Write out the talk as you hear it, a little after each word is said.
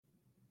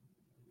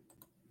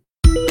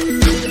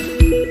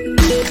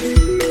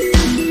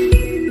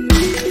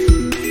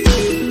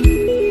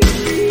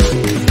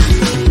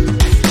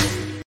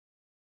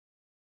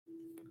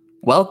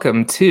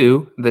Welcome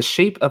to the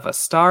Shape of a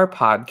Star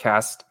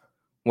podcast,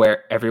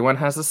 where everyone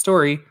has a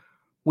story.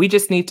 We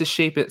just need to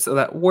shape it so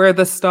that we're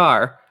the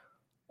star,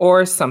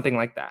 or something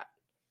like that.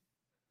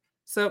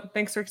 So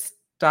thanks for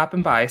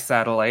stopping by,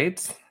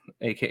 Satellites,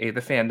 aka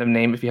the fandom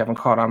name if you haven't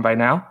caught on by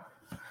now.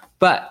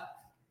 But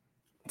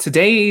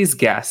today's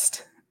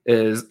guest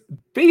is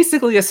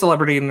basically a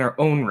celebrity in their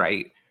own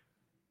right,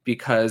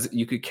 because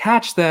you could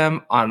catch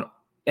them on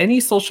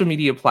any social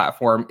media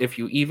platform if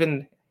you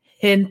even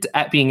hint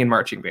at being in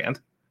marching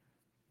band.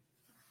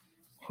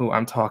 Who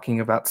I'm talking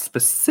about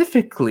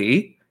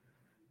specifically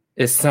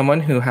is someone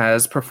who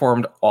has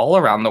performed all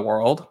around the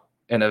world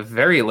in a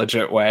very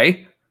legit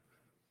way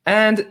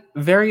and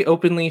very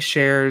openly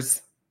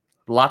shares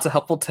lots of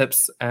helpful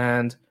tips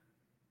and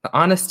the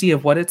honesty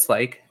of what it's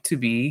like to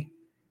be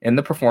in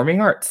the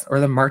performing arts, or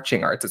the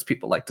marching arts, as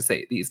people like to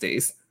say these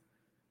days.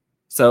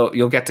 So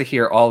you'll get to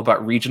hear all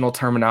about regional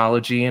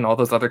terminology and all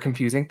those other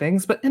confusing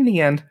things, but in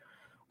the end,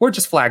 we're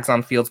just flags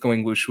on fields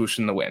going whoosh whoosh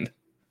in the wind.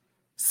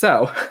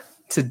 So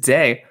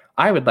today,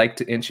 I would like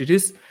to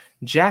introduce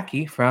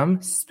Jackie from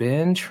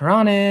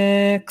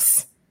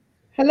Spintronix.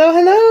 Hello,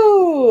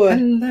 hello.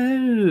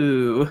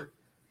 Hello.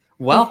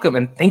 Welcome,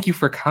 and thank you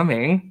for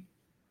coming.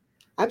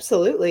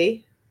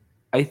 Absolutely.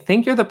 I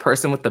think you're the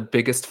person with the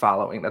biggest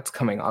following that's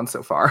coming on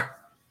so far.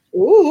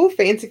 Ooh,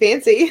 fancy,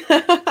 fancy.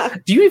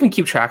 Do you even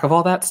keep track of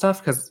all that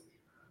stuff? Because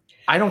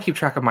I don't keep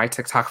track of my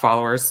TikTok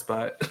followers,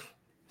 but...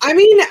 I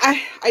mean,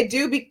 I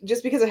do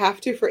just because I have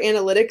to for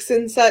analytics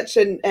and such,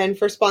 and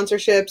for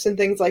sponsorships and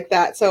things like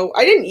that. So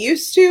I didn't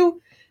used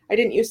to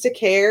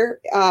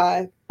care.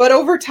 But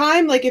over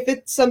time, like if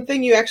it's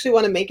something you actually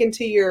want to make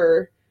into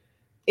your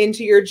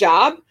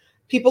job,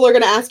 people are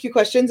going to ask you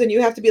questions, and you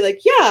have to be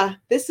like, yeah,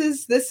 this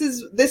is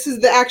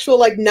the actual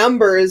like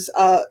numbers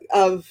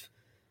of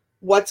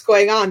what's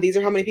going on. These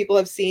are how many people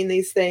have seen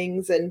these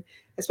things. And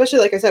especially,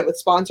 like I said,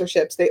 with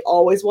sponsorships, they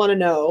always want to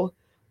know,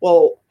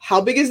 well,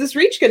 how big is this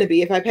reach going to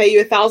be? If I pay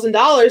you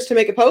 $1,000 to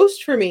make a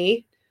post for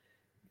me,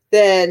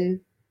 then,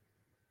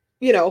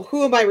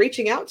 who am I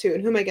reaching out to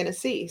and who am I going to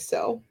see?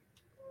 So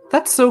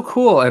that's so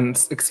cool.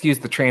 And excuse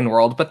the train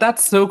world, but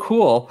that's so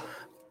cool,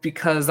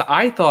 because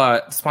I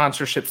thought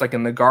sponsorships like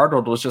in the guard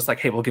world was just like,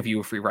 hey, we'll give you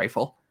a free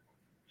rifle.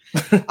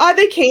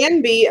 They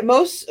can be.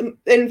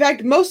 In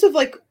fact, most of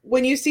like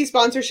when you see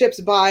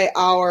sponsorships by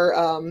our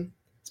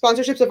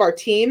sponsorships of our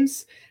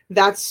teams,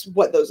 that's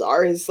what those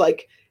are, is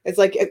like, it's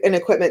like an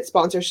equipment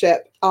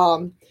sponsorship.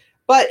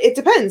 But it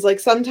depends. Like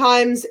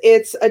sometimes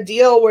it's a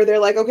deal where they're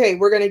like, okay,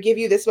 we're going to give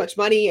you this much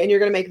money and you're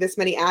going to make this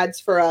many ads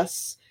for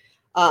us.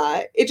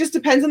 It just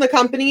depends on the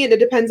company, and it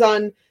depends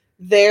on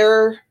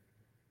their,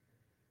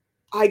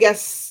 I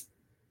guess,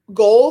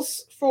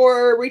 goals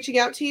for reaching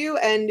out to you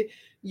and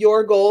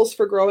your goals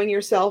for growing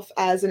yourself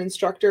as an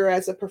instructor,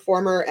 as a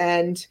performer,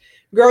 and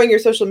growing your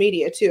social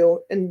media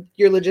too, and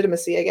your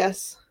legitimacy, I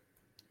guess.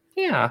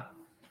 Yeah.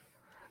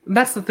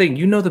 That's the thing.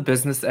 You know the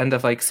business end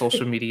of like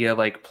social media,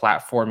 like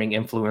platforming,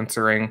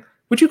 influencering.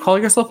 Would you call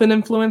yourself an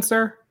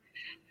influencer?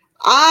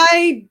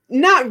 I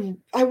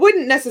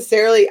wouldn't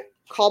necessarily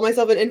call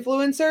myself an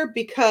influencer,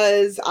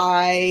 because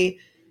I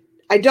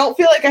don't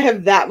feel like I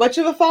have that much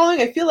of a following.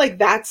 I feel like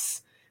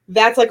that's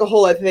like a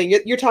whole other thing.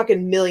 You're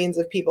talking millions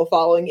of people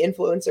following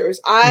influencers.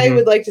 I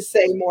would like to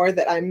say more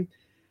that I'm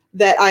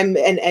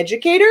an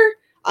educator.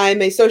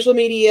 I'm a social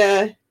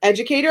media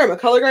educator. I'm a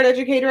color guard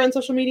educator on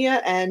social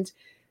media, and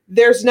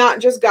there's not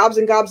just gobs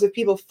and gobs of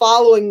people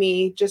following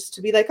me just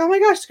to be like, oh my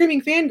gosh,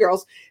 screaming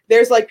fangirls.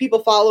 There's like people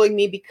following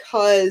me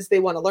because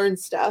they want to learn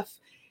stuff,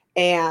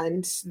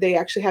 and they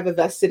actually have a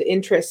vested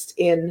interest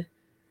in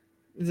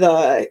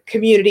the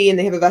community, and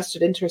they have a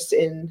vested interest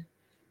in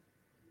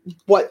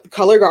what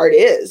color guard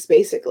is,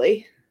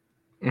 basically.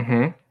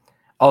 Mm-hmm.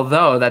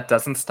 Although that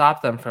doesn't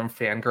stop them from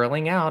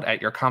fangirling out at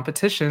your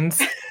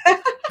competitions.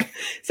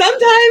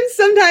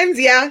 Sometimes,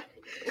 yeah.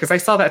 Because I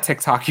saw that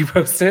TikTok you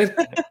posted.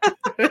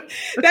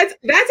 That's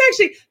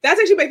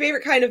actually my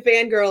favorite kind of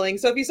fangirling.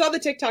 So if you saw the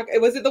TikTok,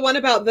 was it the one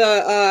about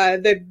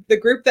the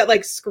group that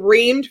like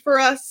screamed for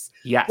us?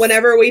 Yes.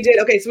 Whenever we did.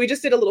 Okay, so we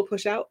just did a little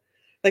push out,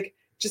 like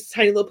just a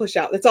tiny little push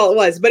out. That's all it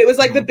was. But it was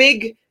like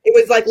it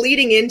was like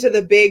leading into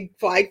the big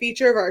flag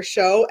feature of our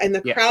show, and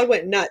the crowd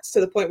went nuts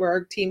to the point where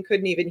our team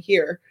couldn't even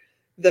hear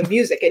the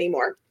music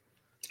anymore.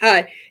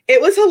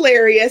 It was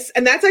hilarious,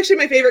 and that's actually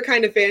my favorite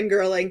kind of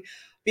fangirling,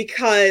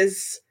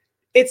 because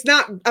it's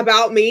not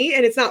about me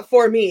and it's not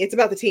for me. It's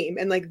about the team,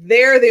 and like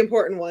they're the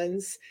important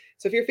ones.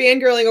 So if you're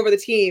fangirling over the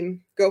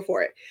team, go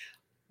for it.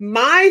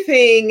 My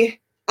thing,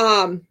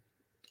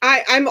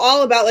 I'm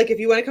all about like, if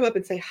you want to come up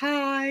and say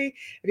hi,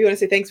 if you want to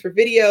say thanks for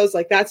videos,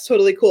 like that's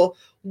totally cool.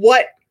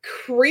 What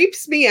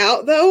creeps me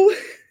out though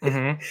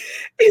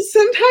is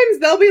sometimes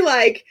there'll be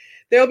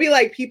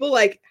like people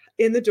like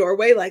in the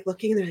doorway, like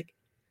looking, and they're like,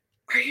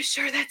 are you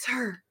sure that's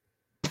her?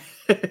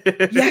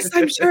 Yes,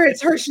 I'm sure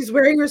it's her. She's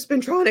wearing her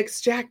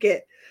Spintronix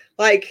jacket.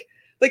 Like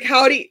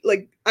how do you,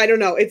 like, I don't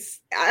know.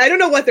 I don't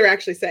know what they're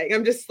actually saying.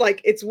 I'm just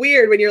like, it's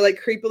weird when you're like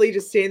creepily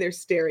just standing there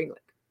staring. Like,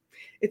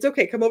 it's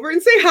okay. Come over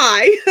and say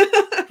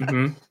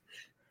hi.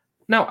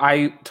 No,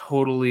 I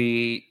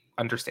totally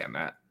understand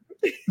that.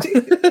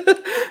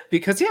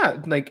 Because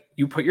like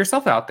you put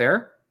yourself out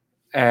there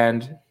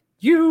and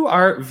you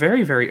are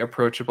very, very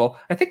approachable.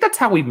 I think that's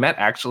how we met,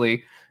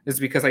 actually, is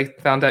because I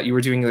found out you were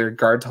doing your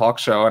guard talk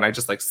show and I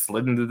just like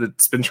slid into the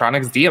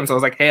Spintronix DMs. So I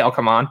was like, hey, I'll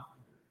come on.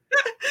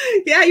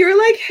 Yeah, you were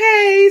like,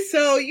 hey,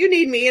 so you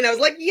need me. And I was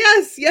like,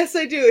 yes,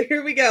 I do.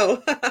 Here we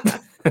go.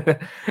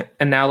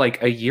 And now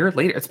like a year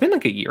later, it's been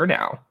like a year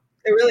now.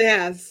 It really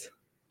has.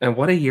 And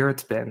what a year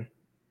it's been.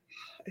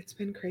 It's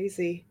been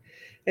crazy.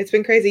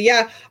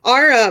 Yeah.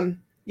 Our,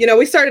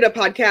 we started a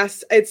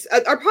podcast.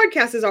 Our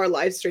podcast is our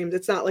live streams.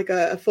 It's not like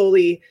a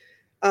fully,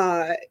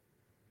 I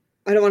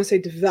don't want to say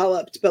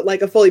developed, but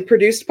like a fully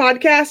produced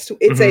podcast.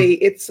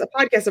 It's a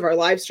podcast of our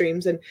live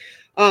streams. And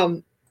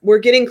we're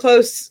getting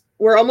close.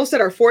 We're almost at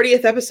our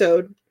 40th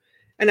episode.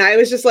 And I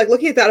was just like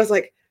looking at that. I was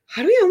like,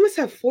 how do we almost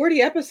have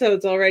 40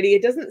 episodes already?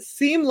 It doesn't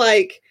seem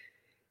like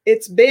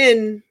it's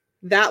been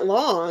that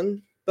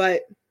long,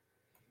 but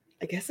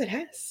I guess it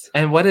has.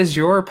 And what is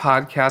your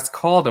podcast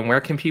called and where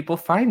can people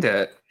find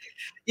it?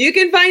 You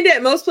can find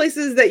it most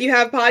places that you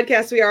have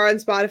podcasts. We are on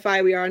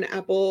Spotify. We are on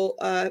Apple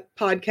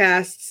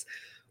Podcasts,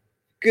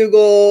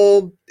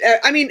 Google.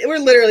 I mean, we're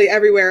literally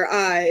everywhere.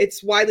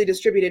 It's widely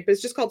distributed, but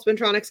it's just called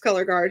Spintronix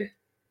Color Guard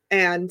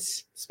and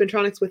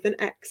Spintronix with an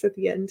X at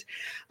the end.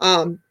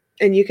 And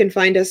you can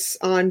find us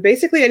on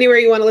basically anywhere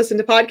you want to listen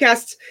to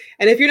podcasts.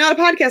 And if you're not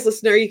a podcast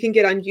listener, you can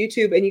get on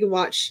YouTube and you can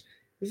watch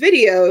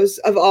videos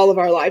of all of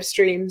our live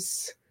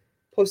streams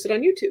posted on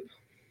YouTube.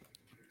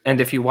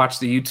 And if you watch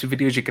the YouTube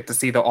videos, you get to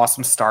see the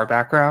awesome star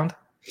background.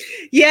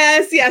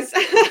 Yes.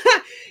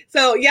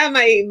 So yeah,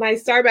 my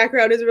star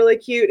background is really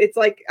cute. It's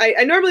like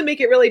I normally make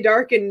it really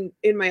dark in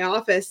my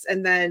office,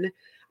 and then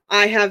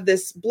I have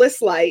this bliss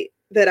light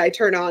that I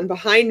turn on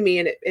behind me,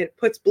 and it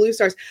puts blue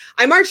stars.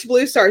 I marched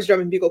Blue Stars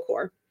Drum and Bugle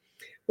Corps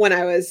when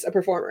I was a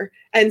performer.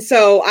 And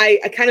so I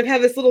kind of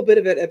have this little bit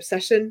of an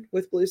obsession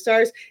with blue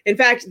stars. In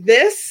fact,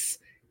 this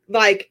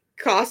like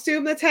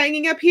costume that's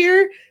hanging up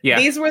here,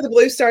 these were the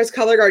Blue Stars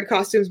Color Guard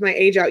costumes my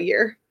age out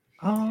year.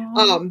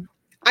 Oh.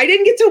 I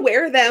didn't get to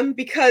wear them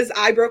because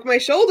I broke my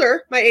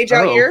shoulder my age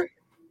out year.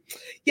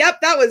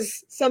 Yep, that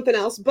was something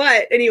else.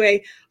 But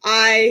anyway,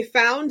 I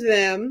found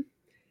them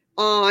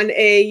on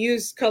a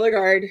used color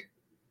guard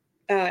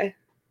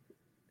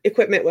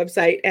equipment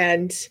website,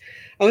 and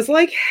I was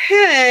like,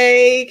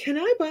 hey, can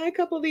I buy a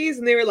couple of these?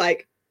 And they were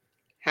like,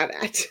 have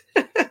at.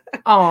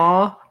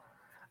 Aw.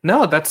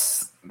 No,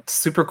 that's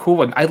super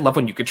cool. And I love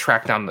when you could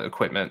track down the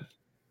equipment.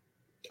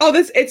 Oh,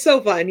 it's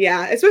so fun.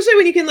 Yeah. Especially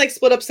when you can like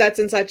split up sets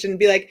and such and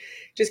be like,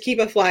 just keep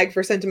a flag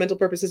for sentimental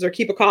purposes or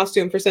keep a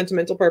costume for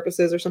sentimental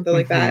purposes or something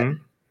like that.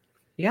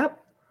 Yep.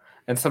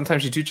 And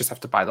sometimes you do just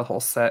have to buy the whole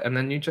set and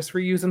then you just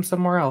reuse them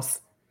somewhere else.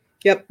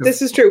 Yep,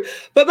 this is true.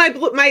 But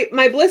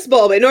my bliss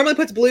bulb, it normally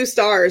puts blue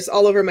stars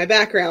all over my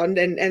background,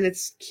 and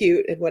it's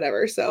cute and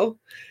whatever. So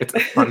it's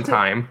a fun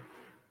time.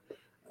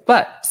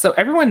 But so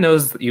everyone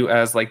knows you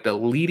as like the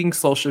leading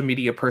social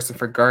media person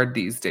for Guard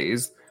these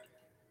days,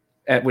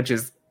 which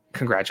is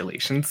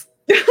congratulations.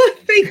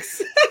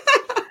 Thanks.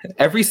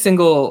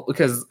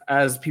 Because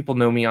as people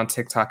know me on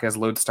TikTok as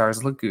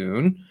Lodestars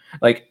Lagoon,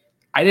 like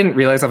I didn't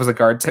realize I was a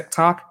Guard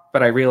TikTok,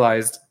 but I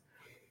realized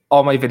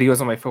all my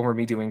videos on my phone were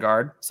me doing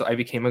Guard. So I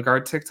became a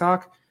Guard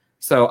TikTok.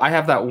 So I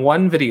have that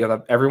one video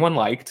that everyone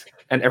liked,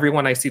 and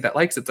everyone I see that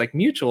likes it's like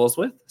mutuals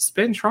with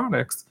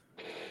Spintronix.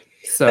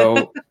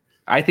 So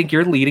I think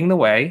you're leading the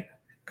way.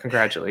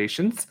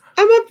 Congratulations.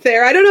 I'm up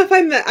there. I don't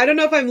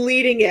know if I'm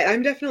leading it.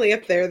 I'm definitely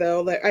up there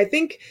though. Like, I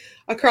think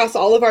across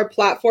all of our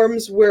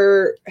platforms,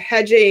 we're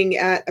hedging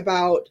at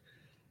about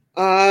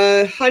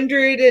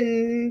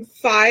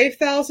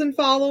 105,000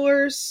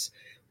 followers,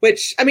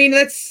 which I mean,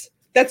 that's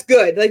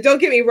good. Like, don't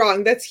get me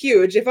wrong. That's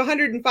huge. If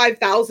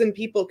 105,000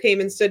 people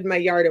came and stood in my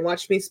yard and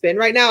watched me spin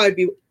right now, I'd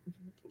be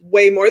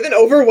way more than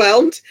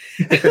overwhelmed.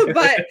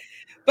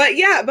 But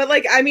yeah, but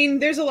like, I mean,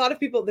 there's a lot of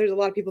people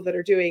that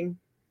are doing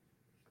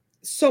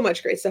so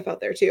much great stuff out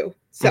there too.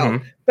 So,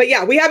 but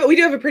yeah, we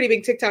do have a pretty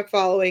big TikTok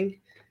following,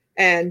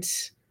 and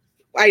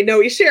I know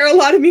we share a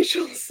lot of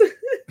mutuals.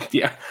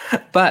 Yeah.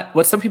 But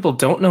what some people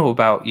don't know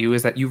about you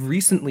is that you've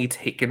recently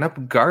taken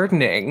up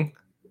gardening.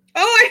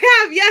 Oh,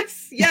 I have.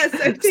 Yes.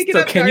 I've taken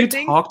up gardening. So can you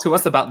talk to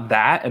us about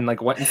that and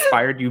like what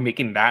inspired you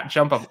making that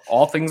jump of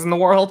all things in the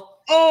world?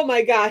 Oh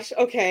my gosh.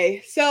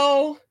 Okay.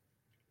 So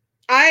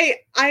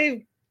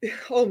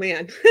oh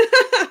man.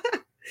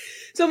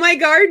 So my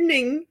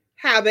gardening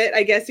habit,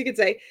 I guess you could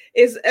say,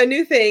 is a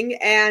new thing.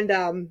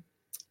 And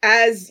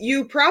as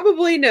you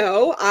probably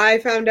know, I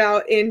found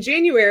out in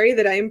January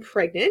that I'm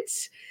pregnant.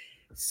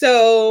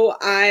 So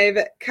I've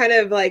kind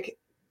of like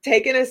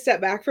taken a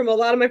step back from a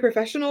lot of my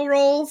professional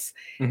roles.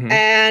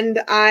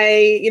 And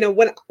I,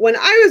 when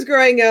I was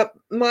growing up,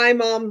 my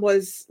mom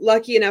was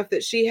lucky enough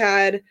that she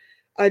had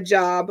a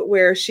job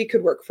where she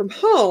could work from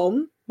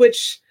home,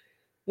 which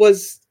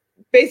was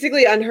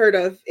basically unheard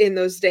of in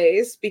those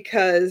days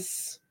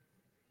because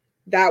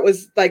that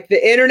was like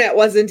the internet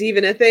wasn't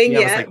even a thing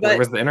yet. Where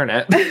was the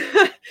internet?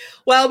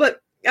 Well,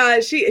 but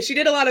She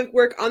did a lot of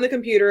work on the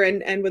computer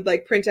and would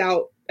like print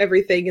out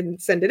everything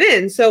and send it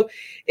in. So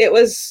it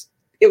was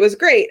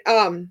great.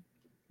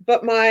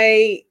 But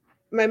my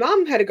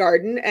mom had a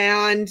garden,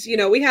 and you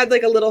know, we had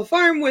like a little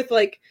farm with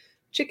like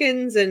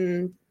chickens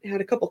and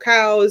had a couple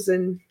cows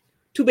and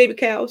 2 baby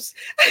cows.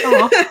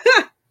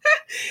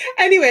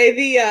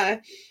 Anyway,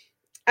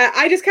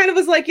 I just kind of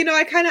was like, you know,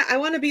 I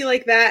want to be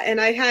like that.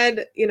 And I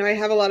had, you know, I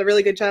have a lot of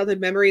really good childhood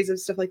memories of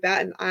stuff like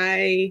that. And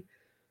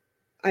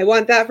I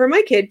want that for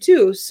my kid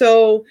too.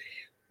 So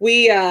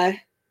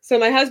so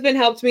my husband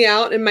helped me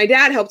out and my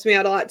dad helped me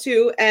out a lot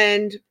too.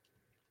 And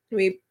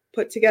we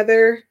put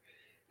together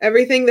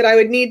everything that I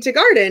would need to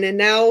garden. And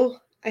now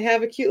I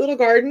have a cute little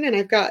garden, and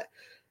I've got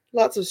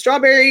lots of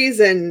strawberries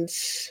and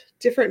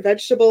different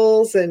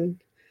vegetables, and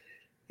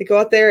I go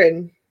out there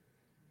and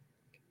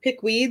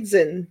pick weeds.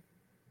 And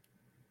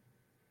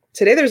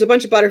today there's a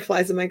bunch of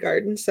butterflies in my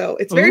garden, so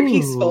it's very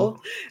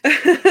peaceful.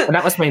 And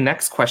that was my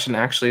next question,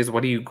 actually, is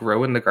what do you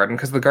grow in the garden?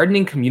 Because the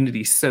gardening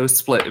community is so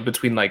split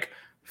between like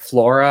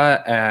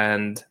flora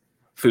and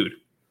food.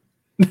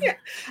 Yeah,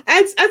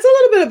 it's a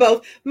little bit of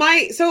both.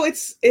 So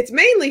it's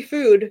mainly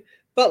food,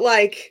 but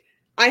like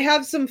I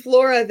have some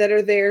flora that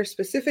are there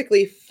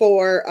specifically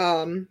for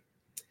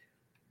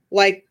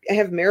like I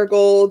have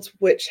marigolds,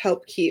 which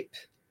help keep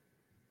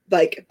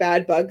like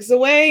bad bugs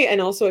away and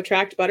also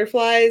attract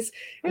butterflies.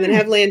 And then I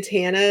have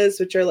lantanas,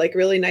 which are like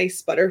really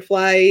nice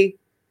butterfly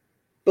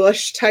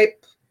bush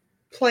type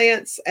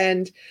plants.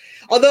 And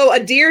although a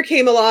deer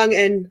came along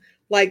and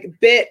like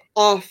bit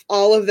off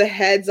all of the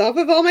heads off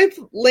of all my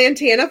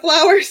lantana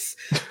flowers,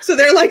 so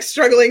they're like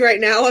struggling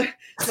right now.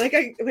 Like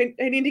I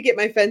need to get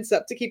my fence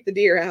up to keep the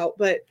deer out.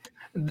 But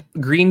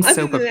green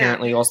soap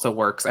apparently also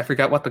works. I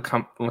forgot what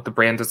the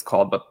brand is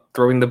called, but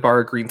throwing the bar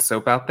of green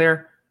soap out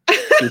there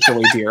keeps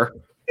away deer.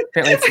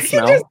 Apparently it's the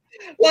smell.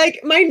 Like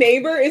my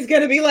neighbor is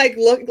gonna be like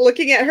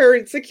looking at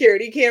her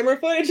security camera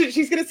footage, and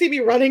she's gonna see me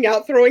running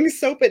out throwing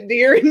soap at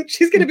deer, and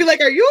she's gonna be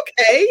like, "Are you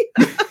okay?"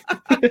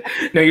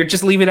 No, you're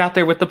just leave it out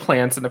there with the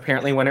plants, and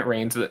apparently when it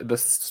rains, the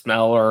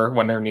smell, or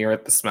when they're near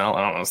it, the smell.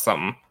 I don't know,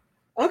 something.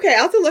 Okay,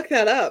 I'll have to look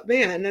that up.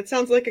 Man, that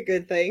sounds like a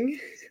good thing.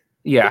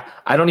 Yeah,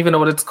 I don't even know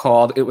what it's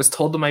called. It was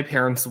told to my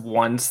parents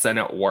once, and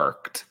it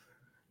worked.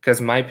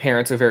 Because my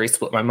parents are very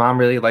split. My mom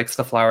really likes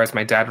the flowers.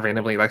 My dad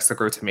randomly likes to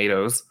grow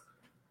tomatoes.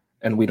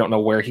 And we don't know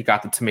where he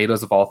got the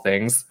tomatoes of all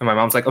things. And my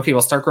mom's like, okay,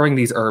 we'll start growing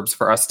these herbs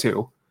for us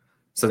too.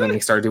 So then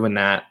we started doing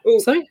that. Ooh,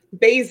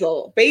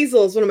 basil.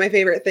 Basil is one of my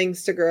favorite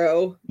things to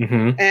grow.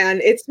 Mm-hmm. And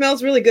it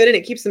smells really good, and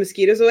it keeps the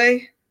mosquitoes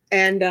away.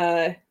 And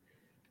I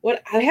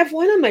have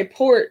one on my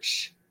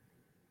porch.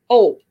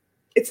 Oh,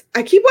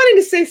 I keep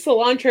wanting to say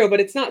cilantro,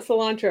 but it's not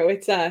cilantro.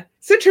 It's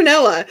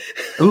citronella.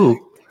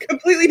 Ooh.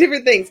 Completely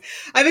different things.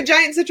 I have a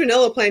giant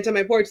citronella plant on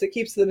my porch that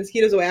keeps the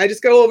mosquitoes away. I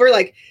just go over,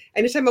 like,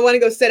 anytime I want to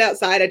go sit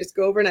outside, I just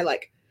go over and I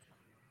like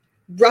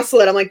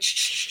rustle it. I'm like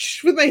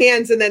with my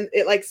hands, and then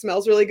it like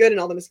smells really good, and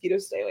all the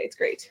mosquitoes stay away. It's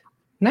great.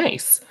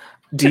 Nice.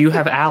 Do you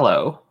have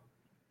aloe?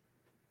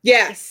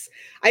 Yes,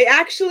 I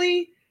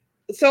actually.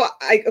 So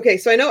I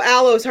know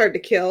aloe is hard to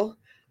kill.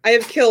 I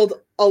have killed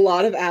a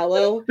lot of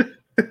aloe.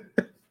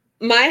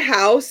 My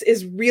house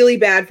is really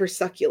bad for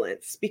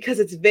succulents because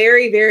it's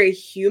very, very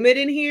humid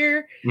in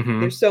here.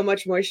 Mm-hmm. There's so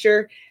much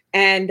moisture.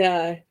 And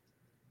so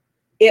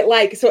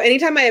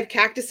anytime I have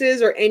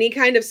cactuses or any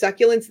kind of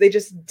succulents, they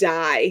just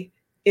die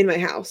in my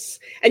house.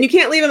 And you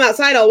can't leave them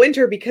outside all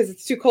winter because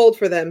it's too cold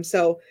for them.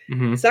 So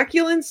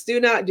succulents do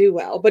not do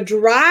well. But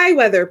dry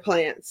weather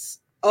plants,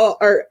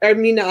 like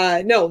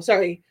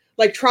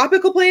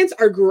tropical plants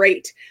are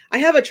great. I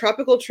have a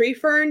tropical tree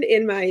fern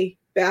in my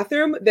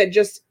bathroom that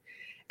just...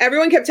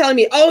 Everyone kept telling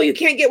me, oh, you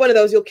can't get one of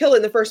those. You'll kill it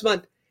in the first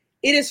month.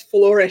 It is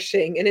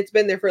flourishing, and it's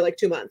been there for like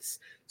 2 months.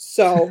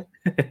 So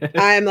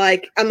I'm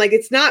like,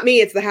 it's not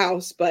me, it's the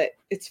house, but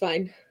it's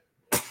fine.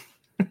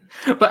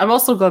 But I'm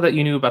also glad that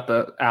you knew about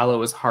the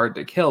aloe is hard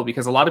to kill,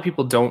 because a lot of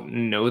people don't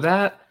know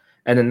that,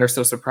 and then they're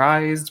so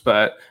surprised,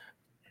 but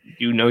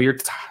you know your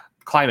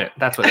climate.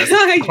 That's what it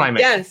is. Climate.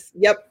 Yes.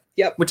 Yep.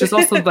 Which is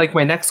also like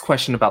my next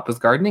question about this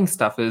gardening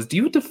stuff is, do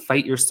you have to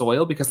fight your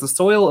soil? Because the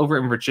soil over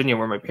in Virginia,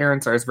 where my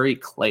parents are, is very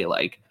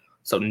clay-like,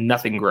 so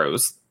nothing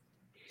grows.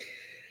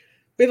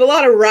 We have a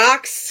lot of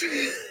rocks.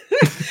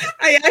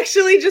 I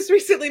actually just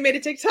recently made a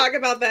TikTok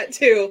about that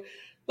too.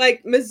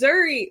 Like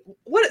Missouri,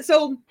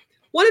 so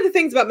one of the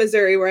things about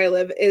Missouri where I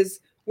live is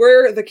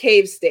we're the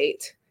cave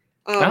state.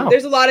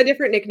 There's a lot of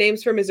different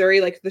nicknames for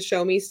Missouri, like the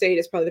Show Me State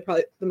is probably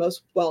the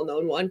most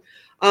well-known one.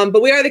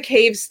 But we are the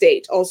cave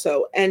state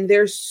also. And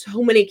there's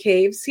so many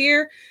caves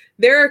here.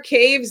 There are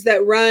caves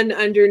that run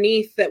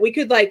underneath that we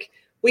could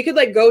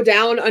go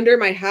down under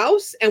my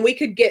house, and we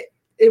could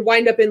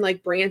wind up in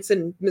like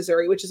Branson,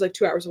 Missouri, which is like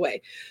 2 hours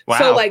away. Wow.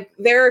 So like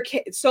there are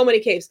so many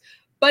caves,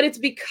 but it's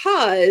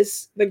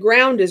because the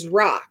ground is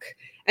rock.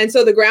 And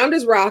so the ground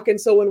is rock. And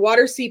so when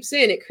water seeps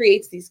in, it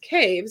creates these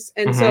caves.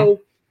 And so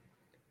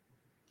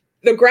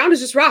the ground is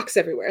just rocks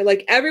everywhere.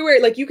 Like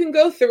you can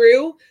go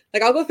through,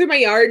 like I'll go through my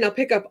yard and I'll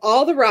pick up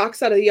all the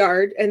rocks out of the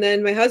yard. And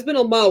then my husband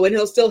will mow and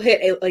he'll still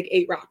hit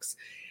 8 rocks.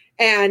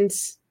 And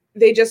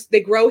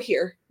they grow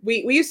here.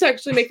 We used to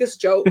actually make this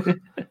joke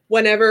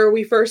whenever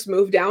we first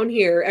moved down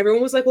here.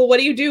 Everyone was like, well, what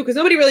do you do? Because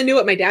nobody really knew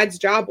what my dad's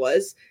job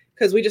was,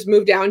 because we just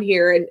moved down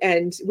here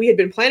and we had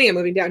been planning on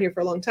moving down here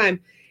for a long time.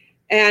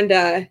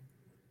 And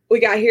we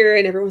got here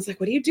and everyone's like,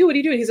 what do you do? What do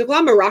you do? And he's like, well,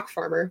 I'm a rock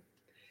farmer.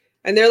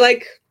 And they're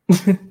like,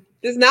 this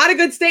is not a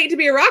good state to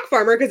be a rock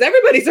farmer because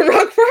everybody's a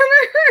rock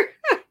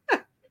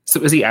farmer.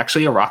 So is he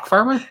actually a rock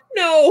farmer?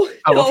 No.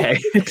 Oh, no. okay.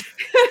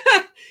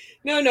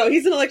 No,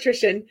 he's an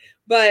electrician,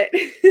 but.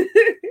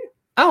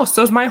 Oh,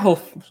 so is my whole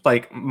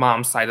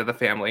mom's side of the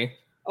family.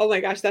 Oh my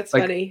gosh, that's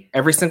funny.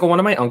 Every single one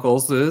of my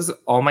uncles is,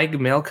 all my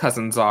male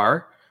cousins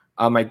are.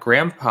 My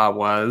grandpa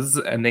was,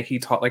 and he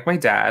taught my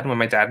dad when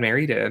my dad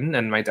married in,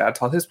 and my dad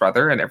taught his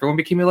brother, and everyone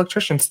became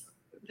electricians.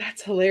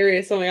 That's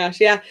hilarious. Oh my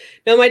gosh. Yeah.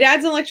 No, my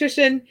dad's an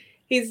electrician.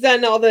 He's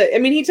done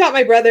he taught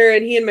my brother,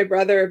 and he and my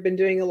brother have been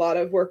doing a lot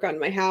of work on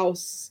my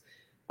house.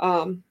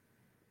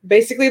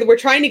 Basically, we're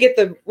trying to get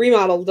the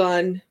remodel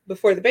done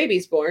before the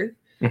baby's born,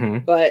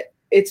 but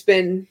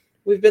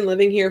we've been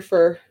living here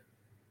for,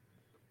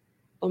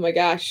 oh my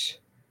gosh,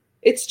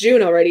 it's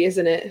June already,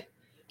 isn't it?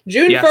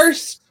 June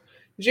 1st.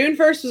 June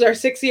 1st was our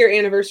 6-year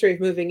anniversary of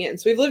moving in.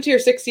 So we've lived here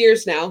 6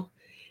 years now.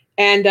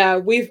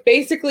 And we've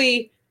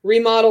basically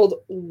remodeled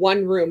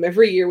one room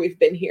every year we've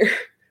been here.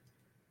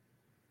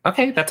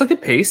 Okay, that's a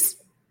good pace.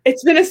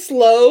 It's been a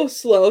slow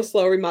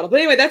remodel. But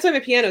anyway, that's why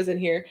my piano's in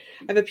here.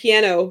 I have a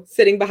piano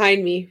sitting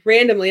behind me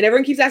randomly. And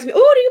everyone keeps asking me,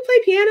 oh, do you play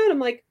piano? And I'm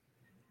like,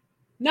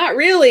 not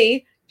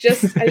really.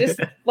 I just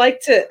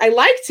like to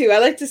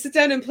sit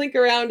down and plink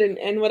around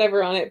and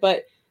whatever on it.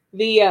 But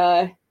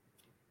normally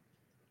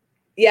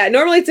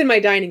it's in my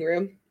dining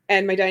room,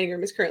 and my dining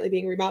room is currently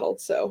being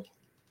remodeled. So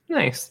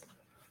nice.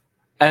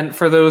 And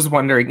for those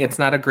wondering, it's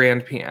not a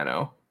grand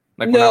piano.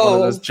 We're not one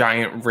of those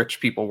giant rich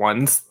people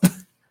ones.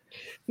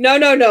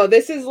 No.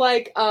 This is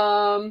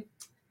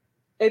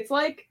it's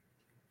I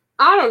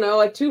don't know,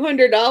 a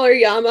 $200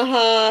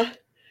 Yamaha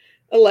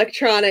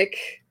electronic.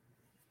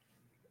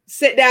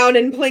 Sit down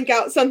and plink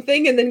out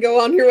something and then go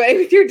on your way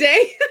with your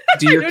day.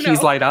 Do your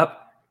keys light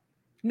up?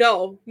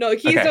 No,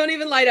 keys don't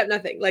even light up,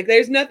 nothing.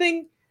 There's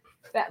nothing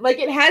that,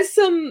 it has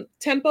some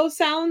tempo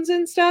sounds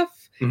and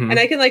stuff, and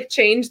I can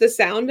change the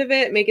sound of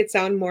it, make it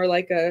sound more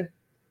like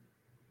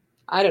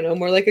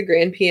more like a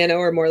grand piano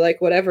or more like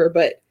whatever,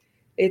 but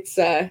it's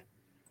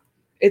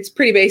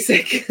pretty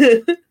basic.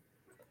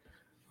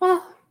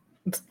 Well,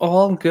 it's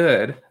all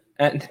good.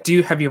 And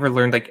have you ever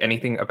learned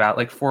anything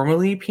about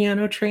formally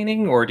piano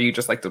training, or do you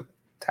just like to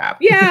tap?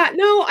 Yeah,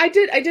 no, I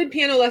did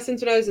piano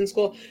lessons when I was in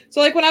school.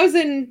 So when I was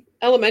in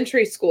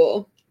elementary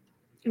school,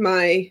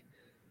 my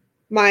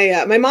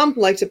mom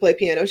liked to play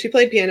piano. She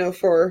played piano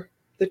for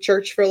the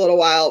church for a little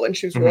while when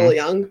she was really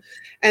young.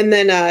 And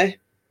then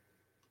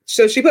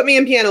so she put me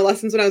in piano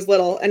lessons when I was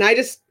little, and I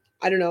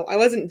don't know, I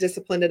wasn't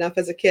disciplined enough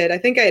as a kid. I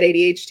think I had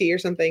ADHD or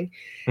something.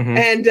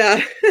 And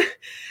I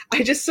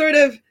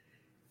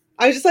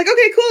was just like,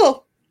 okay,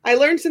 cool. I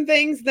learned some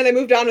things. Then I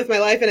moved on with my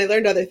life and I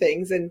learned other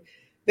things. And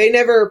they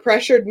never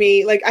pressured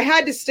me. I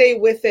had to stay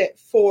with it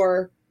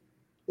for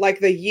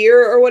the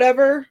year or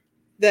whatever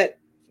that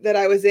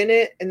I was in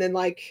it. And then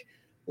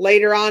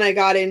later on, I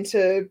got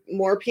into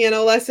more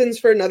piano lessons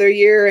for another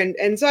year.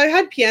 And so I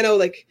had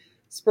piano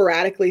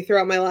sporadically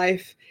throughout my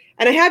life.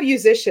 And I have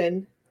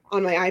Musician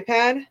on my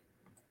iPad.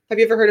 Have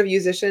you ever heard of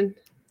Musician?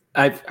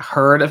 I've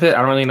heard of it. I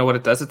don't really know what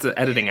it does. It's an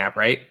editing app,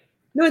 right?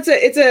 No,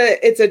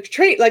 it's a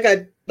trait, like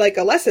a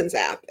lessons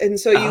app. And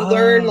so you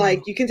learn,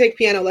 you can take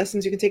piano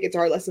lessons, you can take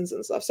guitar lessons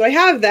and stuff. So I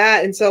have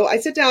that. And so I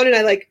sit down and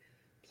I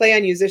play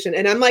on Musician,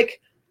 and I'm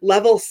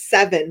level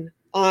 7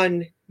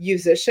 on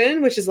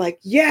Musician, which is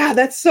yeah,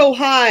 that's so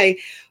high.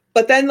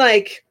 But then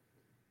I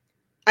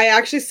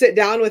actually sit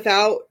down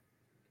without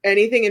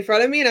anything in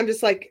front of me, and I'm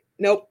just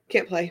nope,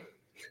 can't play.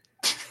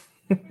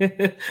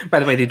 By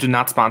the way, they do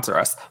not sponsor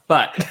us,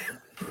 but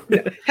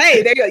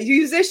hey, there you go.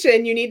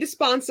 Musician, you need to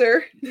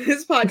sponsor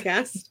this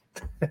podcast.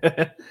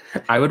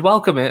 I would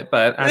welcome it,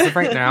 but as of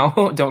right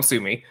now, don't sue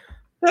me.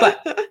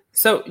 But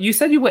so you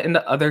said you went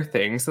into other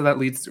things, so that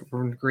leads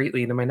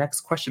greatly into my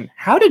next question.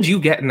 How did you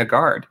get in the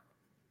Guard?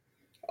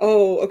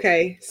 Oh,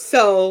 okay.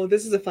 So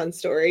this is a fun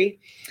story.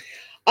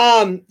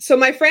 So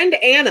my friend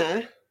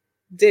Anna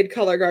did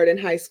color guard in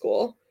high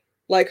school,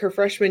 her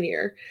freshman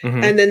year,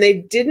 and then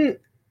they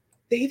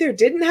either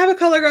didn't have a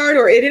color guard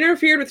or it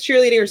interfered with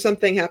cheerleading or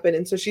something happened.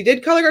 And so she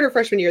did color guard her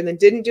freshman year and then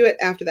didn't do it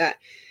after that.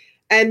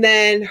 And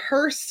then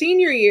her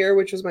senior year,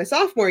 which was my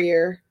sophomore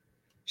year,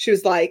 she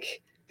was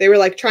they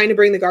were trying to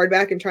bring the Guard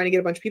back and trying to get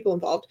a bunch of people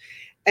involved.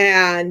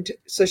 And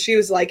so she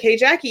was like, hey,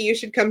 Jackie, you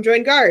should come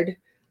join Guard.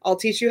 I'll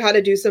teach you how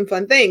to do some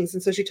fun things.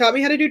 And so she taught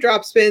me how to do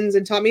drop spins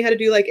and taught me how to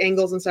do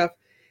angles and stuff.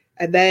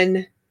 And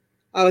then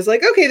I was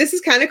like, okay, this is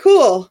kind of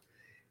cool.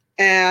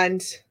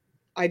 And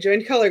I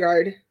joined color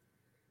guard.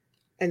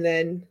 And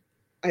then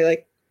I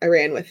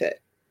ran with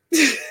it.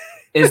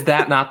 Is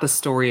that not the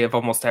story of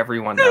almost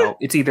everyone, though?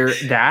 It's either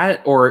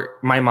that or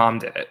my mom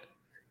did it.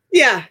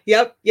 Yeah.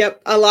 Yep.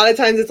 A lot of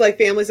times it's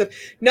family stuff.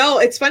 No,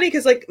 it's funny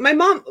because my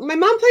mom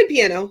played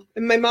piano,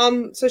 and my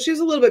mom, so she was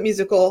a little bit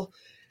musical.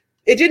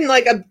 it didn't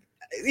like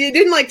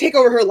take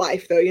over her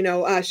life though, you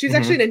know. She was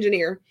actually an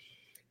engineer.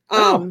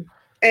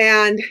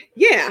 And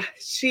yeah,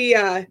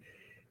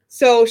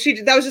 so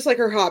that was just like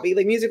her hobby.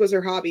 Like music was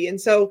her hobby. And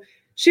so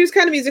she was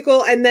kind of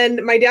musical. And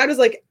then my dad was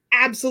like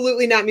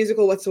absolutely not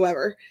musical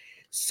whatsoever.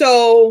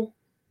 So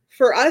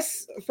for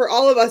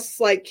all of us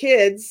like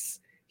kids,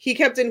 he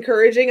kept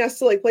encouraging us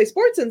to like play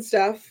sports and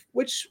stuff,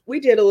 which we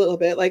did a little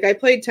bit. Like I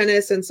played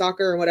tennis and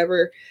soccer and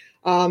whatever.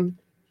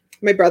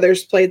 My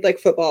brothers played like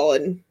football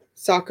and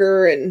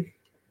soccer and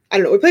I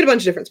don't know. We played a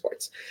bunch of different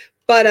sports,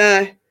 but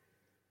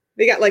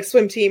they got like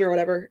swim team or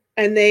whatever.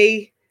 And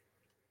we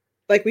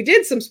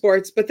did some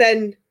sports, but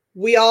then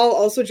we all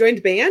also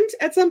joined band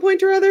at some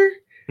point or other.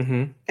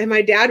 And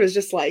my dad was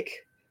just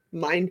like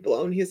mind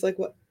blown. He was like,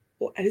 what?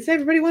 Why does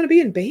everybody want to be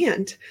in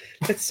band?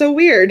 That's so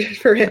weird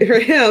for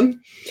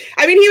him.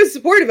 I mean, he was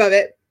supportive of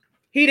it.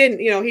 He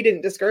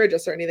didn't discourage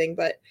us or anything,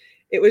 but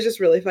it was just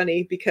really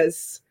funny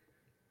because,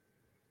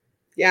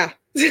 yeah.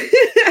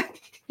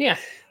 Yeah.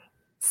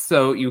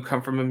 So you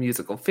come from a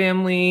musical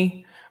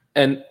family,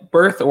 and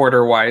birth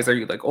order wise, are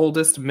you like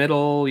oldest,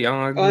 middle,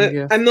 young?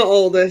 I'm the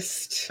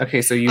oldest.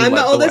 Okay, so I'm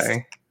the oldest,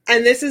 way.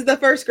 And this is the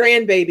first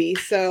grandbaby.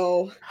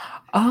 So,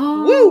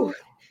 woo!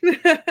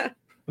 Look at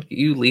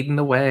you leading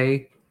the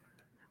way.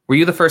 Were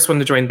you the first one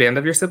to join band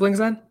of your siblings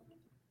then?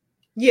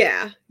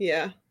 Yeah.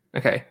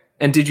 Okay.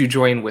 And did you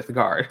join with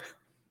Guard?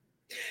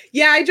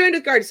 Yeah, I joined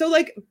with Guard. So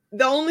like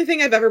the only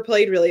thing I've ever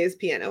played really is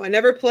piano. I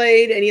never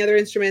played any other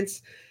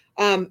instruments.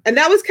 And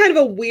that was kind of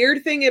a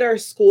weird thing at our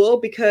school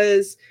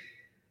because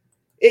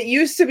it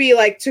used to be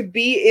like to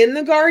be in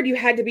the Guard, you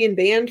had to be in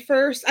band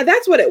first.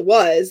 That's what it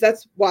was.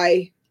 That's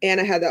why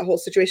Anna had that whole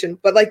situation.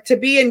 But like to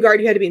be in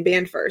Guard, you had to be in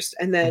band first.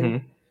 And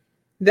then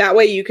that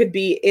way you could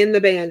be in the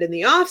band in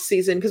the off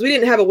season because we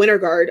didn't have a winter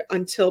Guard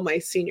until my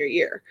senior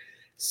year.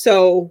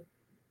 So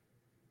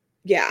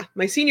yeah,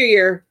 my senior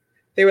year,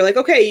 they were like,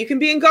 okay, you can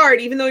be in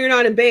Guard even though you're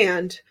not in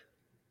band.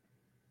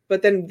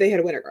 But then they had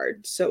a winter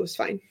Guard, so it was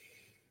fine.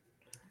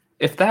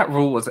 If that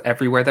rule was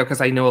everywhere though, because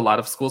I know a lot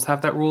of schools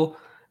have that rule,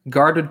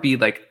 Guard would be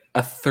like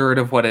a third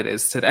of what it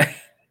is today.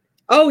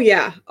 Oh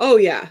yeah.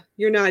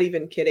 You're not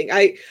even kidding.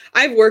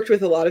 I've worked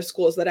with a lot of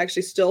schools that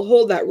actually still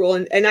hold that rule.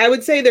 And I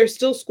would say there's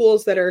still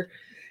schools that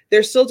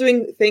they're still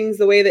doing things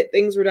the way that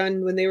things were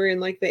done when they were in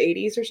like the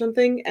 80s or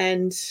something.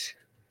 And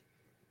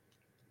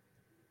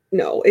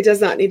no, it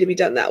does not need to be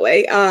done that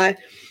way.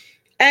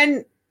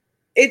 And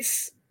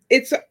it's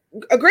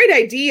a great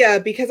idea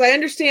because I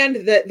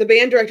understand that the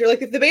band director,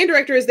 like if the band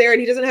director is there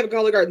and he doesn't have a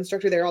color guard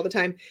instructor there all the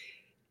time,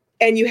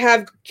 and you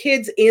have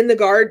kids in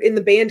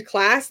the band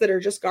class that are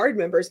just Guard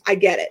members, I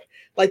get it.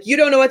 Like you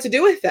don't know what to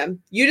do with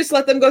them. You just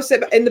let them go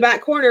sit in the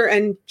back corner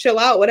and chill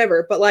out,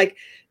 whatever. But like,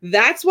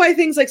 that's why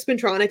things like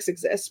Spintronix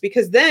exist,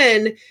 because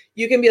then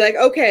you can be like,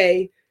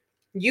 okay,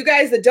 you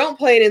guys that don't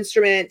play an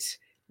instrument,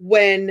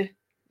 when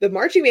the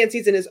marching band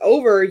season is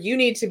over, you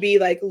need to be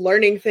like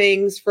learning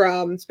things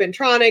from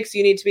Spintronix.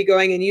 You need to be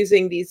going and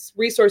using these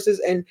resources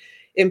and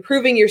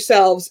improving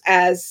yourselves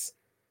as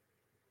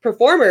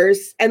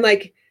performers. And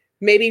like,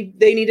 maybe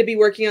they need to be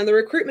working on the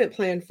recruitment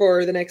plan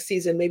for the next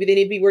season. Maybe they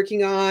need to be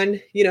working on,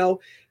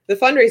 the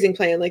fundraising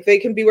plan. Like they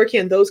can be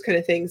working on those kind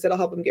of things that'll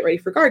help them get ready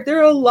for Guard. There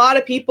are a lot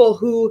of people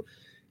who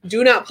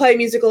do not play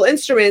musical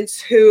instruments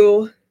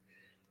who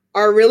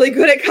are really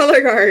good at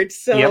color guard.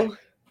 So yep.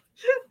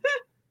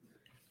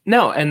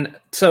 No, and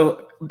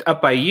so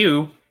up by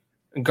you,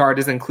 Guard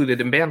is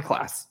included in band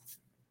class.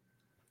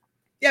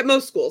 Yeah,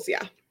 most schools,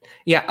 yeah.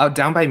 Yeah,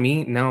 down by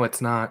me, no,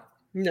 it's not.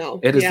 No.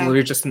 It is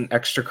literally just an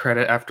extra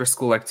credit after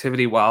school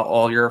activity while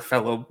all your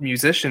fellow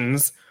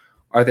musicians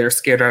are there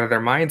scared out of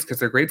their minds because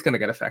their grade's going to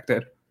get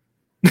affected.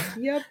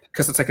 Yep.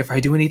 Because it's like, if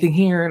I do anything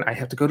here and I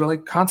have to go to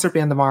like concert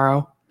band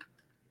tomorrow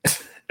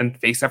and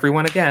face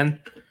everyone again.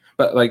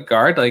 But like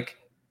Guard, like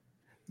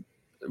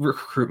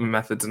recruitment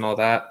methods and all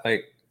that,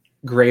 like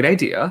great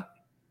idea.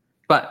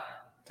 But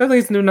that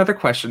leads into another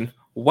question.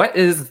 What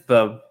is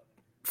the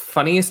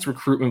funniest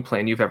recruitment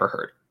plan you've ever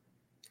heard?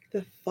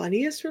 The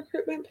funniest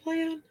recruitment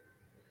plan?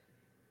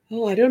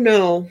 Oh, I don't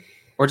know.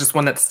 Or just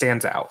one that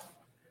stands out.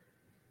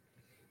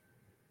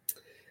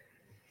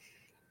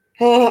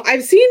 Oh,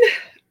 I've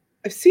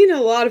seen a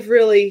lot of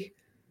really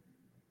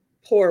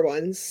poor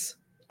ones.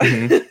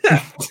 Mm-hmm.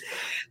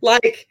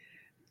 Like,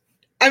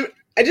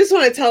 I just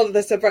want to tell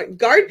this up front.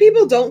 Guard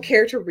people don't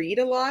care to read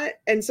a lot.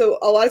 And so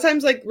a lot of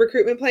times like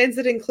recruitment plans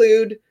that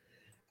include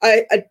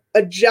a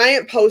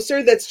giant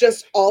poster that's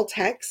just all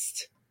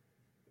text,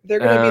 they're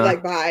going to be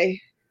like, bye.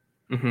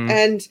 Mm-hmm.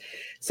 And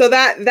so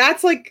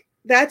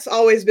that's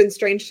always been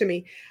strange to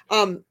me.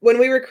 When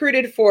we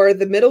recruited for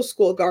the middle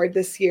school Guard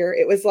this year,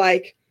 it was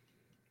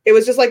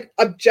just like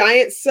a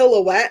giant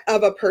silhouette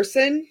of a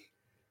person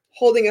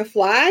holding a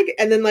flag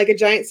and then like a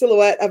giant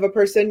silhouette of a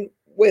person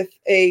with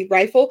a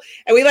rifle.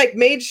 And we like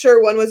made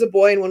sure one was a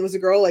boy and one was a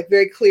girl, like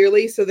very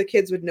clearly. So the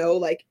kids would know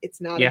like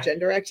it's not a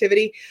gender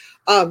activity.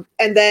 And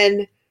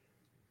then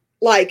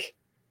like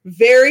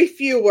very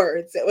few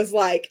words. It was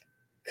like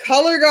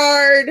color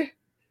guard,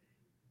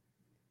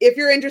 if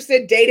you're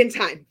interested, date and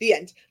time, the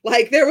end.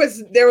 Like there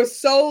was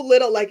so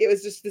little, like it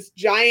was just this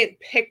giant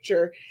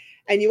picture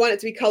and you want it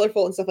to be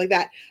colorful and stuff like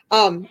that.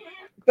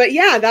 But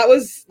yeah, that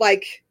was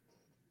like,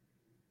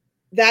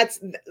 that's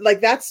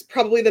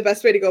probably the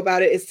best way to go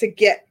about it, is to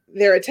get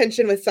their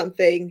attention with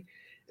something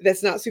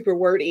that's not super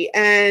wordy.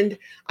 And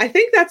I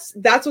think that's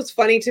what's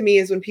funny to me,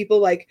 is when people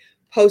like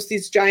post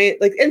these giant,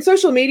 like, and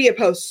social media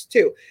posts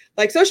too.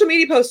 Like social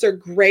media posts are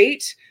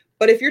great,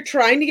 but if you're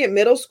trying to get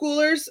middle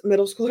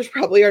schoolers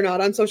probably are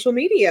not on social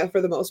media for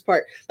the most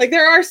part. Like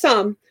there are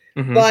some,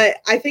 but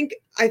I think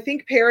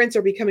parents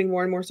are becoming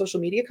more and more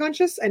social media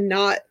conscious and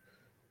not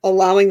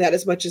allowing that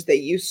as much as they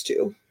used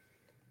to.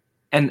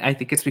 And I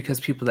think it's because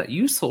people that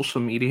use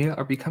social media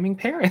are becoming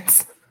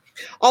parents.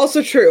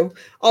 Also true.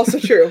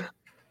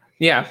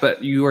 Yeah,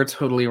 but you are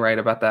totally right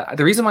about that.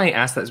 The reason why I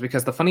asked that is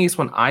because the funniest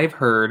one I've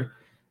heard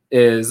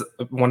is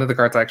one of the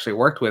guards I actually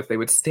worked with. They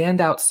would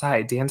stand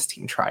outside dance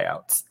team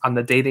tryouts on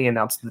the day they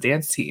announced the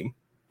dance team.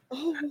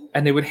 Oh.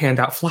 And they would hand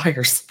out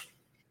flyers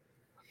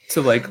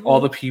to like all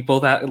the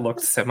people that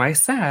looked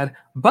semi-sad.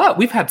 But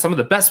we've had some of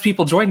the best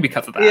people join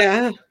because of that.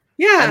 Yeah.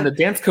 Yeah. And the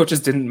dance coaches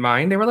didn't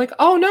mind. They were like,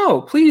 oh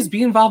no, please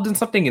be involved in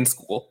something in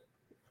school.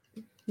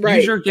 Right.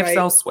 Use your gifts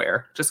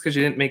elsewhere. Just because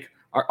you didn't make...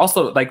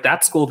 Also, like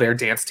that school, their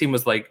dance team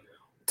was like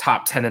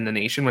top 10 in the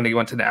nation when they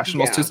went to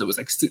nationals too. So it was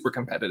like super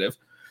competitive.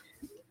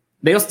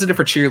 They also did it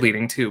for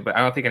cheerleading too, but I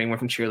don't think anyone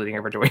from cheerleading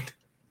ever joined.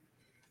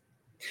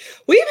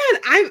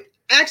 I'm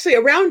actually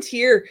around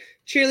here,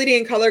 cheerleading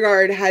and color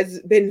guard has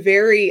been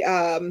very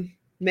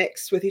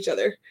mixed with each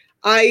other.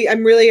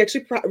 I'm really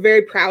actually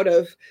very proud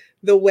of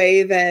the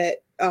way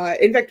that,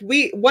 in fact,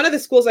 one of the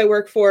schools I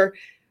work for,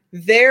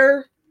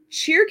 their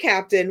cheer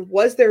captain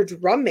was their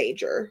drum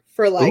major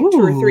for like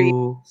 2 or 3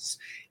 years.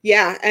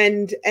 Yeah.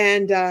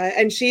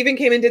 And she even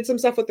came and did some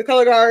stuff with the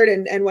color guard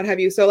and what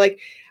have you. So like,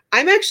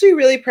 I'm actually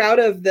really proud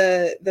of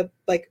the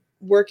like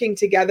working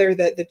together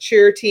that the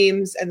cheer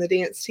teams and the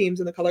dance teams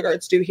and the color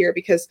guards do here,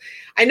 because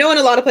I know in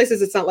a lot of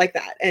places it's not like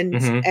that. And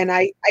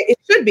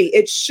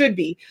it should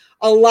be.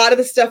 A lot of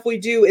the stuff we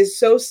do is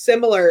so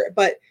similar,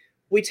 but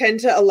we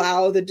tend to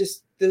allow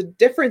the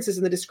differences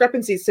and the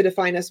discrepancies to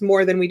define us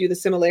more than we do the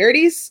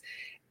similarities.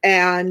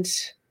 And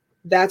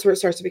that's where it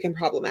starts to become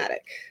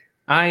problematic.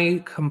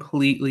 I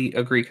completely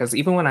agree, because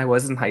even when I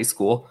was in high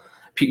school,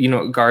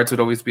 guards would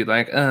always be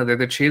like, oh, they're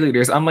the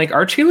cheerleaders. I'm like,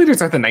 our cheerleaders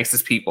are the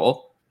nicest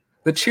people.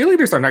 The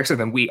cheerleaders are nicer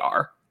than we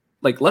are.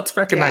 Like, let's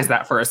recognize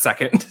that for a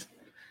second.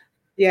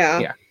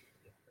 Yeah.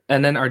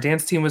 And then our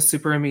dance team was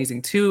super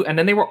amazing too. And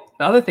then the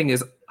other thing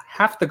is,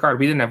 half the guard,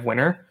 we didn't have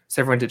winter,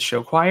 so everyone did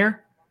show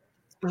choir.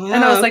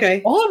 And I was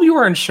like, all of you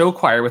are in show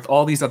choir with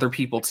all these other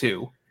people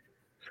too.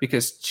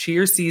 Because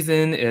cheer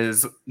season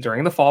is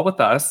during the fall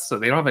with us, so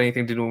they don't have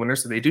anything to do in winter,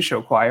 so they do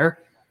show choir.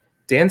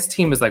 Dance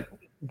team is like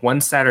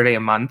one Saturday a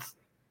month,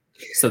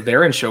 so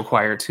they're in show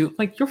choir too.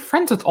 Like, you're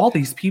friends with all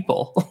these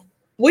people.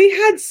 We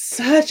had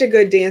such a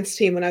good dance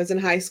team when I was in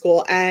high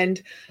school,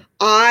 and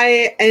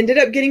I ended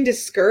up getting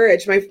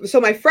discouraged.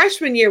 My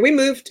freshman year, we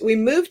moved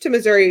to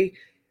Missouri,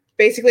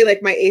 basically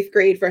like my 8th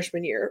grade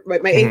freshman year, my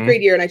 8th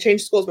grade year, and I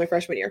changed schools my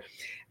freshman year.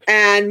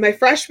 And my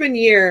freshman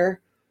year,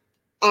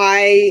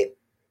 I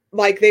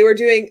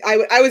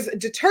was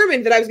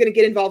determined that I was going to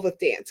get involved with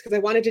dance because I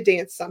wanted to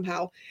dance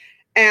somehow.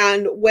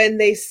 And when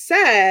they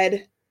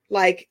said,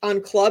 like on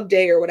club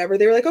day or whatever,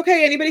 they were like,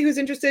 okay, anybody who's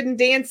interested in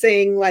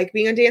dancing, like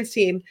being on dance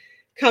team,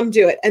 come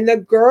do it. And the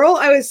girl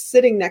I was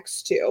sitting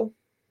next to,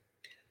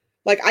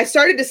 like, I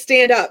started to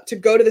stand up to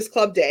go to this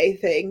club day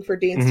thing for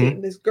dance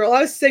team. This girl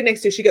I was sitting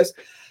next to, she goes,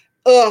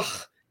 ugh,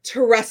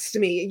 trust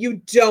me, you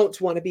don't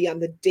want to be on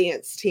the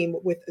dance team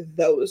with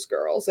those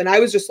girls. And I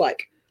was just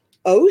like,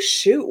 oh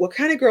shoot, what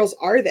kind of girls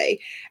are they?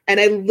 And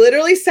I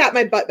literally sat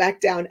my butt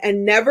back down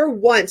and never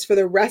once for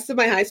the rest of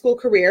my high school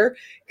career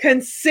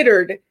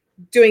considered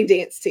doing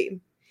dance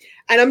team.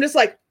 And I'm just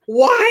like,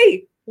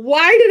 why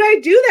did I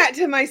do that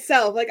to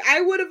myself? Like,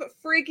 I would have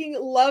freaking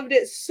loved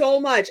it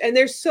so much. And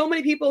there's so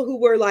many people who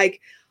were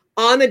like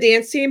on the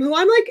dance team who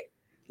I'm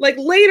like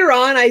later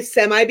on, I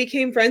semi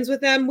became friends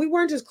with them. We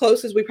weren't as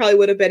close as we probably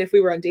would have been if we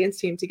were on dance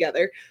team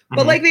together,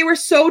 but like, they were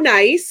so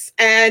nice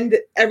and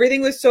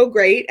everything was so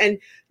great. And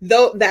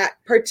though that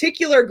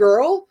particular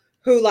girl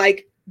who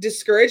like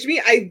discouraged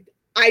me,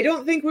 I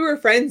don't think we were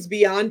friends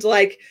beyond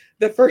like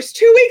the first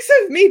 2 weeks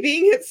of me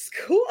being at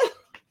school.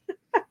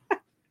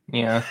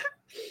 Yeah.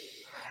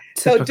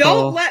 So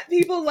don't let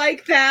people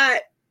like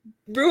that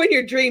ruin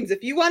your dreams.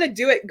 If you want to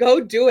do it, go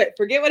do it.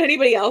 Forget what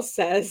anybody else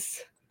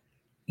says.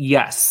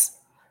 Yes.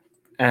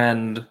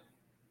 And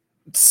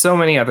so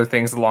many other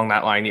things along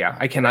that line. Yeah,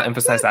 I cannot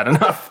emphasize that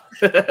enough.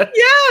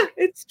 Yeah,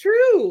 it's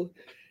true.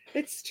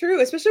 It's true.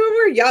 Especially when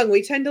we're young,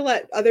 we tend to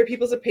let other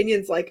people's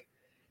opinions like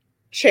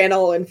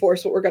channel and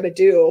force what we're going to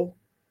do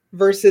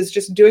versus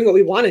just doing what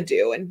we want to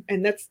do. And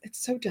it's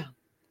so dumb.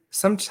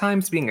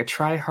 Sometimes being a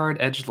try-hard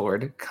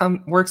edgelord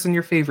works in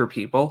your favor,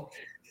 people.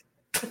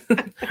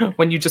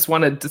 When you just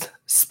want to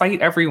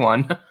spite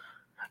everyone.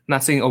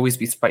 Not saying always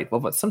be spiteful,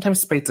 but sometimes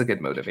spite's a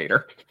good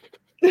motivator.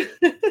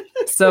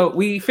 So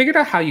we figured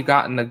out how you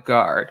got in the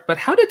Guard, but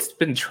how did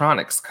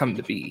Spintronix come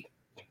to be?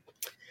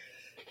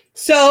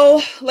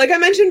 So, like I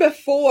mentioned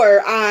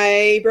before,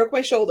 I broke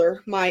my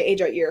shoulder my age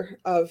out year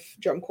of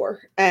drum corps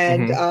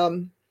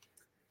and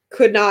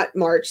could not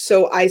march.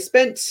 So I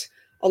spent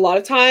a lot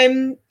of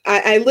time,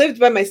 I lived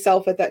by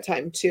myself at that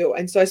time too.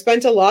 And so I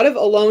spent a lot of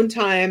alone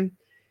time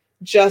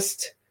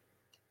just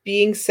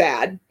being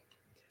sad.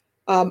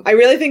 I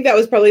really think that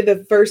was probably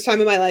the first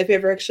time in my life I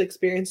ever actually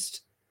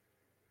experienced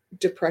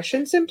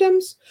depression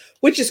symptoms,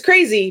 which is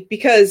crazy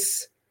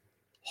because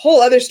whole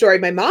other story.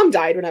 My mom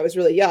died when I was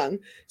really young.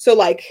 So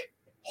like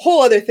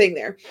whole other thing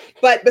there.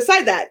 But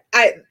beside that,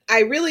 I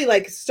really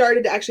like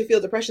started to actually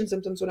feel depression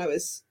symptoms when I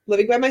was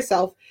living by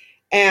myself.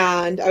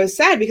 And I was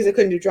sad because I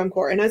couldn't do drum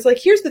corps. And I was like,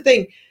 here's the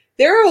thing.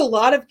 There are a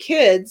lot of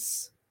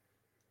kids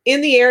in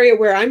the area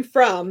where I'm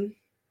from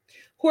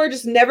who are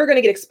just never going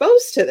to get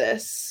exposed to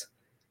this,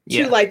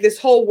 to like this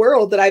whole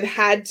world that I've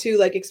had to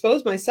like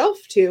expose myself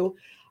to.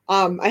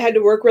 I had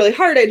to work really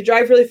hard. I had to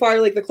drive really far.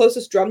 Like the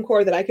closest drum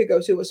corps that I could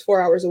go to was 4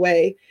 hours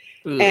away.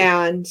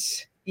 And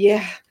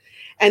yeah.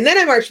 And then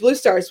I marched Blue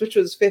Stars, which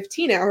was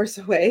 15 hours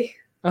away.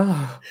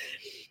 Oh.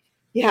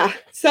 Yeah.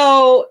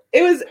 So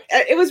it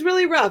was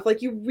really rough.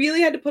 Like you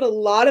really had to put a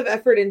lot of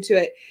effort into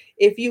it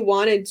if you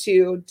wanted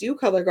to do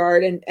color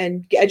guard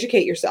and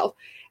educate yourself.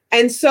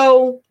 And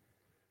so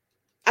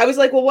I was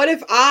like, well, what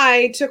if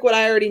I took what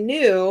I already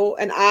knew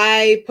and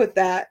I put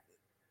that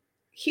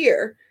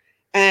here?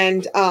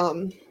 And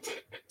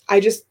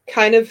I just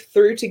kind of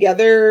threw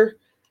together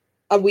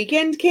a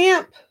weekend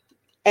camp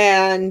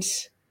and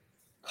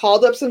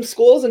called up some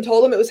schools and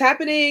told them it was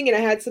happening. And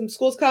I had some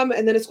schools come,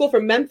 and then a school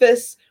from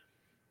Memphis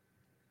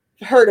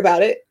heard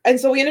about it. And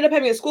so we ended up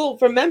having a school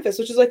from Memphis,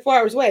 which is like 4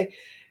 hours away.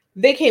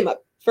 They came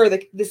up for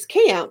this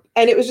camp,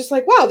 and it was just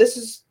like, wow, this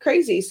is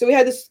crazy. So we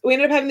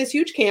ended up having this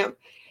huge camp.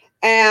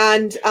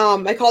 And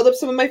I called up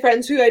some of my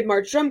friends who I'd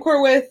marched drum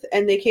corps with,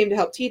 and they came to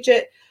help teach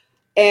it.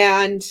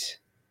 And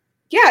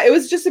yeah, it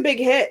was just a big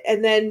hit.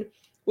 And then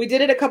we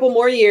did it a couple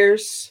more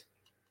years.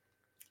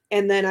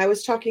 And then I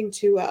was talking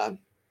to,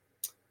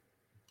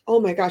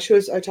 oh my gosh, who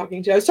was I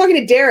talking to? I was talking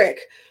to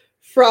Derek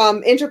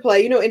from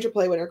Interplay. You know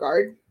Interplay Winter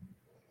Guard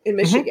in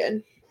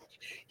Michigan.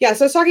 Yeah,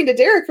 so I was talking to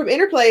Derek from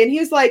Interplay, and he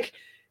was like,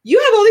 you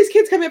have all these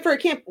kids come in for a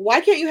camp. Why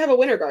can't you have a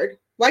Winter Guard?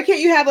 Why can't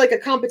you have like a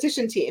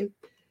competition team?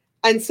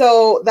 And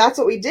so that's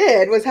what we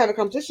did, was have a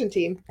competition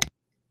team.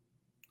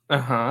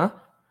 That's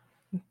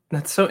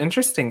so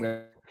interesting.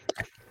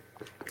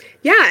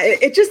 Yeah,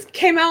 it just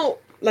came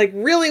out like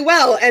really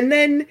well. And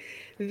then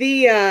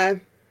the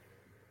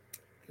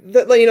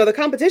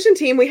competition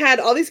team, we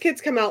had all these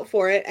kids come out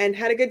for it and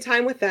had a good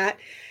time with that.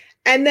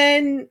 And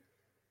then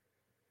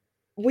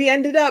we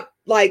ended up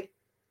like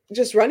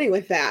just running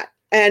with that.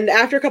 And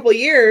after a couple of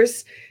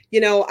years,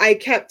 I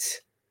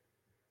kept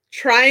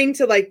trying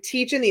to like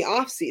teach in the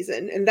off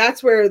season. And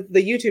that's where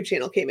the YouTube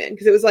channel came in.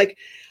 Cause it was like,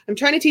 I'm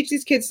trying to teach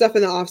these kids stuff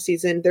in the off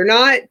season. They're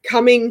not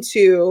going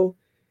to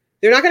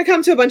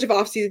come to a bunch of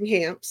off season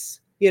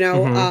camps.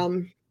 I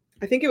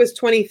think it was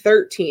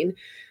 2013.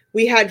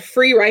 We had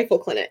free rifle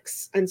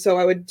clinics. And so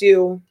I would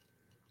do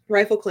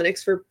rifle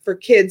clinics for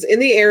kids in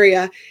the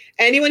area.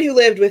 Anyone who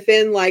lived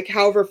within like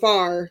however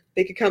far,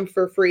 they could come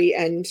for free.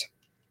 And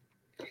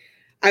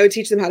I would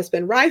teach them how to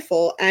spin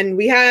rifle. And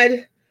we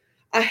had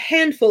a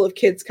handful of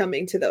kids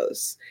coming to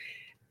those.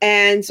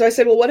 And so I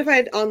said, well, what if I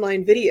had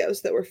online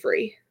videos that were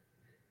free?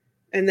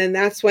 And then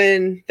that's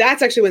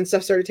actually when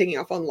stuff started taking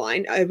off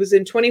online. I was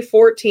in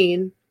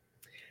 2014.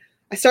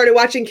 I started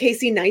watching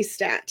Casey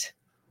Neistat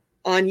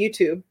on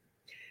YouTube.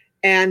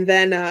 And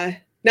then,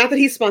 not that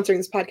he's sponsoring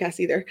this podcast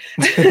either,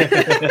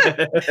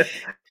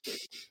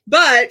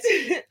 but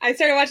I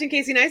started watching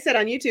Casey Neistat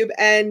on YouTube,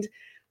 and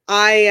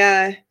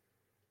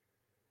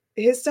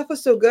his stuff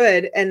was so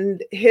good.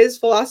 And his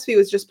philosophy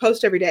was just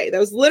post every day. That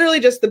was literally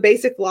just the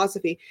basic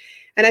philosophy.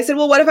 And I said,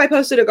 well, what if I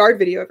posted a guard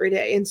video every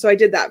day? And so I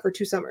did that for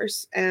 2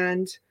 summers,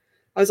 and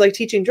I was like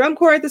teaching drum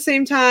corps at the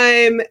same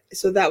time.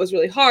 So that was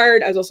really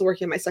hard. I was also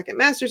working on my second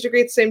master's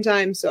degree at the same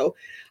time. So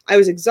I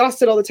was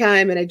exhausted all the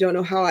time, and I don't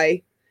know how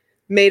I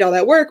made all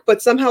that work,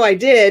 but somehow I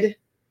did.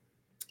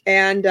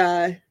 And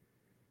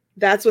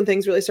that's when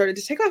things really started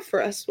to take off for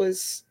us,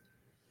 was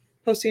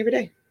posting every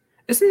day.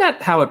 Isn't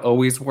that how it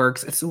always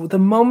works? It's the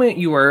moment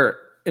you are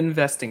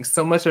investing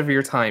so much of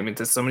your time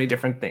into so many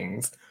different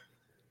things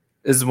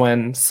is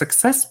when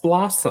success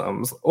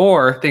blossoms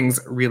or things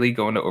really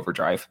go into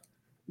overdrive.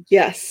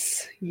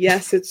 Yes,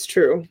 it's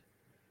true.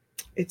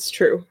 It's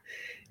true.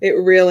 It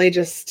really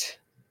just,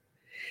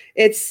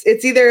 it's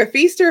either a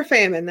feast or a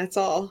famine. That's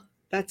all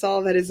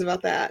that is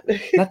about that.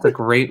 That's a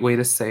great way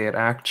to say it,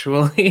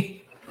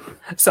 actually.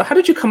 So how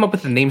did you come up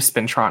with the name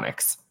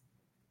Spintronix?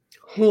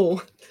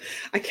 Oh,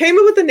 I came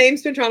up with the name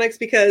Spintronix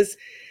because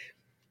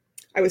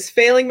I was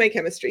failing my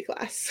chemistry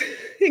class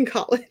in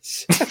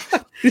college.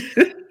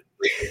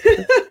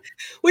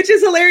 Which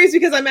is hilarious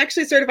because I'm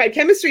actually a certified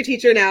chemistry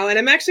teacher now, and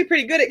I'm actually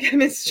pretty good at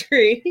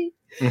chemistry.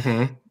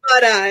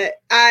 But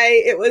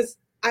I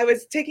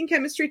was taking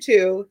chemistry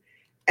too,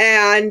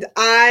 and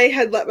I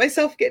had let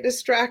myself get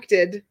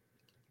distracted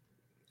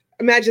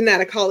imagine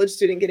that, a college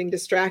student getting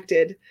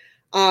distracted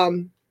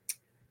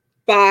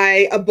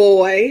by a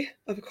boy,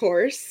 of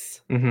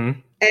course. Mm-hmm.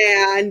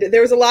 And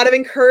there was a lot of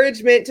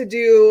encouragement to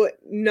do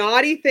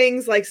naughty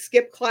things like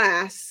skip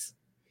class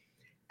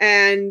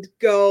and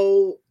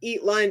go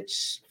eat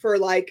lunch for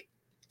like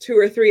 2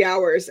 or 3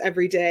 hours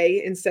every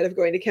day instead of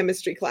going to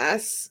chemistry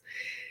class.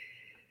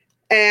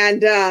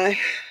 And I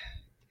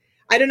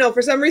don't know,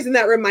 for some reason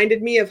that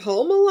reminded me of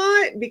home a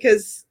lot,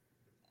 because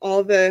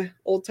all the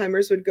old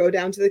timers would go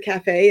down to the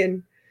cafe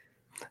and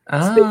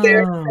sit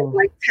there from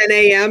like 10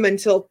 a.m.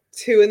 until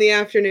 2 in the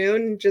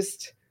afternoon,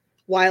 just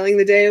whiling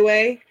the day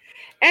away.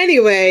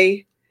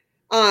 Anyway,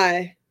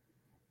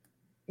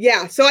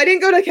 yeah, so I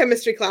didn't go to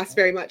chemistry class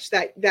very much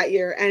that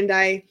year, and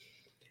I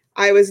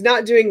was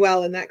not doing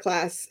well in that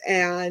class.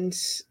 And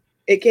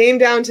it came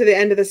down to the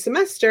end of the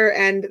semester,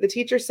 and the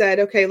teacher said,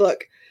 okay,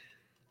 look,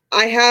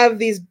 I have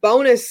these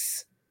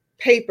bonus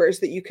papers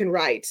that you can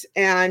write,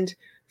 and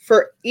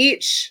for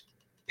each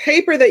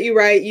paper that you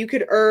write, you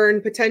could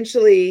earn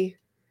potentially,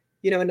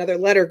 another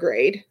letter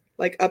grade,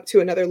 like up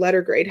to another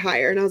letter grade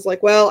higher. And I was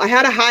like, well, I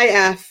had a high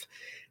F.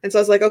 And so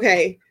I was like,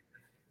 okay,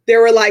 there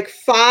were like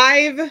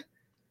 5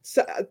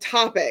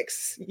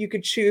 topics you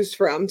could choose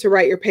from to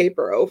write your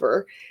paper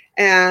over.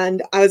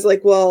 And I was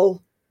like,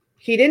 well,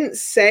 he didn't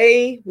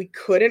say we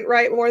couldn't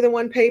write more than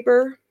one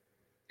paper.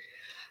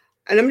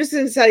 And I'm just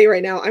going to tell you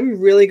right now, I'm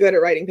really good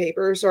at writing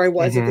papers, or I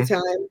was at the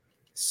time.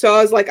 So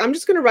I was like, I'm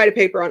just going to write a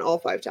paper on all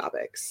 5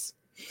 topics.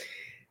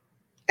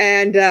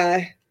 And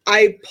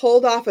I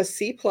pulled off a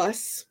C+.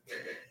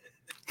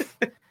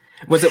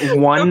 Was it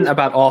one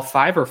about all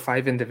 5 or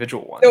 5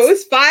 individual ones? So it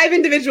was 5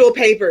 individual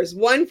papers,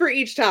 one for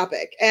each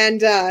topic.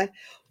 And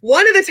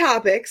one of the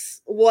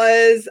topics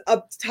was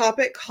a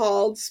topic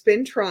called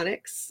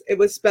Spintronix. It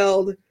was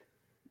spelled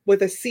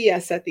with a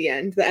CS at the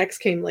end. The X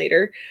came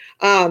later.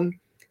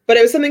 But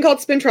it was something called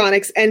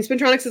Spintronix. And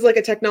Spintronix is like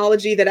a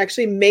technology that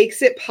actually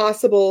makes it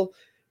possible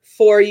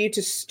for you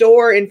to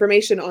store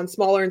information on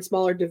smaller and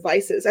smaller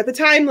devices. At the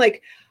time,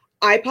 like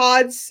like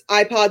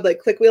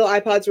click-wheel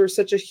iPods were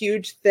such a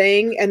huge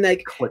thing, and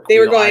like they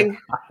were going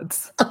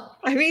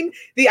I mean,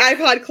 the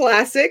iPod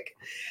Classic.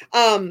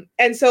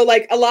 And so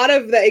like a lot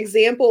of the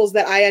examples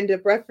that I ended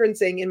up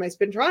referencing in my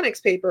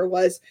Spintronix paper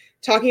was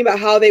talking about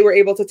how they were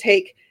able to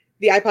take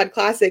the iPod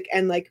Classic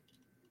and like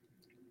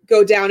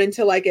go down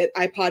into like an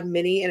iPod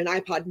mini and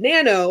an iPod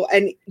nano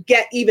and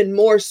get even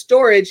more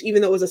storage,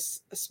 even though it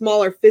was a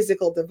smaller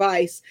physical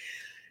device.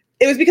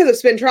 It was because of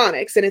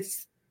Spintronix, and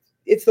it's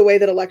the way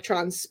that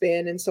electrons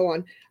spin and so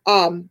on.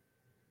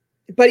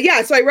 But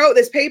yeah, so I wrote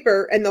this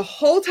paper, and the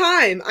whole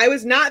time I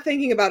was not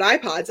thinking about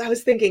iPods. I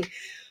was thinking,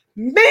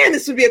 man,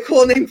 this would be a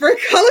cool name for a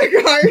color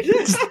guard.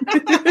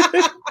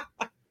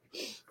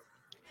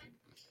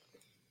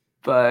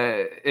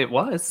 But it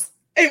was.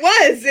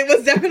 It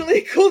was definitely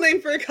a cool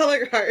name for a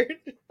color guard.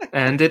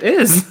 And it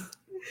is.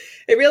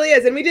 It really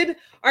is. And we did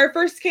our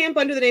first camp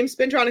under the name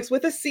Spintronix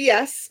with a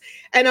CS.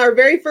 And our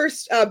very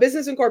first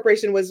business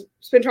incorporation was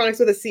Spintronix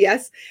with a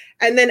CS.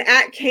 And then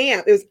at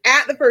camp, it was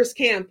at the first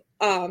camp,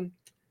 we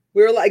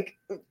were like,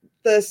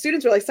 the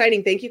students were like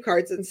signing thank you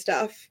cards and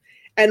stuff.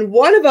 And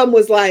one of them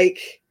was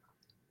like,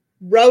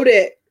 wrote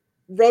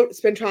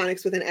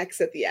Spintronix with an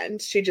X at the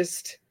end. She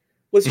just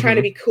was trying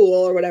to be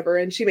cool or whatever.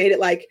 And she made it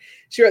like,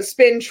 she wrote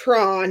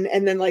Spintron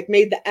and then like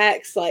made the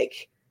X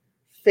like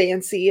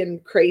fancy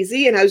and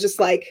crazy. And I was just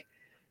like,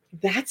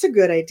 that's a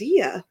good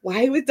idea.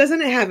 Why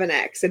doesn't it have an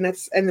X? And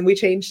then we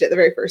changed it the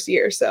very first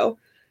year. So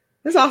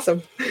it was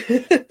awesome.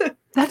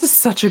 That is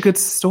such a good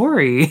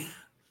story.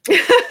 Do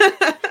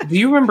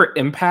you remember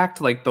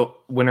Impact, like the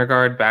Winter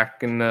Guard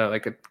back in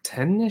like a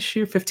 10-ish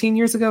year, 15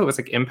 years ago? It was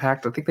like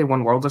Impact. I think they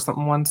won Worlds or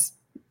something once.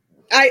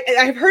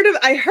 I heard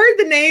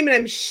the name, and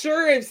I'm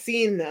sure I've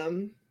seen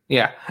them.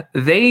 Yeah,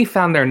 they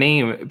found their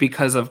name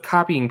because of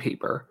copying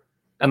paper,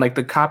 and like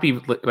the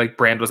copy like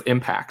brand was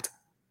Impact,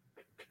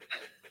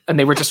 and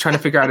they were just trying to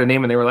figure out a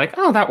name, and they were like,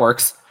 "Oh, that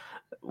works."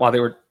 While they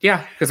were,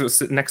 because it was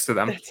sitting next to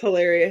them. That's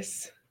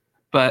hilarious.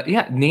 But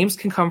yeah, names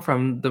can come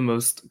from the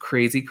most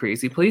crazy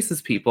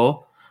places,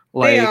 people.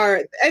 Like, they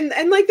are,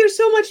 and like there's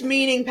so much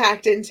meaning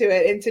packed into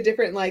it, into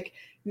different like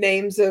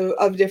names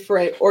of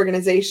different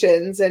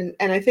organizations, and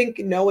I think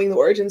knowing the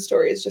origin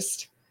story is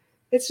just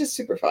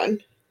super fun.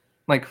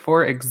 Like,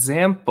 for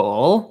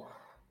example,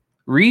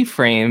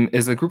 Reframe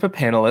is a group of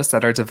panelists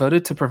that are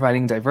devoted to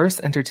providing diverse,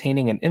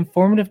 entertaining, and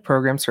informative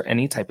programs for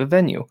any type of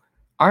venue.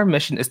 Our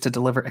mission is to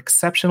deliver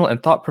exceptional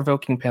and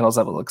thought-provoking panels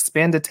that will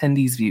expand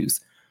attendees'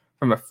 views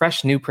from a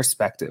fresh new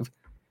perspective.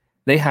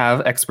 They have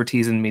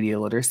expertise in media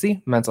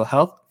literacy, mental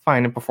health,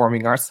 fine and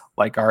performing arts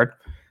like art,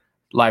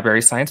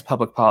 library science,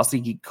 public policy,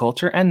 geek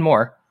culture, and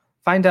more.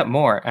 Find out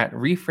more at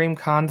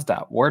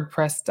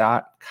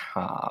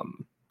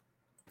reframecons.wordpress.com.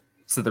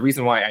 So the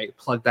reason why I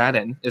plugged that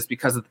in is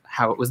because of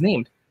how it was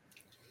named.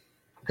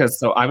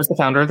 Because I was the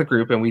founder of the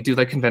group, and we do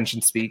like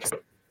convention speaks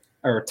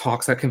or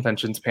talks at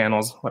conventions,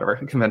 panels, whatever.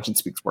 Convention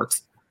speaks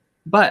works.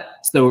 But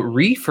so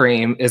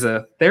Reframe is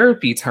a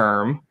therapy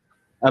term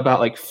about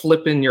like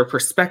flipping your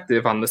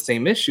perspective on the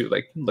same issue,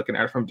 like looking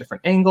at it from a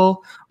different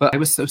angle. But I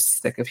was so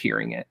sick of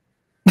hearing it.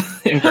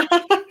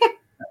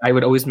 I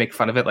would always make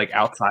fun of it like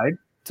outside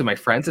to my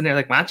friends, and they're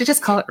like, why don't you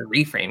just call it a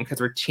reframe?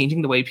 Because we're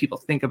changing the way people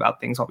think about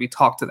things while we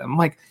talk to them. I'm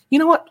like, you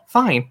know what?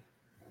 Fine.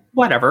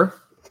 Whatever.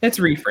 It's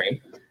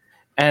reframe.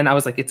 And I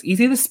was like, it's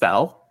easy to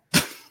spell.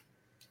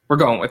 We're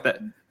going with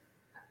it.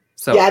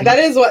 So yeah, that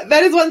is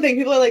one thing.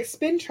 People are like,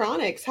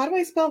 Spintronix. How do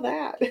I spell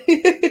that?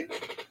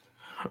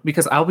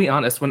 Because I'll be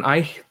honest, when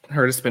I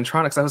heard of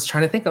Spintronix, I was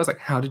trying to think, I was like,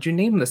 how did you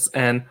name this?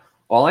 And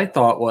all I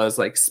thought was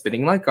like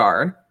spinning like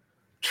guard,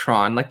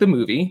 Tron like the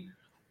movie,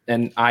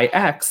 and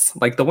IX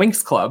like the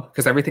Winx Club,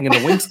 because everything in the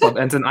Winx Club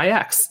ends in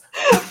IX.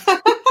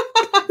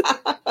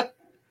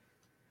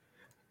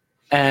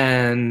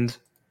 And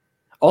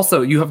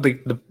also, you have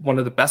the one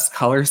of the best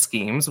color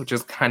schemes, which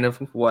is kind of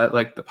what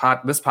like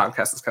this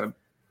podcast is kind of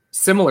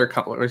similar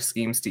color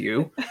schemes to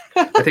you.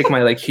 I think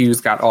my like hues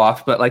got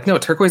off, but like no,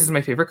 turquoise is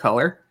my favorite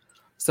color.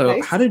 So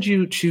nice. How did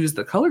you choose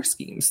the color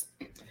schemes?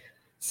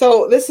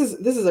 So this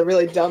is a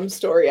really dumb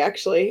story,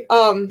 actually.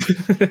 I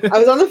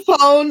was on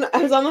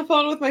the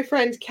phone with my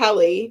friend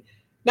Kelly,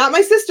 not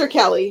my sister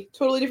Kelly,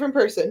 totally different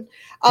person.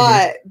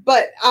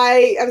 But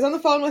I was on the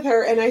phone with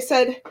her and I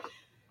said,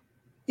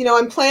 you know,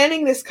 I'm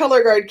planning this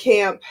color guard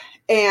camp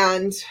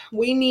and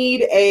we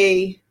need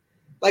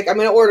I'm going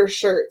to order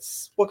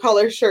shirts. What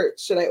color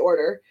shirts should I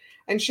order?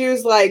 And she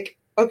was like,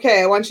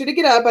 okay, I want you to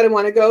get up. I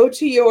want to go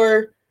to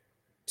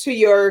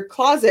your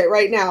closet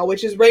right now,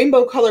 which is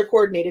rainbow color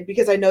coordinated,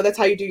 because I know that's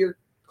how you do your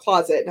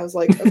closet. And I was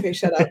like, okay,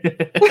 shut up.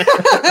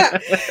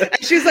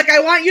 And she was like, I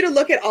want you to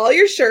look at all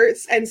your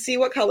shirts and see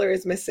what color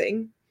is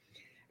missing.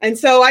 And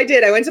so I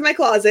did. I went to my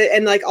closet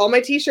and like all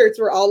my t-shirts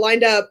were all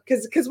lined up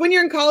because when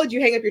you're in college,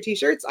 you hang up your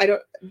t-shirts. I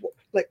don't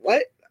like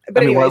what?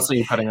 But what else are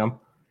you putting them?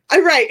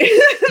 Right.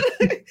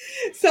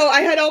 So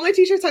I had all my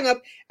t-shirts hung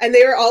up and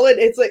they were all in,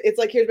 it's like,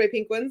 here's my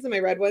pink ones and my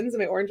red ones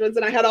and my orange ones.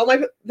 And I had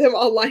them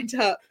all lined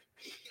up.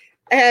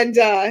 And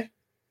the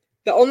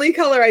only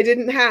color I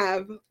didn't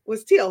have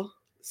was teal.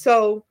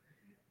 So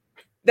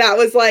that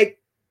was like,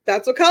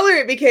 that's what color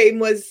it became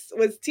was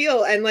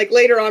teal. And like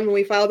later on when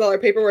we filed all our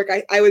paperwork,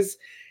 I was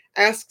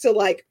asked to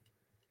like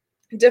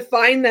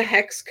define the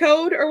hex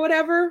code or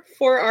whatever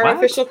for our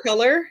official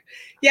color.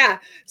 Yeah.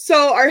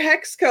 So our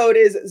hex code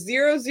is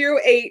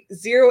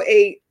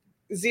 0080880.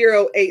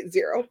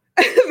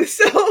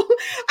 So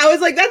I was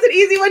like, that's an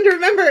easy one to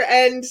remember.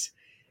 And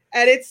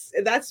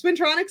that's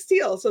Spintronix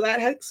teal. So that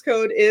hex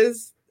code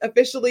is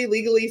officially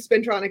legally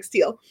Spintronix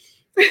teal.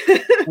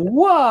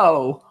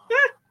 Whoa.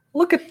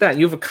 Look at that.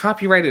 You have a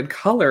copyrighted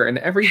color and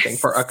everything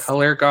for a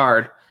color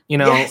guard. You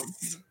know,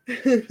 yes.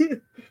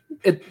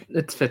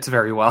 It fits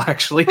very well,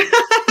 actually.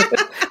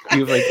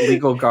 You have like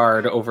legal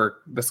guard over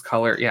this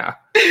color. Yeah.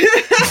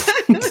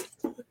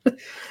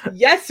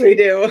 Yes, we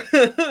do.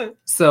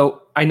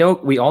 So I know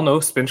we all know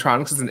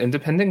Spintronix is an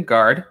independent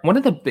guard. One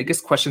of the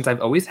biggest questions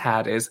I've always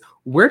had is,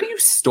 where do you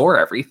store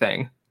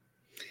everything?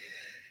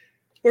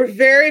 We're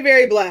very,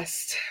 very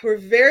blessed. We're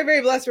very,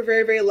 very blessed. We're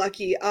very, very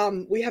lucky.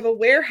 We have a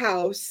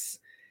warehouse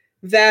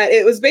that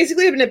it was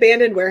basically an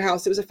abandoned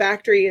warehouse. It was a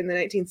factory in the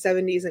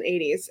 1970s and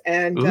 80s.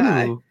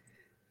 And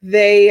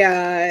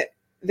they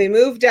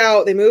moved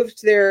out. They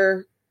moved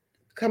their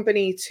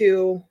company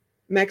to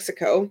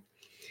Mexico.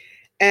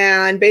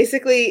 And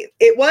basically,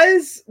 it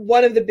was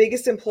one of the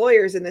biggest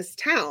employers in this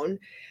town.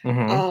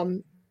 Mm-hmm.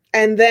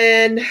 And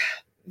then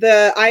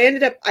the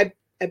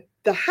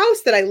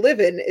house that I live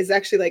in is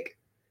actually like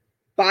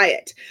by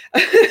it.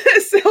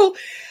 So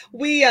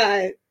we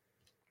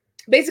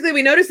basically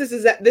we noticed this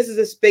is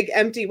this big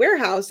empty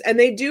warehouse, and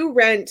they do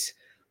rent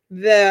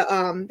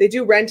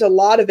a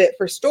lot of it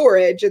for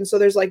storage. And so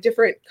there's like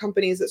different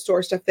companies that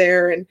store stuff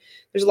there, and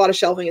there's a lot of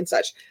shelving and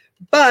such.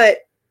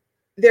 But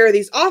there are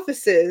these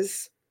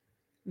offices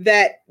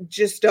that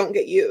just don't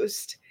get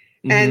used.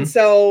 Mm-hmm. And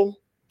so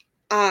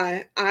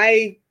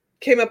I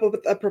came up with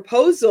a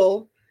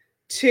proposal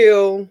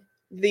to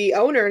the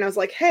owner, and I was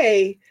like,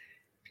 hey,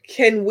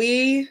 can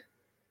we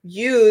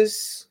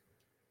use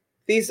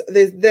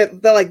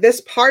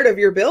this part of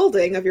your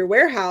building, of your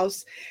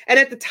warehouse? And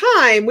at the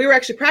time we were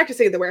actually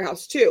practicing in the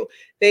warehouse too.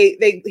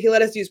 He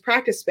let us use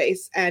practice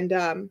space,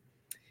 and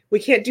we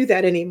can't do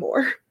that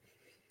anymore.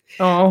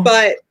 Oh,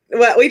 but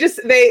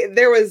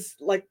there was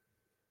like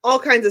all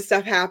kinds of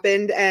stuff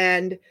happened,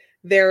 and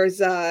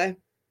there's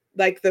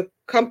like the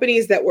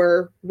companies that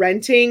were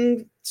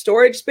renting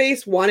storage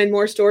space wanted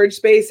more storage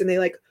space, and they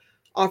like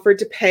offered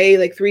to pay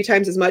like 3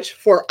 times as much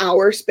for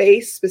our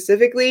space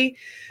specifically.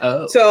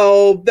 Oh.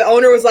 So the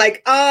owner was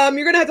like,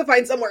 you're gonna have to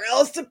find somewhere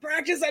else to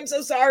practice. I'm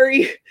so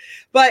sorry.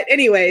 But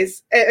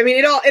anyways, I mean,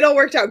 it all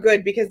worked out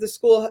good because the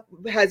school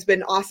has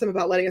been awesome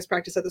about letting us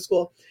practice at the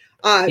school.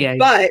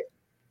 But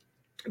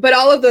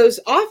all of those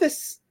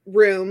office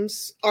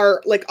rooms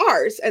are like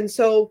ours. And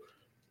so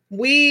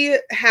we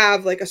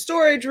have like a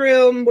storage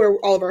room where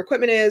all of our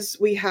equipment is.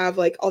 We have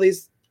like all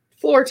these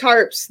floor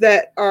tarps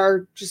that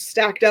are just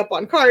stacked up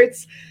on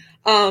carts.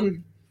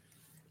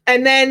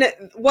 And then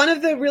one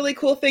of the really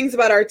cool things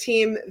about our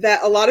team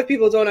that a lot of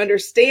people don't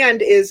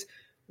understand is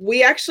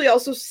we actually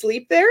also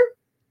sleep there.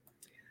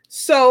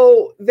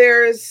 So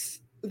there's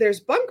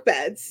bunk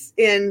beds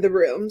in the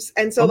rooms.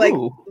 And so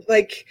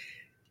like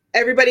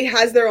everybody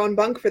has their own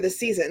bunk for the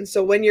season.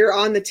 So when you're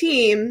on the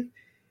team,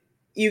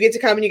 you get to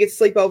come and you get to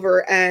sleep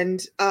over.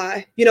 And,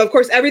 of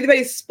course,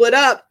 everybody's split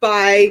up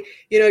by,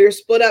 you're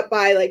split up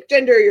by like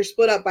gender, you're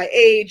split up by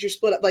age, you're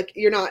split up, like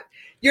you're not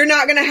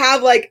going to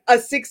have like a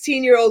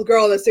 16-year-old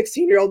girl and a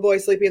 16-year-old boy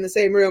sleeping in the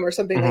same room or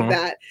something like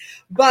that.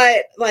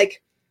 But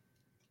like,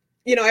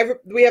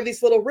 we have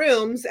these little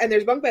rooms and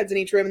there's bunk beds in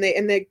each room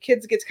and the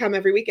kids get to come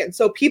every weekend.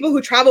 So people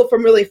who travel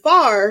from really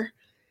far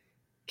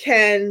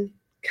can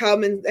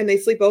come and they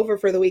sleep over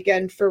for the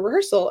weekend for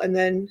rehearsal and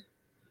then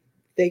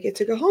they get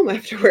to go home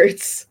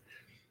afterwards.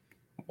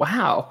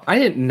 Wow. I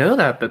didn't know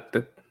that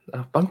the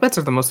bunk beds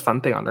are the most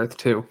fun thing on earth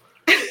too.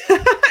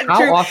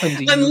 How often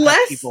do you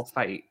have people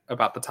fight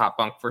about the top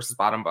bunk versus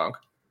bottom bunk?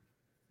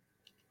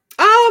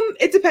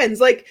 It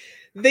depends. Like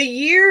the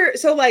year,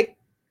 so like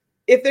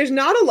if there's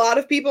not a lot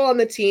of people on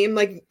the team,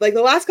 like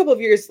the last couple of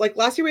years, like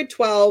last year we had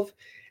 12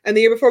 and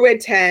the year before we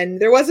had 10,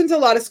 there wasn't a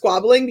lot of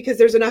squabbling because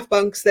there's enough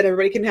bunks that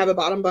everybody can have a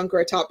bottom bunk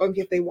or a top bunk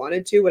if they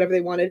wanted to, whatever they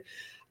wanted.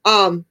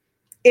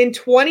 In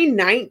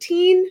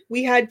 2019,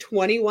 we had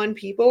 21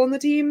 people on the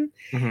team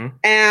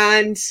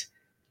and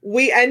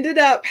we ended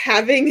up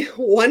having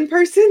one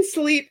person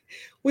sleep.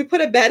 We put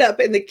a bed up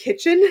in the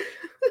kitchen.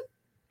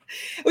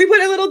 We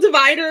put a little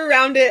divider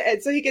around it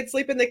and so he could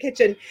sleep in the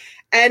kitchen.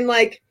 And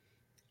like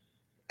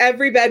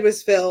every bed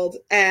was filled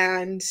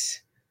and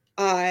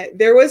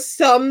there was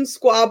some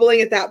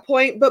squabbling at that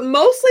point, but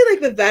mostly like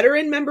the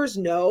veteran members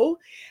know.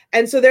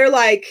 And so they're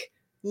like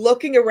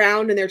looking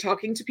around and they're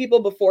talking to people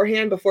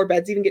beforehand, before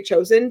beds even get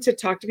chosen, to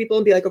talk to people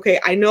and be like, okay,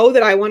 I know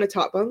that I want a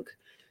top bunk.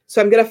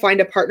 So I'm going to find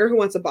a partner who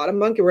wants a bottom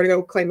bunk and we're going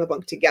to go claim a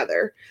bunk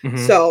together.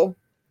 So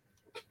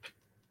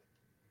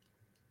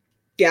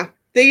yeah,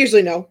 they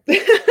usually know.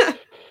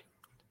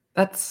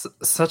 That's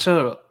such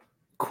a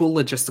cool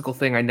logistical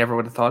thing I never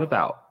would have thought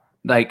about.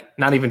 Like,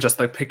 not even just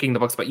like picking the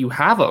books, but you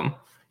have them.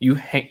 You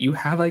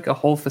have like a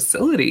whole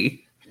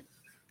facility.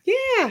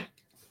 Yeah.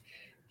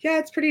 Yeah,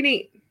 it's pretty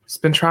neat.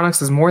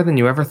 Spintronix is more than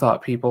you ever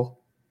thought, people.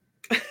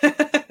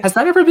 Has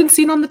that ever been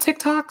seen on the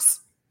TikToks?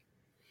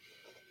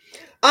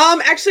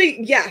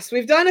 Actually, yes.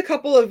 We've done a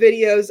couple of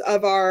videos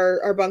of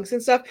our bunks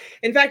and stuff.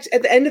 In fact,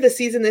 at the end of the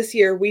season this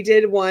year, we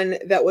did one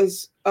that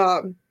was,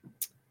 I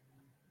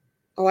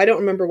don't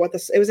remember what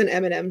it was an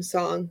Eminem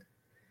song.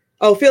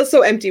 Oh, Feels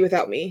So Empty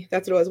Without Me.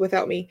 That's what it was,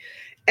 Without Me.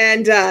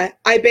 And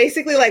I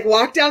basically like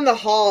walked down the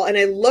hall and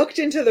I looked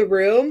into the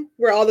room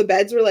where all the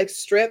beds were like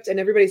stripped and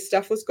everybody's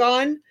stuff was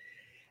gone.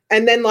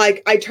 And then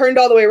like I turned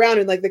all the way around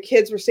and like the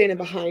kids were standing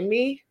behind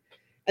me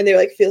and they were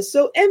like, feels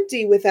so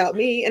empty without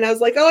me. And I was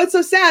like, oh, it's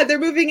so sad. They're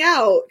moving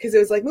out, because it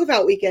was like move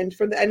out weekend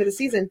from the end of the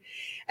season.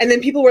 And then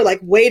people were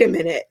like, wait a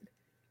minute,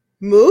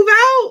 move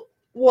out?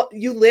 What,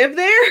 you live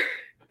there?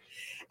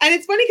 And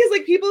it's funny because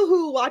like people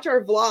who watch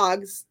our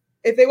vlogs,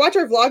 if they watch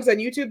our vlogs on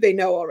YouTube, they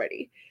know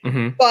already.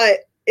 But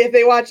if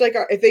they watch like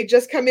if they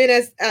just come in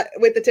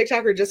with the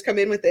TikTok or just come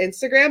in with the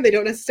Instagram, they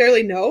don't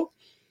necessarily know.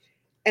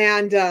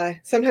 And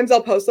sometimes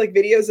I'll post like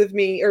videos of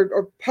me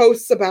or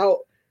posts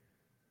about,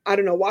 I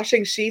don't know,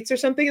 washing sheets or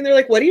something. And they're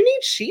like, what do you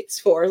need sheets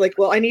for? Like,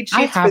 well, I need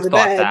sheets for the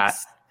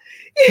beds.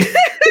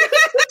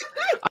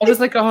 I was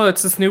like, oh,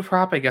 it's this new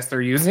prop I guess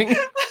they're using.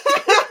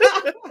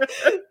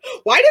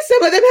 Why do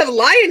some of them have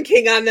Lion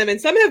King on them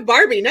and some have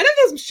Barbie? None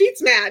of those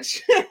sheets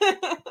match.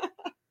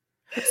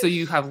 So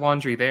you have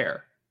laundry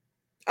there?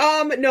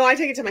 No, I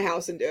take it to my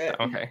house and do it.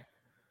 Okay.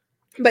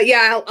 But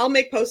yeah, I'll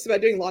make posts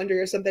about doing laundry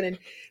or something, and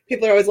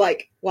people are always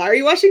like, why are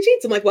you washing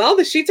sheets? I'm like, well,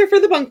 the sheets are for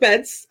the bunk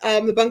beds.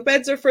 The bunk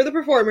beds are for the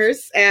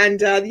performers,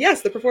 and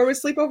yes, the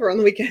performers sleep over on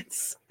the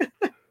weekends.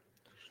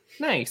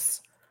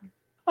 Nice.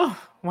 Oh,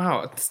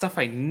 wow. Stuff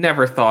I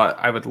never thought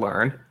I would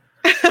learn.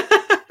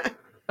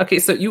 Okay,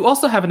 so you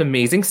also have an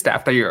amazing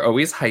staff that you're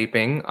always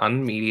hyping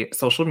on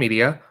social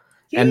media,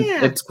 and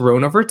it's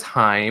grown over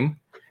time.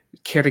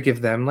 Care to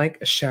give them like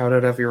a shout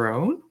out of your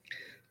own?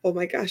 Oh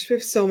my gosh, we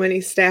have so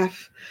many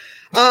staff.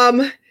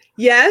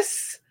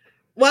 Yes.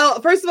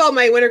 Well, first of all,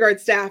 my Winter Guard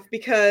staff,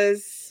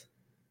 because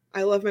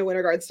I love my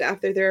Winter Guard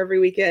staff. They're there every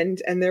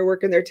weekend and they're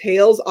working their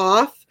tails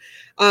off.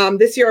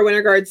 This year, our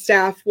Winter Guard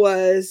staff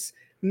was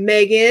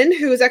Megan,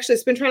 who is actually a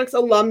Spintronix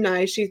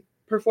alumni. She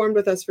performed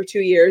with us for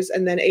 2 years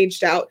and then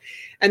aged out.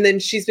 And then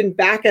she's been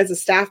back as a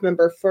staff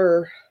member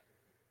for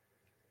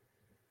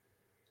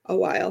a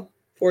while,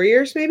 4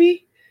 years,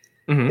 maybe.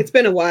 It's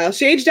been a while.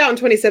 She aged out in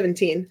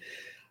 2017.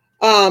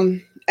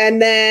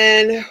 And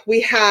then we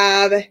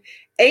have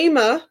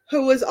Ama,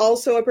 who was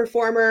also a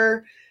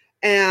performer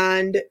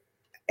and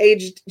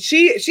aged.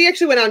 She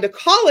actually went on to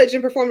college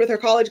and performed with her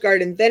college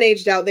guard and then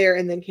aged out there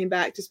and then came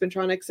back to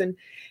Spintronix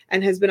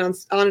and has been on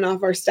and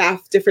off our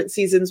staff different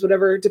seasons,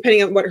 whatever,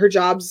 depending on what her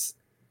jobs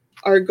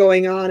are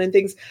going on and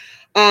things.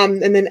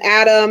 And then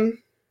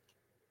Adam.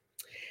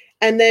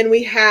 And then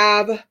we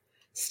have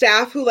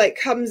staff who like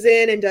comes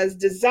in and does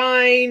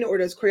design or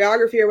does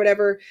choreography or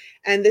whatever.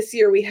 And this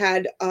year we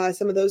had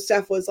some of those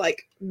staff was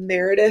like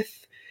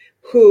Meredith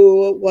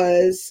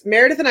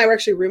and I were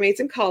actually roommates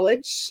in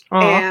college.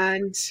 Aww.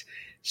 And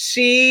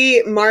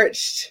she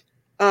marched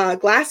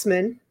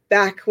Glassman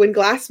back when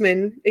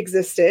Glassman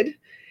existed.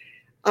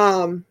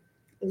 Love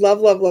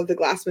the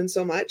Glassman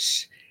so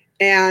much.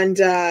 And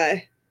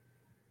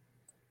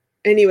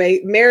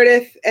anyway,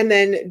 Meredith, and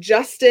then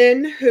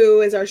Justin,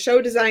 who is our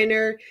show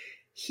designer,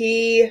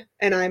 he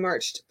and I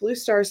marched Blue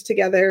Stars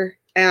together.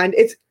 And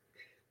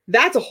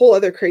that's a whole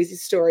other crazy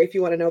story if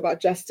you want to know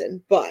about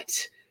Justin.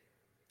 But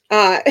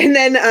and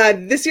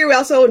then this year we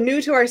also,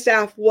 new to our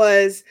staff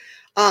was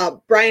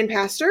Brian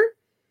Pastor.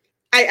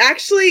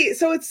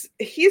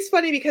 He's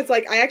funny because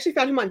like I actually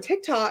found him on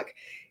TikTok.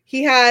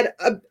 He had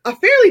a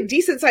fairly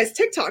decent sized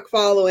TikTok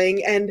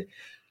following, and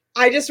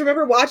I just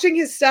remember watching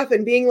his stuff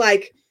and being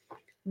like,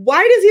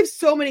 why does he have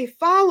so many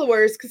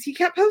followers? Because he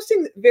kept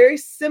posting very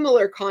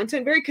similar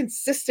content, very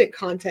consistent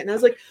content. And I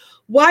was like,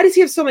 why does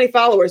he have so many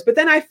followers? But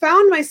then I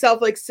found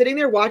myself like sitting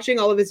there watching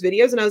all of his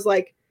videos, and I was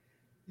like,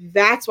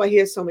 that's why he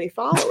has so many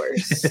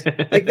followers.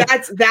 Like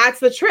that's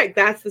the trick.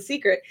 That's the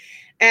secret.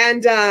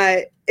 And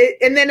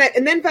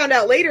then found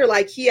out later,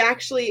 like he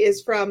actually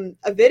is from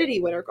Avidity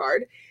Winter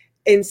Guard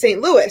in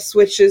St. Louis,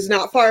 which is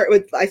not far.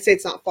 I say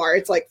it's not far.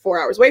 It's like 4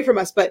 hours away from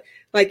us, but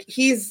like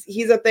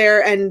he's up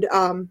there. And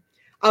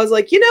I was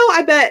like,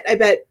 I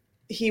bet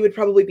he would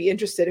probably be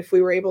interested if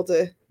we were able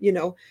to,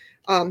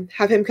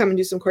 have him come and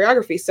do some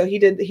choreography. So he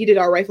did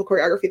our rifle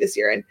choreography this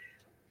year, and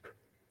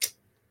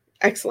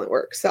excellent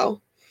work.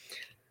 So,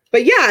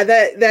 but yeah,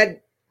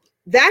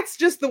 that's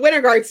just the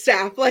Winter Guard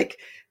staff. Like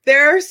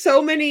there are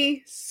so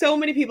many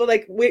people.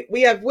 Like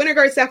we have Winter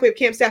Guard staff, we have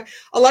camp staff.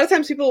 A lot of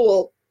times people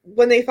will,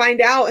 when they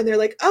find out and they're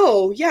like,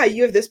 oh yeah,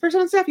 you have this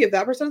person on staff, you have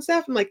that person on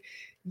staff. I'm like,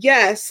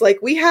 yes, like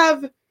we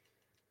have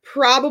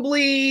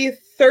probably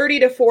 30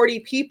 to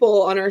 40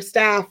 people on our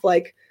staff,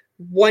 like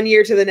 1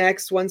 year to the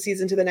next, one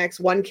season to the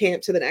next, one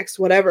camp to the next,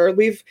 whatever.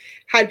 We've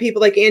had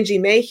people like Angie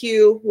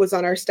Mayhew was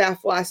on our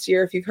staff last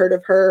year. If you've heard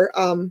of her,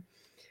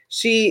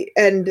 she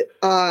did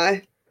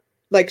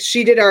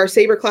our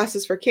saber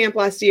classes for camp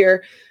last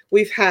year.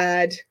 We've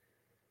had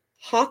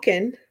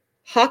Hawken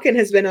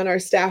has been on our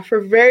staff for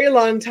a very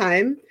long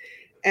time,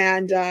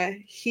 and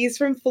he's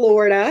from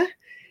Florida,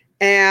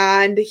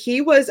 and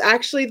he was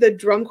actually the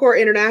Drum Corps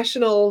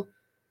International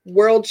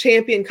World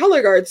Champion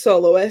Color Guard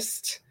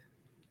soloist.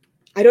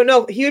 I don't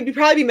know. He would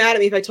probably be mad at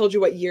me if I told you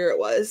what year it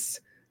was,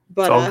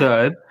 but it's all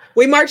good.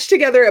 We marched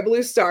together at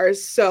Blue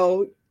Stars,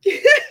 so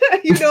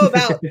you know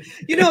about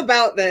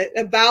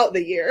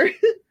the year.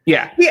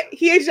 Yeah.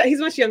 He's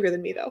much younger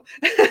than me though.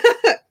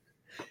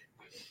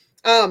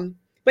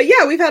 But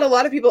yeah, we've had a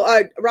lot of people.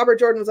 Robert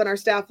Jordan was on our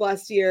staff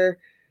last year.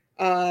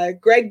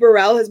 Greg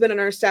Burrell has been on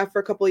our staff for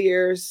a couple of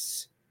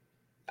years.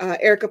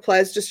 Erica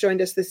Plez just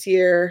joined us this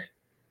year.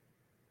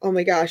 Oh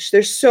my gosh,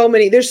 there's so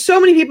many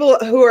people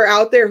who are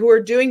out there who are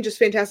doing just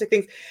fantastic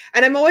things.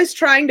 And I'm always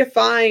trying to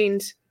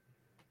find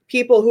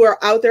people who are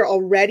out there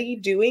already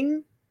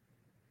doing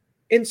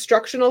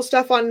instructional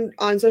stuff on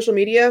social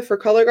media for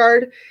Color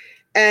Guard,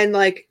 and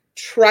like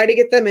try to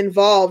get them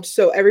involved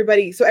so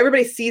everybody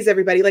sees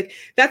everybody. Like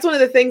that's one of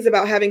the things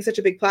about having such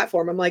a big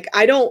platform. I'm like,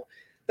 I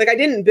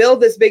didn't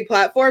build this big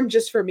platform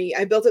just for me.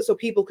 I built it so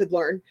people could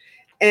learn.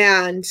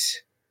 And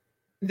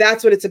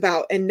that's what it's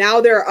about. And now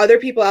there are other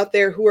people out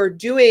there who are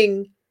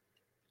doing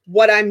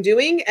what I'm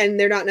doing, and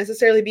they're not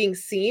necessarily being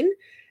seen.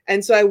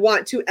 And so I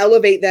want to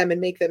elevate them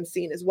and make them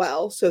seen as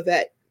well, so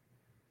that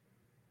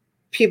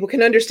people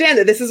can understand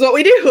that this is what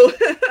we do.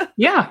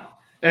 Yeah.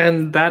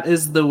 And that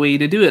is the way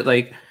to do it.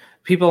 Like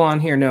people on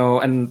here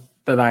know, and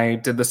that I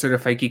did the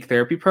Certified Geek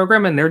Therapy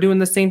program, and they're doing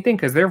the same thing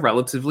because they're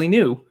relatively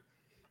new.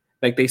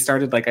 Like they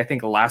started I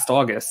think last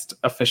August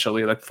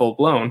officially, like full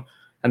blown.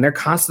 And they're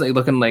constantly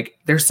looking like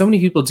there's so many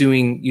people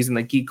using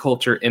like geek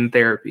culture in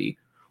therapy.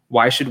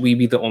 Why should we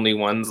be the only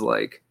ones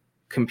like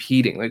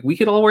competing? Like we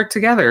could all work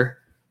together.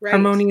 Right.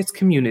 Harmonious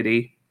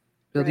community,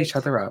 build each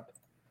other up.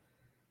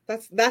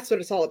 That's what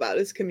it's all about,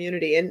 is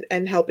community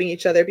and helping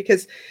each other,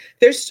 because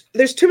there's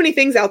too many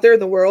things out there in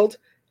the world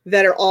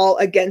that are all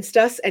against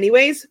us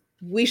anyways.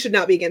 We should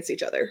not be against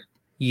each other.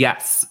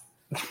 Yes.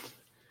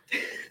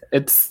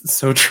 It's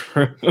so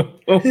true.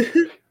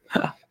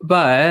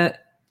 But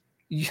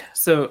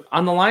so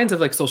on the lines of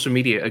like social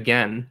media,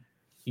 again,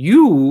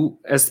 you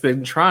as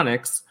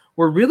Spintronix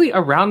were really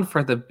around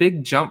for the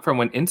big jump from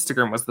when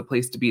Instagram was the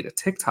place to be to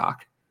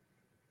TikTok.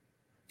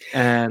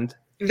 And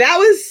that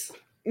was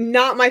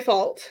not my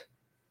fault.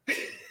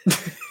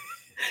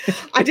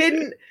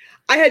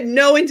 I had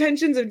no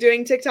intentions of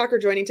doing TikTok or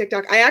joining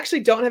TikTok. I actually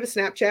don't have a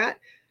Snapchat.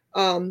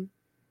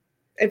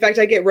 In fact,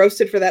 I get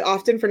roasted for that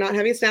often, for not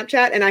having a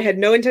Snapchat. And I had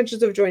no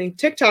intentions of joining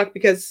TikTok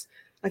because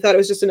I thought it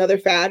was just another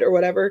fad or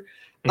whatever.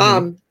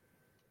 Mm-hmm.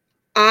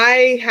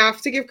 I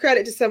have to give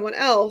credit to someone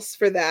else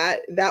for that.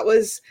 That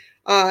was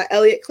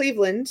Elliot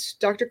Cleveland,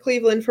 Dr.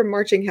 Cleveland from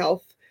Marching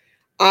Health.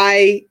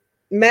 I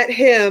met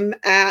him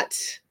at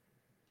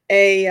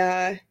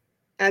a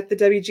at the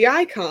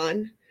WGI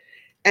con,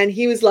 and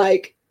he was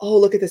like, oh,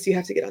 look at this, you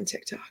have to get on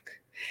TikTok.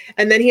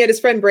 And then he had his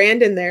friend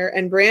Brandon there,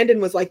 and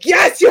Brandon was like,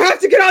 yes, you have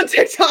to get on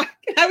TikTok.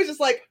 And I was just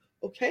like,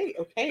 okay,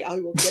 I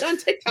will get on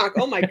TikTok.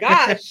 Oh my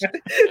gosh. And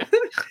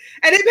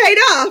it paid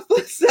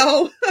off.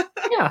 So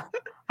yeah.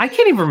 I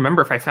can't even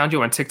remember if I found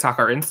you on TikTok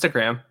or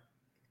Instagram.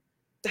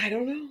 I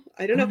don't know.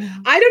 I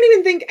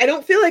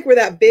don't feel like we're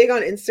that big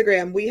on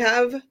Instagram. We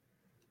have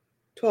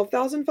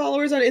 12,000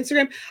 followers on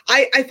Instagram.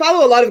 I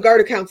follow a lot of guard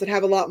accounts that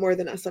have a lot more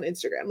than us on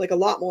Instagram, like a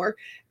lot more.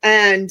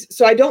 And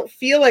so I don't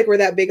feel like we're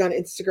that big on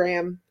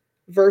Instagram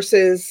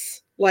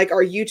versus like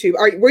our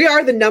YouTube. We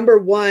are the number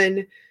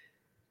one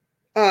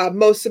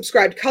most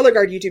subscribed color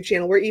guard YouTube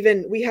channel.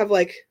 We have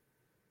like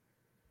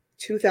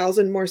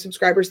 2,000 more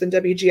subscribers than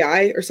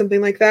WGI or something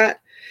like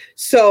that.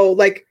 So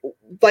like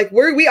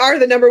we are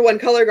the number one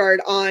color guard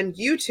on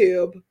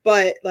YouTube,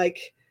 but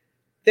like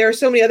there are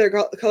so many other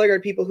color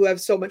guard people who have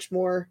so much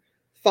more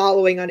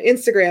following on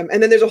Instagram.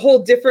 And then there's a whole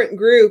different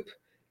group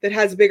that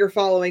has a bigger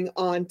following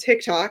on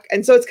TikTok.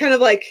 And so it's kind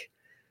of like,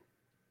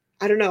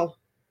 I don't know.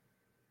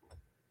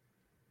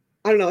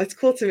 It's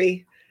cool to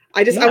me.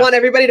 I want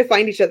everybody to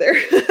find each other.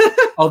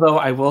 Although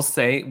I will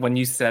say, when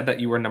you said that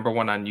you were number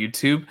one on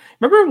YouTube,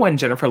 remember when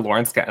Jennifer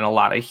Lawrence got in a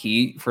lot of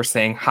heat for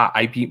saying, ha,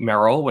 I beat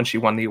Meryl when she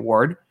won the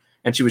award,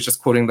 and she was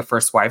just quoting the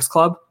First Wives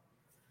Club?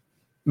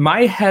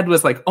 My head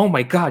was like, oh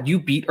my God, you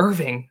beat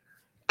Irving.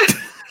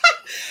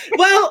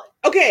 Well,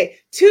 okay,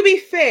 to be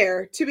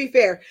fair,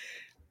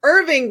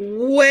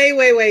 Irving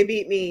way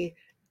beat me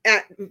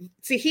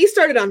he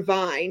started on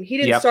Vine. He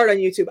didn't start on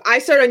YouTube. I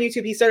started on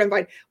YouTube, he started on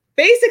Vine.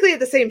 Basically at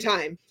the same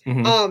time.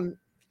 Mm-hmm.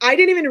 I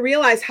didn't even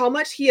realize how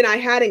much he and I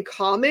had in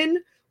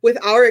common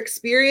with our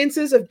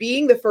experiences of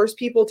being the first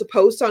people to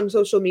post on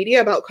social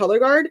media about color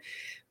guard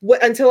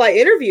until I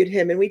interviewed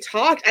him and we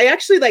talked. I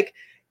actually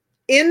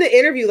in the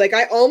interview,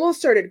 I almost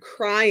started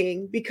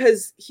crying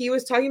because he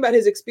was talking about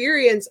his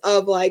experience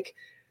of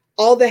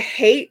all the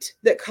hate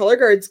that color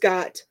guards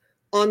got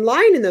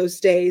online in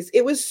those days.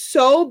 It was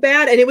so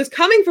bad. And it was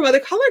coming from other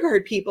color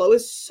guard people. It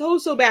was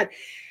so bad.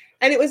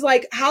 And it was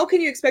like, how can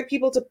you expect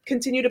people to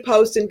continue to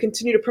post and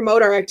continue to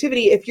promote our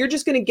activity if you're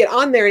just going to get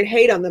on there and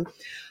hate on them?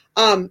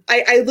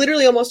 I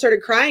literally almost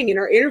started crying in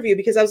our interview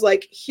because I was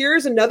like,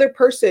 here's another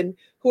person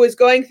who is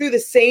going through the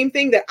same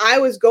thing that I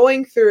was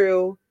going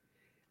through.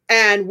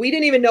 And we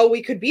didn't even know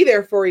we could be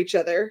there for each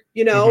other.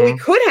 You know,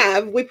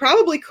 we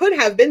probably could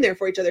have been there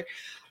for each other.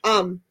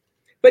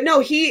 But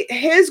no,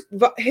 his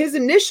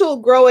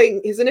initial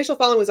following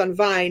was on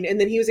Vine,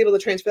 and then he was able to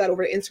transfer that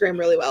over to Instagram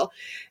really well,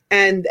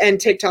 and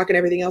TikTok and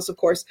everything else, of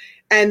course.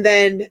 And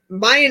then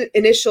my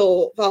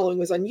initial following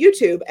was on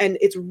YouTube, and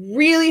it's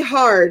really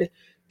hard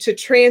to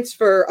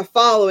transfer a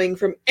following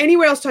from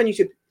anywhere else to on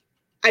YouTube.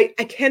 I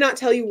cannot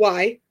tell you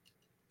why.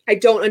 I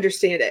don't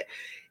understand it.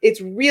 It's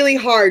really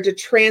hard to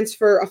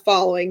transfer a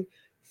following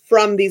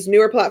from these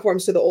newer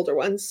platforms to the older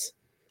ones.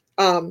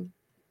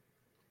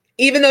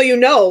 Even though,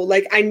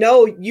 I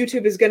know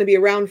YouTube is going to be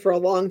around for a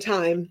long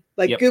time.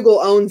 Google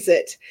owns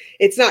it.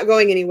 It's not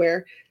going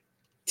anywhere.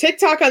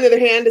 TikTok, on the other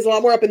hand, is a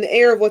lot more up in the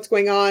air of what's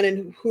going on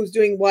and who's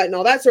doing what and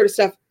all that sort of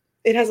stuff.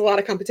 It has a lot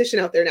of competition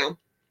out there now.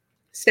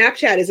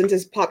 Snapchat isn't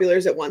as popular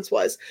as it once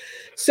was.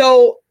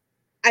 So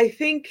I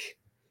think,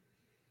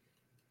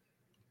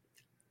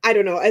 I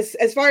don't know, as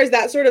far as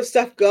that sort of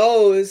stuff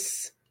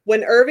goes,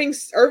 when Irving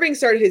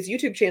started his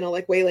YouTube channel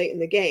way late in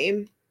the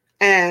game,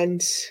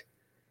 and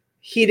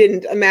he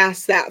didn't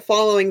amass that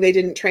following. They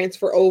didn't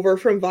transfer over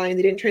from Vine.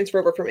 They didn't transfer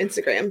over from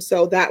Instagram.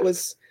 So that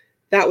was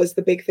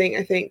the big thing,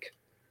 I think,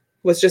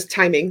 was just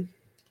timing.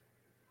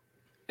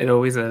 It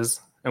always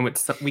is. And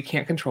we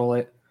can't control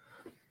it.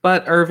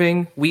 But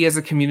Irving, we as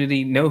a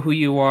community know who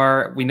you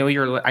are. We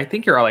know I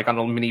think you're on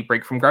a mini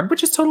break from guard,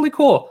 which is totally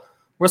cool.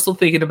 We're still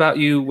thinking about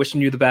you, wishing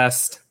you the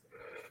best.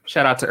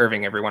 Shout out to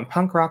Irving, everyone.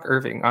 Punk Rock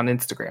Irving on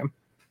Instagram.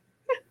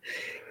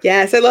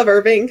 Yes, I love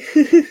Irving.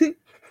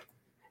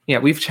 Yeah,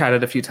 we've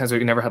chatted a few times, but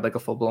we never had a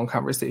full-blown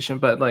conversation,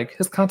 but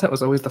his content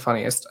was always the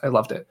funniest. I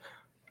loved it.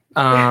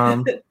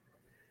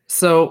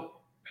 So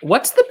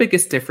what's the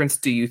biggest difference,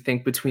 do you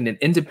think, between an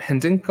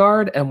independent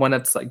guard and one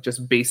that's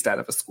just based out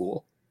of a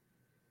school?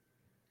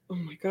 Oh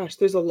my gosh,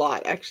 there's a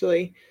lot,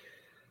 actually.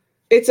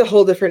 It's a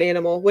whole different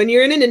animal. When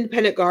you're in an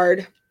independent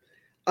guard,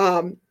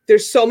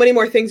 there's so many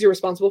more things you're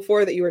responsible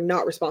for that you are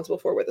not responsible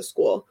for with a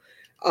school.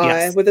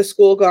 Yes. With a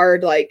school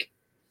guard,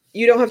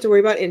 you don't have to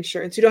worry about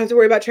insurance. You don't have to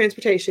worry about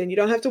transportation. You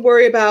don't have to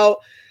worry about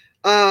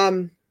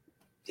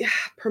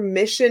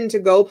permission to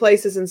go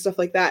places and stuff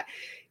like that.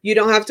 You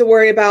don't have to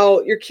worry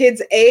about your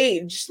kid's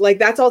age.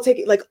 That's all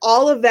taken.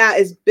 All of that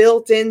is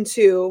built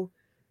into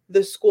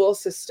the school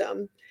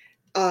system.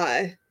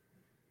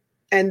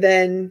 And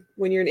then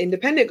when you're an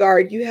independent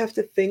guard, you have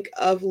to think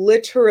of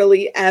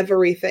literally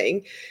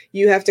everything.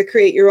 You have to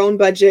create your own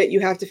budget. You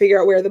have to figure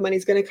out where the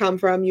money's going to come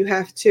from. You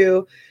have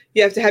to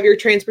have your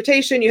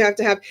transportation. You have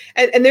to have,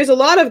 and there's a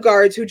lot of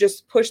guards who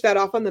just push that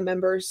off on the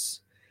members.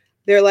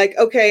 They're like,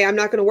 okay, I'm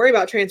not going to worry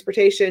about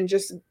transportation.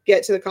 Just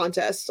get to the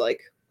contest.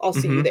 I'll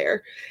see you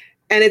there.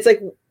 And it's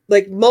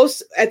like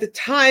most at the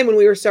time when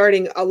we were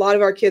starting, a lot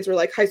of our kids were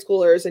like high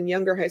schoolers and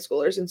younger high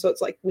schoolers. And so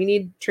it's like, we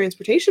need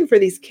transportation for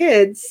these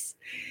kids.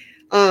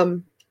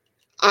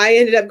 I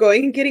ended up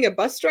going and getting a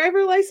bus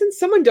driver license.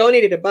 Someone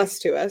donated a bus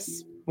to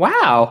us.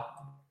 Wow.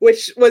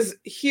 Which was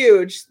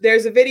huge.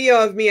 There's a video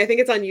of me, I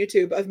think it's on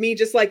YouTube, of me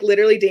just like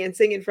literally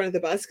dancing in front of the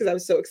bus because I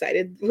was so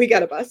excited. We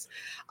got a bus.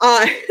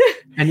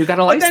 And you got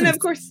a license. But then of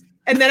course,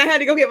 and then I had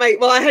to go get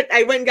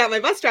I went and got my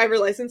bus driver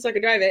license so I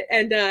could drive it.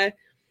 And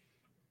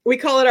we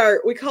call it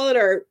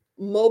our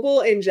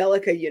mobile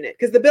Angelica unit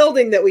because the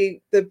building that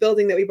we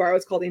borrow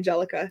is called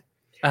Angelica.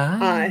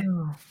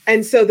 Oh.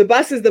 And so the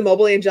bus is the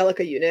mobile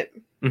Angelica unit.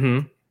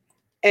 Mm-hmm.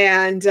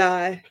 And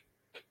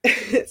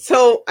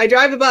so I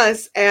drive a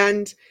bus,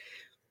 and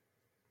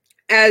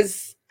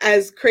as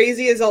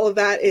crazy as all of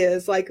that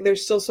is, like,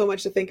 there's still so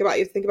much to think about.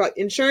 You think about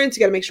insurance, you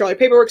got to make sure all your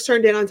paperwork's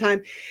turned in on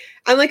time.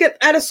 And like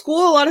at a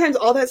school, a lot of times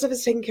all that stuff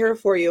is taken care of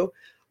for you.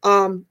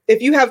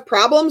 If you have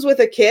problems with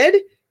a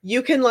kid,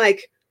 you can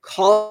like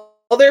call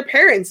their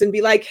parents and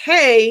be like,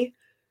 hey,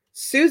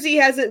 Susie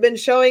hasn't been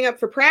showing up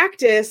for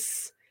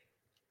practice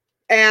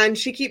and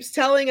she keeps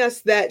telling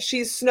us that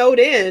she's snowed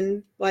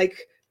in, like,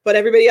 but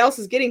everybody else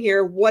is getting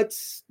here. What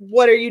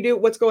are you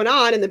doing? What's going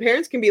on? And the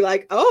parents can be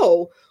like,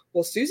 oh,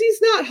 well, Susie's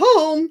not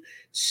home.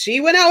 She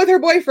went out with her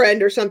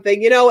boyfriend or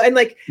something, and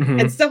like,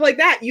 and stuff like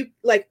that. You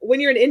like when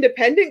you're an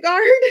independent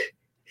guard,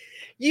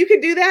 you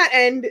could do that.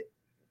 And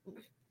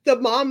the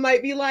mom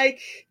might be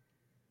like,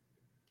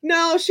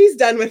 no, she's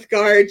done with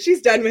guard.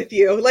 She's done with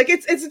you. Like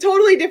it's a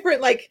totally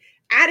different like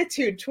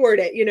attitude toward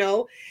it,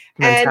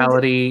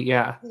 Mentality. And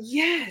yeah.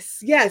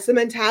 Yes. The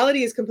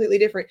mentality is completely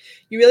different.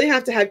 You really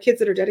have to have kids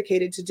that are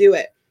dedicated to do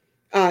it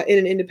in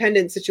an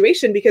independent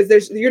situation,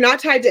 because you're not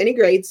tied to any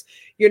grades.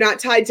 You're not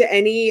tied to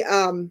any,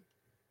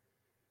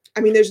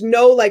 there's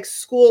no like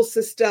school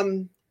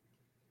system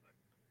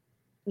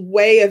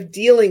way of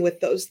dealing with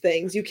those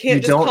things. You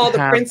can't just call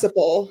the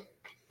principal.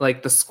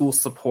 Like the school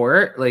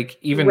support, like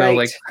even though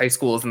like high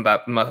school isn't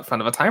that fun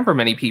of a time for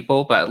many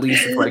people, but at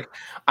least it's like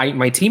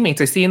my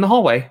teammates I see in the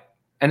hallway,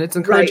 and it's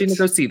encouraging to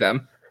go see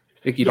them.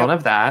 Like you don't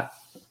have that.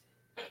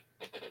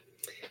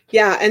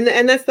 Yeah, and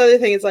that's the other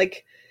thing is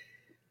like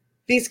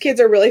these kids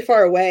are really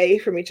far away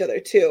from each other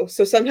too.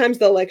 So sometimes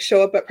they'll like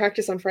show up at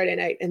practice on Friday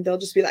night and they'll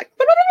just be like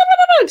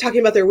talking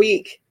about their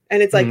week,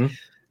 and it's like,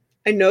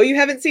 I know you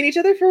haven't seen each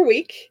other for a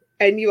week,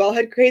 and you all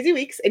had crazy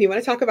weeks, and you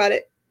want to talk about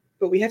it.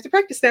 But we have to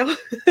practice now.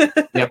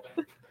 Yep.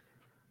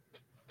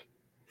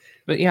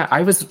 But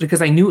yeah, because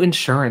I knew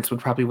insurance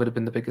would have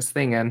been the biggest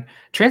thing. And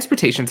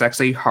transportation's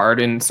actually hard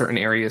in certain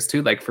areas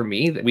too. Like for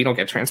me, we don't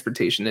get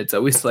transportation. It's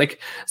always like,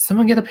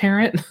 someone get a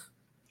parent,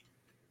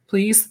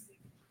 please.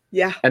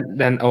 Yeah. And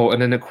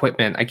then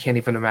equipment. I can't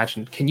even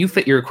imagine. Can you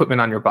fit your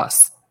equipment on your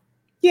bus?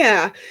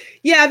 Yeah.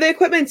 Yeah, the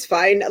equipment's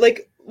fine.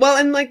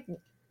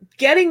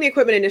 Getting the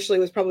equipment initially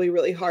was probably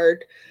really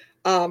hard.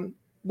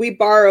 We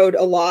borrowed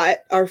a lot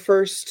our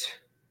first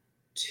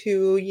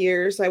 2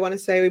 years. I want to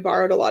say we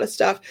borrowed a lot of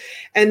stuff.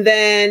 And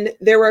then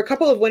there were a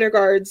couple of winter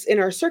guards in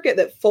our circuit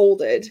that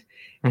folded,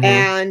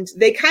 and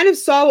they kind of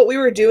saw what we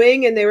were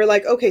doing, and they were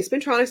like, okay,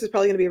 Spintronix is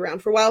probably going to be around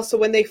for a while. So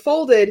when they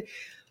folded,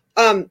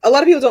 a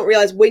lot of people don't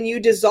realize when you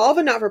dissolve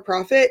a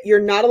not-for-profit, you're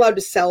not allowed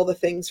to sell the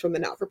things from the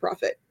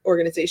not-for-profit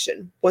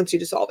organization once you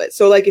dissolve it.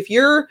 So like if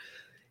you're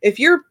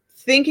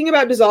thinking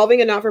about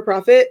dissolving a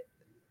not-for-profit,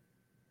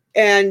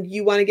 and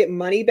you want to get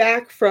money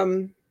back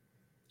from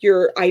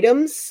your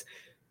items,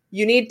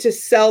 you need to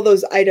sell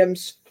those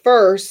items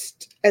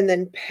first and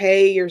then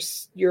pay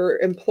your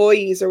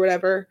employees or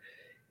whatever.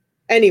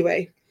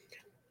 Anyway,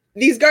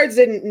 these guards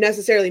didn't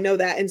necessarily know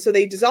that. And so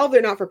they dissolved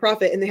their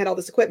not-for-profit, and they had all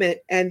this equipment,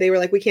 and they were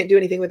like, we can't do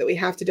anything with it. We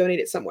have to donate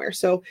it somewhere.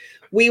 So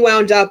we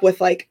wound up with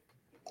like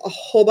a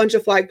whole bunch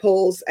of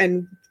flagpoles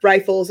and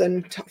rifles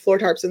and floor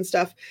tarps and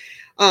stuff.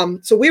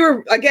 So we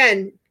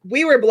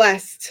were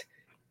blessed.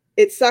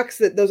 It sucks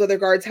that those other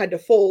guards had to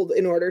fold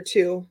in order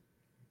to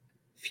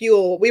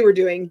fuel what we were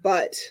doing,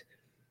 but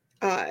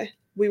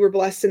we were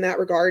blessed in that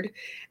regard.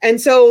 And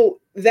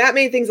so that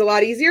made things a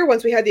lot easier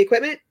once we had the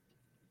equipment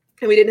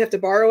and we didn't have to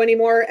borrow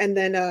anymore. And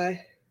then,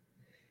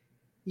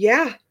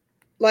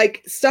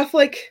 like stuff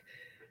like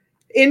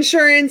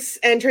insurance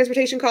and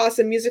transportation costs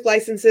and music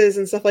licenses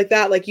and stuff like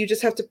that. Like you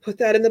just have to put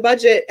that in the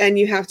budget, and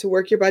you have to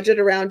work your budget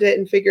around it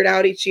and figure it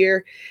out each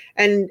year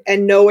and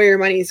know where your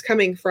money is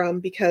coming from,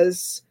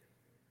 because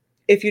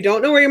if you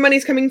don't know where your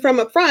money's coming from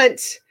up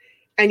front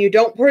and you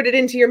don't put it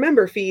into your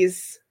member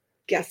fees,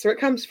 guess where it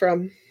comes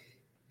from?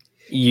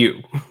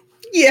 You.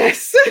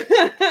 Yes.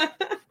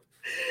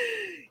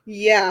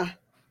 Yeah.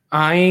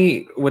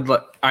 I've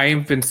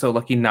been so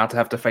lucky not to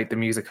have to fight the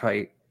music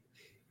fight,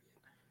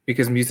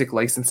 because music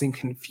licensing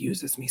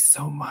confuses me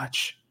so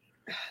much.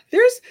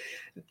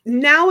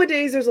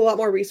 Nowadays there's a lot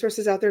more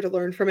resources out there to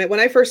learn from it.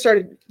 When I first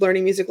started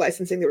learning music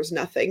licensing, there was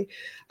nothing.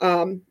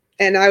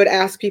 And I would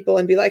ask people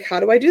and be like,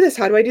 how do I do this?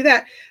 How do I do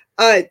that?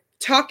 A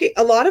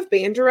lot of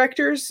band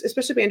directors,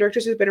 especially band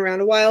directors who've been around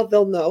a while,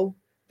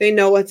 they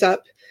know what's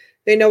up.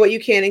 They know what you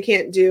can and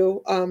can't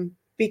do.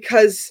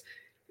 Because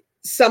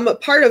some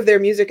part of their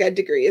music ed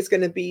degree is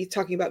going to be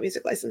talking about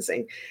music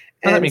licensing.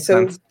 And that makes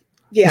sense.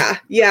 Yeah.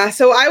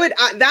 So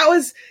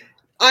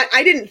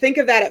I didn't think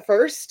of that at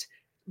first,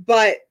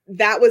 but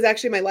that was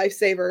actually my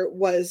lifesaver,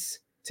 was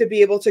to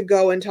be able to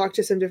go and talk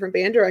to some different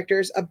band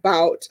directors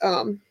about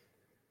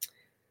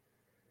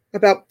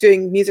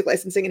doing music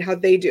licensing and how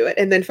they do it,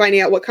 and then finding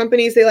out what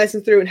companies they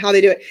license through and how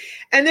they do it.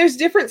 And there's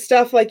different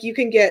stuff, like you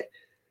can get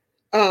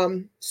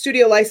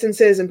studio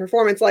licenses and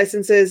performance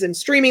licenses and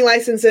streaming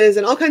licenses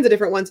and all kinds of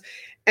different ones.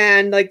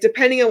 And like,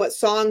 depending on what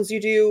songs you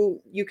do,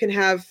 you can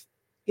have,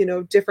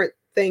 different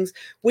things.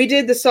 We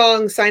did the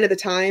song Sign of the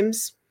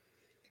Times.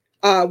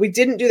 We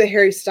didn't do the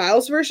Harry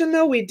Styles version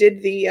though. We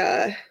did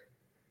the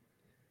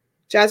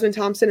Jasmine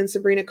Thompson and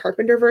Sabrina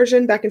Carpenter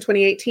version back in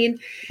 2018.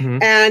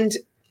 Mm-hmm. And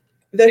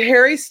the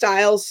Harry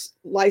Styles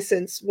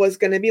license was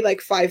going to be like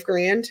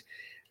 $5,000.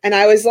 And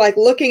I was like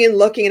looking, and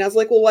I was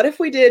like, well, what if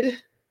we did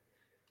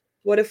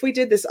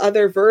this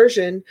other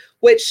version,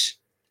 which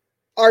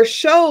our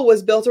show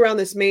was built around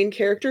this main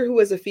character who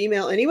was a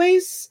female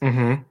anyways.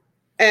 Mm-hmm.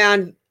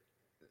 And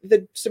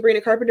the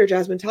Sabrina Carpenter,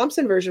 Jasmine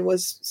Thompson version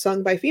was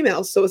sung by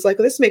females. So it's like,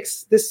 well,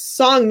 this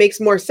song makes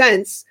more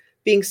sense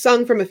being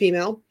sung from a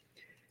female.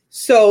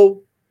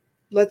 So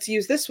let's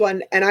use this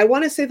one. And I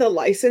want to say the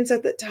license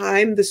at the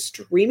time, the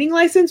streaming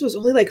license, was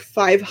only like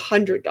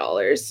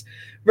 $500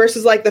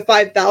 versus like the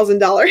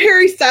 $5,000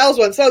 Harry Styles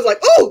one. So I was like,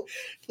 oh,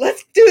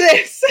 let's do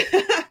this.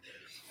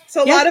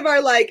 So a lot of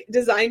our like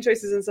design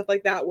choices and stuff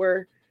like that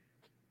were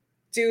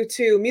due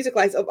to music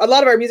license. A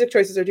lot of our music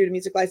choices are due to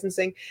music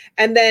licensing.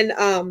 And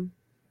then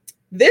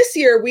this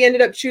year we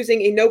ended up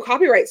choosing a no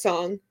copyright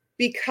song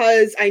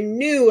because I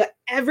knew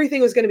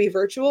everything was going to be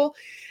virtual.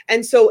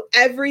 And so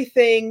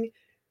everything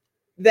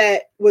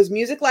that was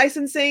music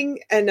licensing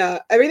and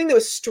everything that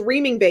was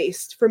streaming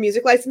based for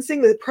music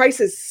licensing, the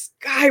prices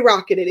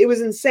skyrocketed. It was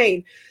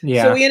insane.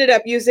 Yeah. So we ended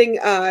up using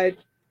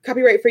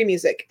copyright free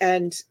music,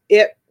 and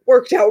it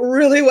worked out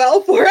really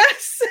well for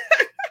us.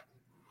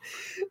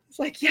 It's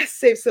like, yes,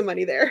 save some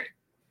money there.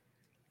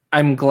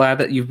 I'm glad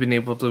that you've been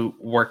able to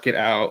work it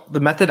out. The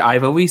method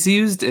I've always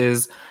used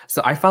is,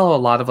 so I follow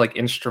a lot of like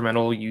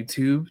instrumental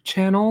YouTube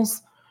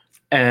channels,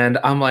 and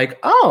I'm like,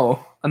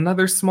 oh,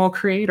 another small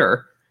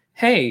creator.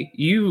 Hey,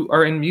 you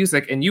are in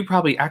music and you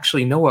probably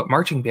actually know what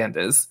marching band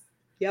is.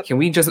 Yep. Can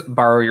we just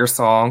borrow your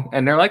song?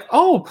 And they're like,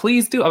 oh,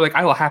 please do. I'm like,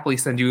 I will happily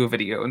send you a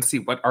video and see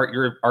what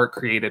your art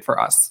created for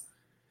us.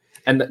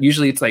 And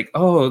usually it's like,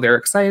 oh, they're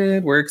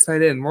excited, we're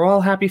excited, and we're all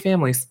happy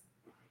families.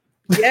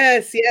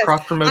 Yes.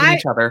 Cross-promoting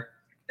each other.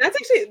 That's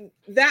actually,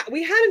 that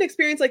we had an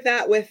experience like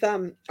that with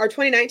our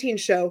 2019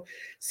 show.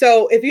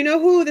 So if you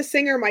know who the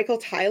singer Michael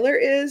Tyler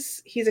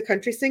is, he's a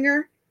country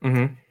singer.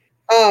 Mm-hmm.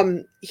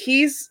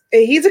 He's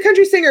a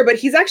country singer, but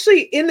he's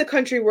actually in the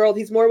country world.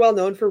 He's more well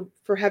known for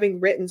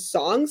having written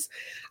songs.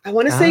 I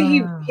want to say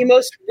he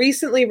most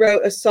recently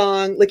wrote a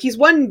song, like he's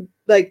won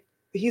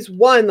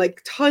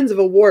tons of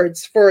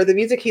awards for the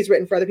music he's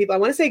written for other people. I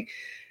want to say,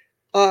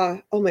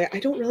 I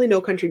don't really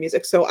know country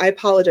music, so I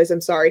apologize.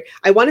 I'm sorry.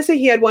 I want to say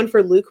he had one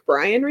for Luke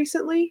Bryan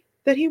recently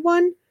that he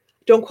won.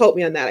 Don't quote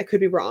me on that. I could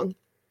be wrong.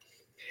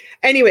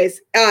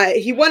 Anyways,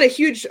 he won a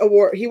huge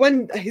award. He's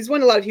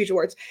won a lot of huge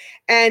awards.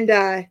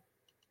 And,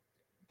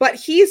 but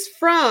he's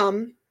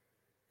from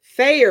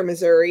Thayer,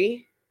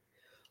 Missouri,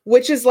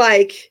 which is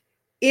like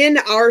in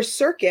our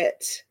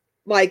circuit.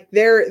 Like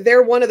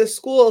they're one of the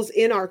schools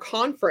in our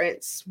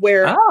conference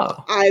where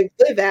I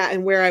live at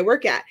and where I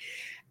work at.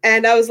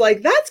 And I was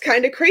like, that's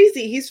kind of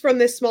crazy. He's from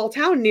this small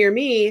town near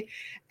me.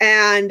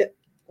 And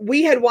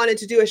we had wanted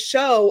to do a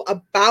show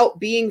about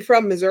being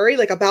from Missouri,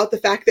 like about the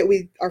fact that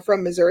we are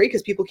from Missouri,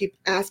 because people keep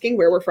asking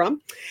where we're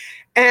from.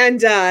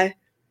 And I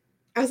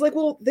was like,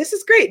 well, this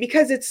is great,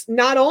 because it's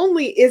not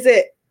only is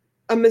it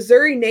a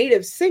Missouri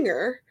native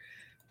singer,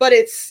 but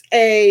it's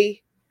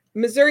a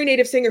Missouri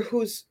native singer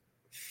who's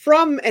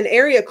from an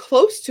area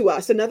close to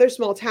us, another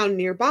small town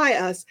nearby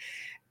us.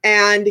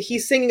 And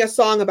he's singing a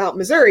song about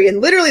Missouri.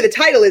 And literally the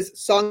title is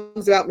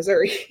Songs About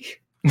Missouri.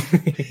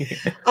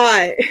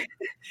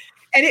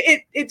 And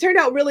it turned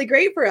out really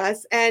great for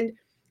us. And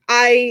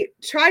I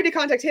tried to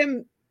contact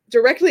him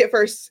directly at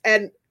first,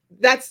 and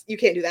you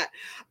can't do that.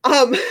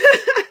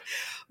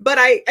 But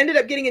I ended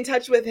up getting in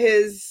touch with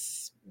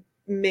his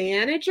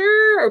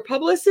manager or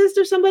publicist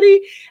or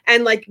somebody,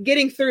 and like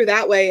getting through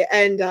that way,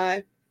 and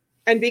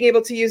being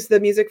able to use the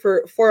music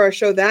for our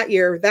show that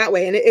year that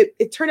way. And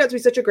it turned out to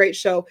be such a great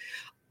show.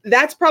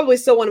 That's probably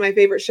still one of my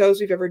favorite shows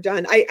we've ever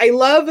done. I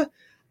love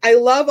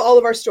all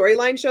of our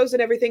storyline shows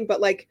and everything,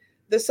 but like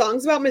the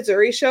Songs About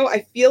Missouri show,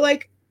 I feel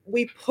like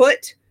we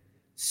put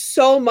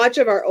so much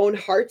of our own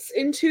hearts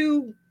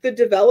into the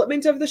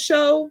development of the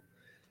show.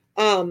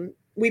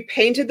 We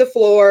painted the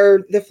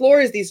floor. The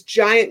floor is these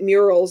giant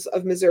murals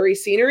of Missouri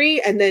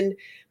scenery, and then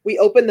we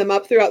open them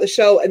up throughout the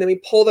show, and then we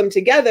pull them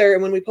together.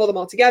 And when we pull them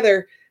all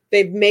together,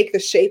 they make the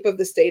shape of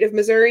the state of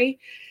Missouri.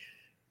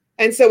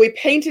 And so we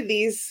painted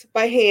these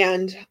by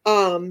hand.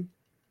 The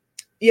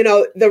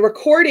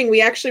recording,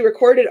 we actually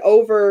recorded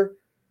over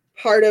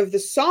part of the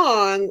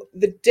song,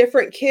 the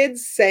different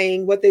kids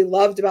saying what they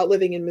loved about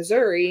living in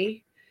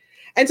Missouri.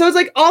 And so it's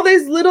like all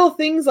these little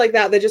things like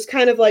that just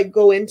kind of like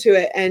go into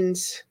it. And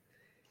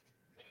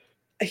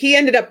he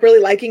ended up really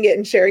liking it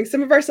and sharing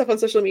some of our stuff on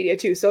social media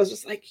too. So I was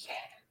just like,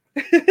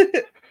 yeah.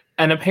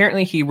 And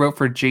apparently he wrote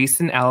for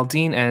Jason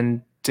Aldean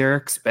and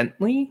Derek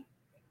Bentley.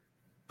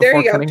 There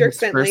you go, Derek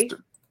Bentley.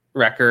 First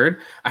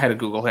record. I had to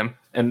Google him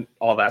and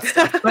all that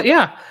stuff. But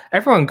yeah,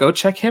 everyone go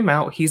check him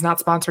out. He's not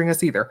sponsoring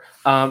us either.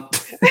 Although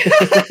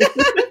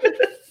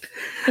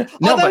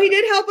he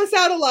did help us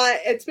out a lot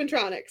at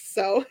Spintronix.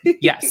 So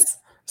yes.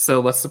 So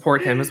let's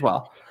support him as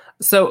well.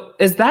 So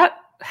is that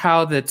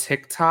how the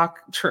TikTok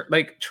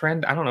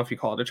trend, I don't know if you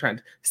call it a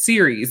trend,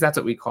 series, that's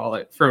what we call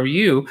it, for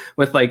you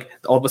with like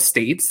all the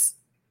states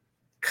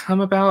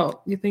come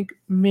about, you think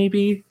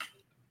maybe?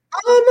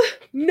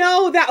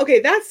 No,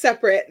 that's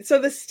separate. So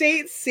the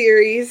state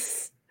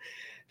series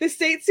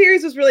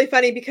was really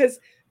funny because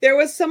there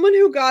was someone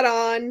who got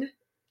on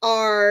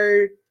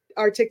our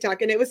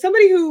TikTok, and it was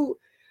somebody who,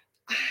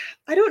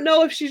 I don't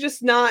know if she's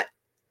just not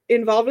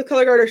involved with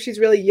color guard or she's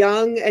really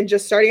young and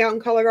just starting out in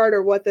color guard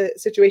or what the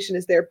situation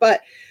is there.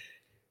 But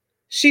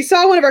she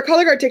saw one of our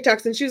color guard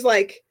TikToks and she was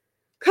like,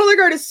 color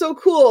guard is so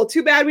cool.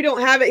 Too bad we don't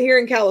have it here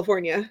in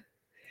California.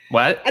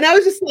 What? And I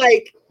was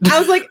like,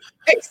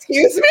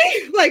 excuse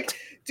me? Like,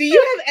 do you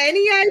have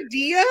any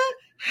idea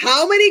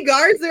how many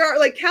guards there are?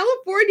 Like,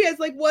 California is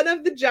like one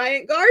of the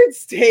giant guard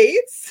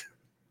states.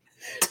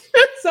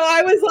 So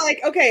I was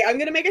like, okay, I'm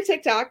going to make a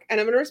TikTok and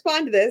I'm going to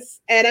respond to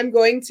this and I'm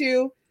going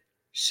to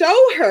show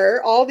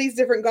her all these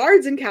different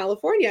guards in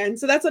California. And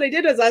so that's what I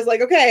did. I was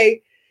like,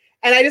 okay.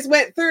 And I just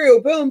went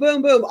through boom,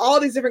 boom, boom, all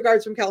these different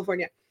guards from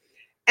California.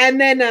 And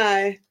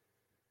then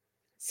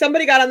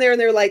somebody got on there and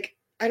they were like,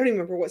 I don't even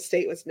remember what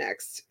state was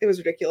next. It was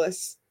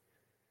ridiculous.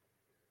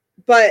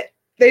 But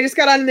they just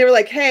got on and they were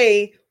like,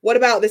 hey, what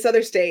about this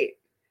other state?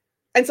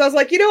 And so I was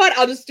like, you know what?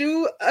 I'll just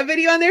do a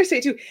video on their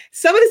state too.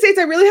 Some of the states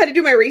I really had to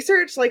do my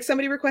research. Like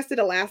somebody requested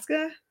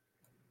Alaska.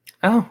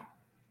 Oh.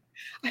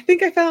 I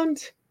think I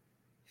found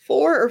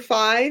 4 or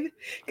 5.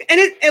 And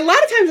a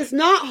lot of times it's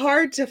not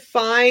hard to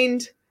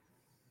find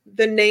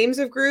the names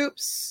of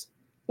groups.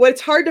 What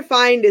it's hard to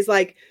find is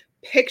like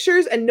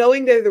pictures and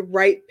knowing they're the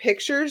right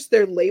pictures.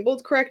 They're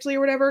labeled correctly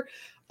or whatever.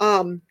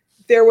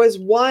 There was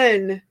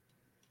one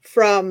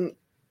from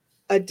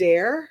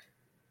Adair.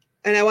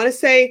 And I want to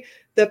say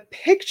the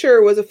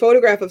picture was a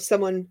photograph of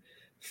someone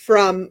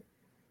from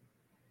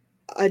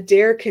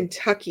Adair,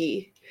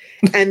 Kentucky.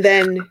 And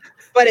then,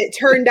 but it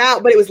turned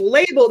out, but it was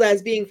labeled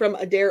as being from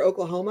Adair,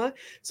 Oklahoma.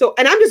 So,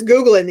 and I'm just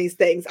Googling these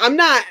things. I'm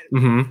not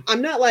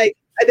like,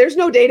 there's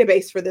no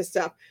database for this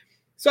stuff.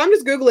 So I'm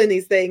just Googling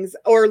these things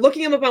or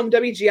looking them up on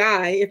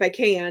WGI if I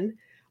can,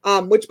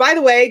 which by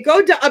the way,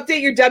 go to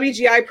update your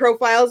WGI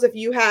profiles. If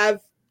you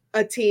have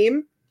a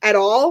team at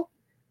all,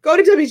 go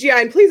to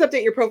WGI and please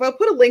update your profile.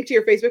 Put a link to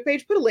your Facebook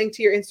page, put a link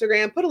to your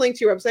Instagram, put a link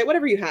to your website,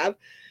 whatever you have.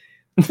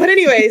 But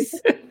anyways,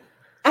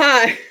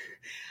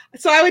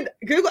 so I would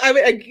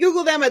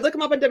Google them. I'd look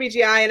them up on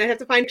WGI and I'd have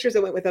to find pictures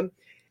that went with them.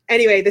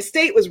 Anyway, the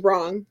state was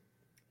wrong.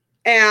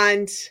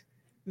 And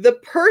the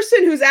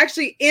person who's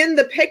actually in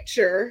the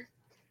picture,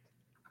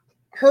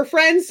 her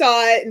friend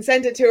saw it and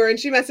sent it to her. And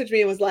she messaged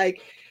me and was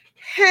like,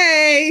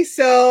 hey,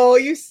 so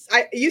you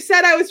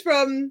said I was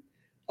from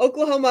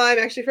Oklahoma. I'm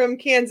actually from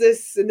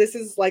Kansas. And this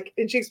is like,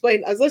 and she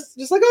explained, I was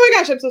just like, oh my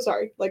gosh, I'm so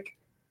sorry. Like,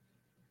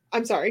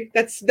 I'm sorry.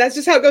 That's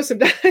just how it goes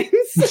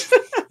sometimes.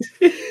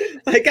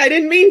 Like, I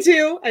didn't mean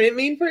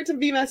for it to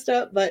be messed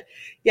up, but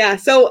yeah.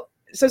 So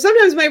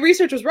sometimes my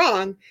research was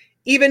wrong,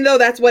 even though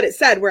that's what it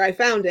said where I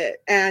found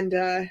it.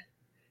 And,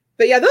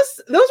 but yeah,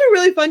 those are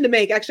really fun to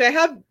make. Actually, I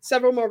have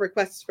several more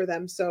requests for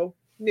them. So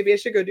maybe I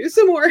should go do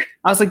some more.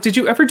 I was like, did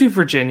you ever do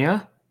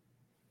Virginia?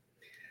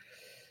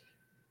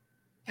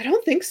 I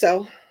don't think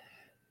so.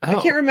 Oh.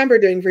 I can't remember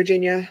doing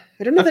Virginia.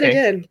 I don't know that I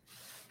did.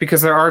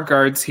 Because there are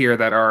guards here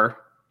that are,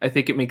 I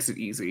think it makes it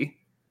easy.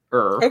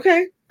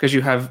 Okay. Because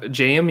you have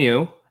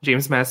JMU,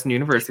 James Madison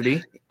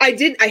University. I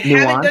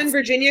haven't done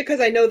Virginia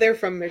because I know they're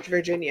from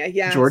Virginia.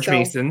 Yeah. George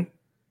Mason.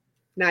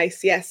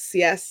 Nice. Yes.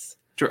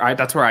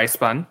 That's where I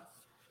spun.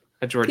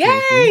 At George Yay!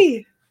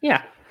 Mason.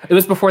 Yeah. It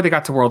was before they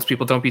got to Worlds.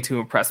 People don't be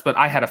too impressed, but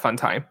I had a fun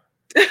time.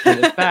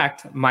 And in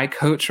fact, my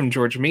coach from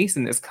George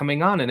Mason is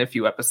coming on in a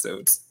few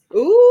episodes.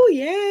 Ooh,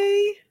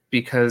 yay.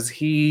 Because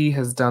he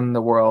has done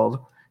the world.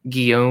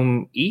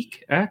 Guillaume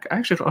Eek. I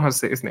actually don't know how to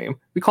say his name.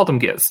 We called him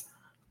Giz.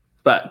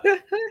 But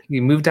he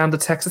moved down to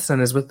Texas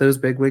and is with those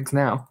bigwigs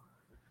now.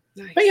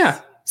 Nice. But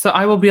yeah, so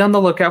I will be on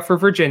the lookout for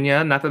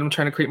Virginia. Not that I'm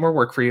trying to create more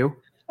work for you.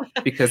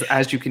 Because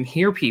as you can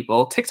hear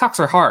people, TikToks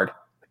are hard.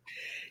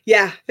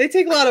 Yeah, they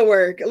take a lot of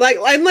work. Like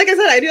I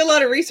said, I do a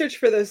lot of research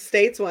for those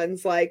states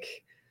ones.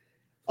 Like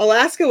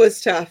Alaska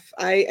was tough.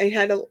 I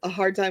had a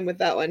hard time with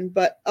that one.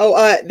 But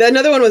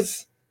another one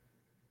was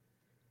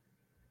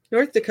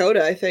North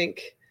Dakota, I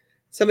think.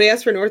 Somebody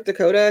asked for North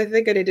Dakota. I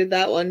think I did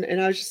that one.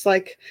 And I was just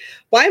like,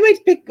 why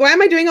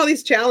am I doing all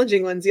these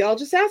challenging ones? Y'all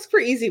just ask for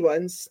easy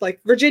ones. Like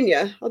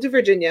Virginia. I'll do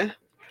Virginia.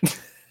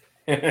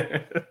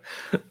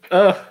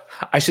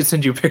 I should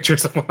send you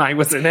pictures of when I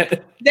was in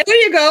it. There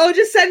you go.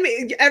 Just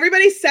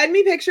everybody send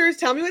me pictures.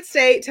 Tell me what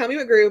state, tell me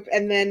what group,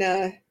 and then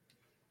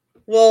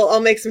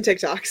I'll make some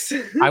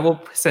TikToks. I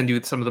will send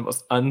you some of the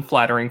most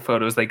unflattering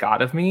photos they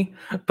got of me,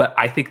 but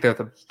I think they're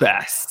the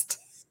best.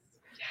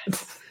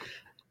 Yes.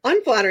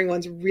 Unflattering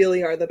ones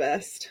really are the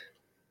best.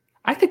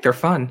 I think they're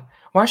fun.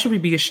 Why should we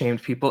be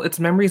ashamed, people? It's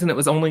memories and it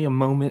was only a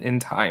moment in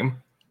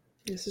time.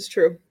 This is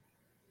true.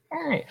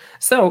 All right.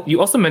 So you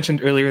also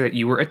mentioned earlier that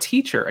you were a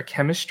teacher, a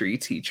chemistry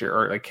teacher,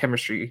 or like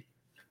chemistry.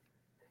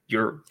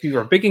 You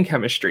were big in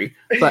chemistry.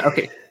 But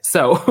okay,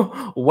 so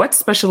what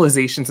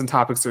specializations and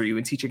topics are you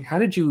in teaching? How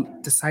did you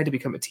decide to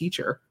become a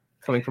teacher,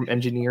 coming from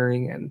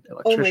engineering and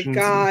electricians? Oh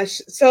my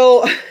gosh.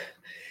 So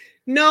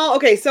no,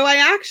 okay. So I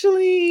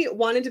actually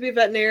wanted to be a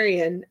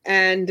veterinarian,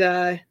 and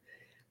when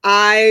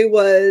I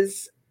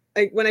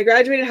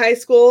graduated high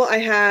school, I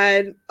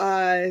had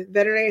a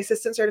veterinary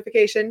assistant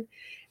certification,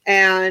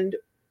 and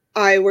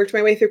I worked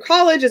my way through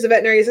college as a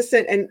veterinary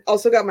assistant and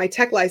also got my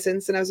tech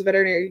license, and I was a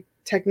veterinary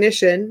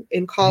technician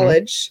in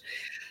college.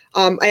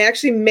 Mm-hmm. I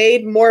actually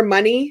made more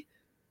money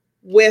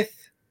with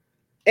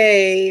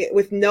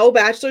no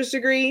bachelor's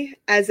degree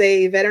as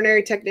a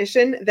veterinary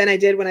technician than I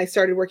did when I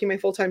started working my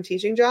full-time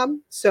teaching job.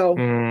 So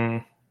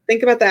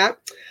think about that.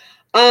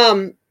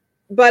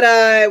 But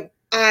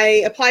I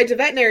applied to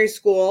veterinary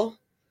school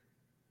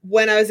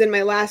when I was in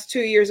my last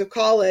 2 years of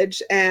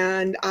college,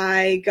 and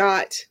I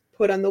got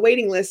put on the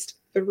waiting list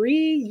 3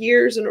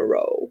 years in a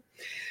row.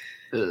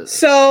 Ugh.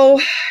 So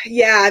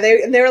yeah,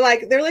 they're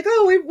like,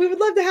 oh, we would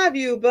love to have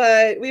you,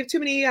 but we have too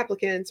many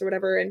applicants or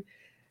whatever.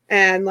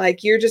 And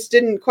like, you just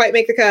didn't quite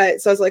make the cut.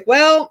 So I was like,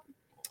 well,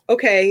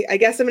 okay, I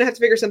guess I'm gonna have to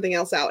figure something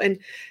else out. And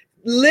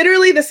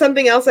literally the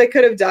something else I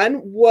could have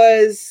done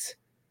was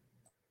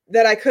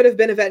that I could have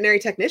been a veterinary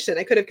technician.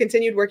 I could have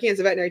continued working as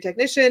a veterinary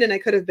technician, and I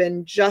could have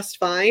been just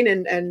fine.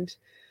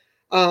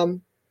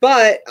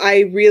 But I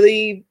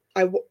really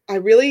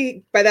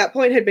by that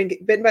point had been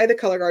bitten by the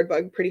color guard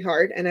bug pretty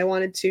hard, and I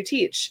wanted to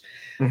teach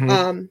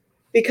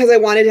because I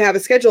wanted to have a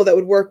schedule that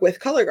would work with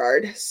color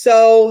guard.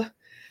 So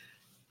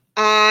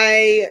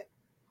I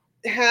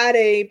had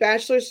a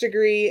bachelor's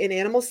degree in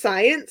animal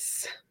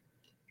science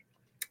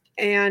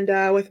and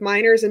with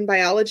minors in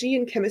biology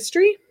and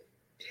chemistry.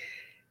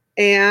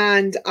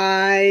 And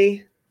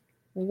I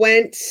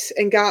went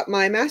and got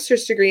my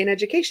master's degree in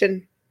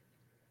education.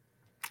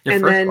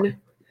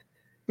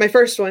 My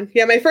first one.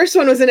 Yeah, my first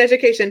one was in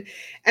education.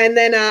 And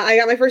then I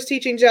got my first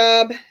teaching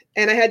job,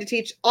 and I had to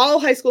teach all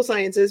high school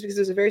sciences because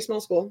it was a very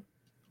small school.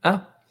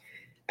 Oh.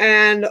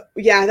 And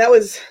yeah, it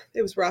was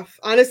rough.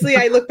 Honestly,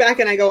 I look back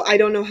and I go, I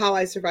don't know how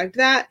I survived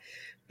that,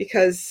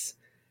 because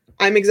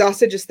I'm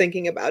exhausted just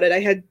thinking about it.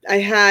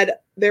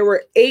 There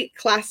were 8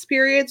 class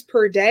periods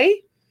per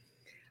day.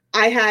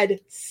 I had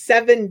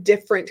 7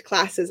 different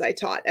classes I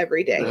taught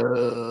every day.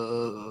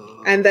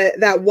 And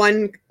that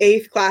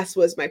 1/8 class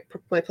was my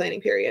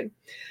planning period.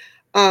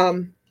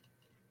 And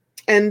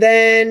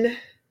then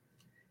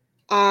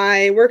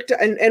I worked,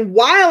 and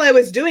while I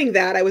was doing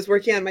that, I was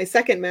working on my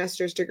second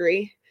master's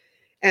degree.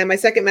 And my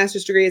second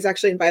master's degree is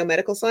actually in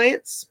biomedical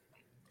science.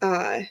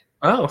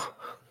 Oh.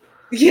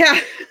 Yeah.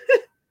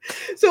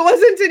 So it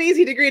wasn't an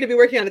easy degree to be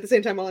working on at the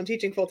same time while I'm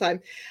teaching full time.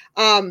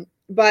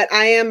 But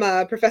I am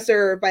a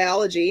professor of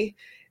biology,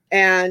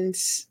 and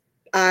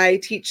I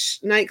teach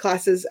night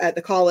classes at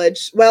the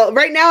college. Well,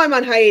 right now I'm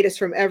on hiatus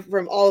from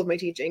all of my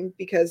teaching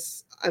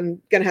because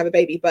I'm going to have a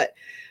baby. But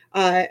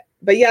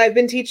yeah, I've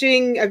been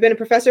teaching. I've been a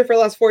professor for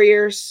the last 4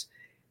 years,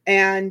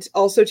 and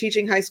also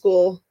teaching high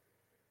school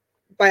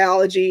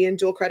biology and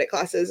dual credit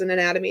classes and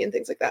anatomy and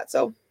things like that.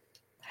 So,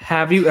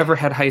 have you ever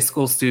had high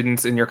school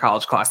students in your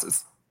college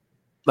classes?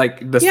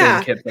 Like the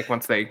same kids, like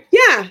once they...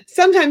 Yeah,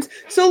 sometimes.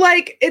 So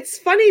like, it's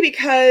funny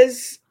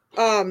because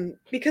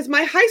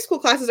my high school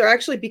classes are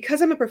actually,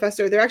 because I'm a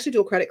professor, they're actually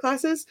dual credit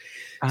classes.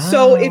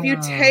 So if you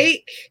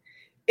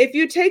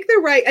take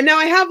the right, and now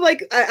I have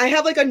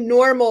like a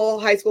normal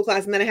high school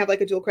class, and then I have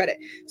like a dual credit.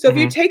 So if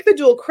you take the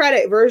dual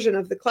credit version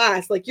of the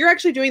class, like you're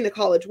actually doing the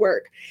college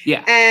work.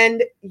 Yeah.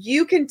 And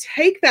you can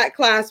take that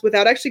class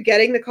without actually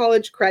getting the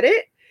college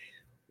credit,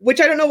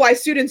 which I don't know why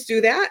students do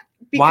that,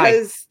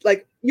 because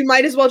like you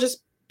might as well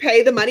just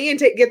pay the money and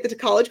get the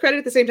college credit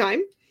at the same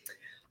time.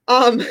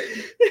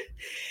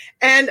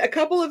 And a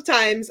couple of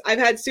times I've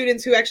had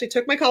students who actually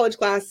took my college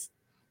class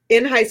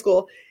in high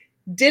school,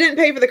 didn't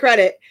pay for the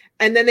credit,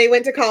 and then they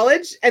went to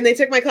college and they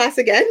took my class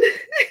again.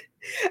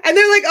 And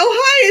they're like,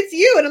 oh, hi, it's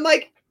you. And I'm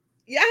like,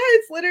 yeah,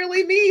 it's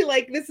literally me.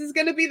 Like, this is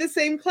going to be the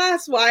same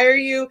class. Why are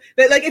you...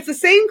 Like, it's the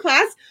same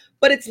class,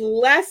 but it's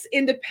less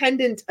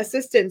independent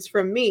assistance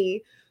from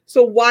me.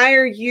 So why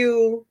didn't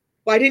you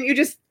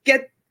just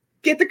get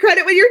the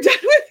credit when you're done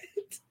with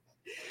it?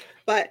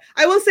 But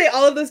I will say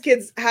all of those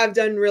kids have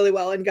done really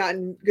well and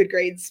gotten good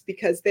grades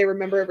because they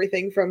remember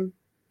everything from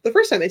the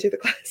first time they took the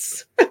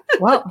class.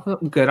 Well,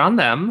 good on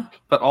them.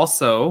 But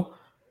also,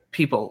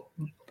 people,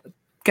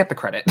 get the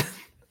credit.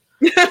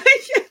 Yeah.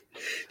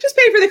 Just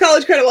pay for the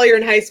college credit while you're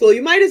in high school.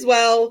 You might as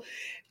well.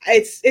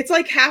 it's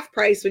like half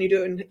price when you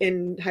do it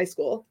in high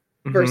school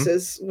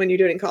versus when you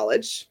do it in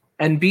college.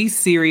 And be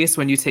serious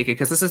when you take it,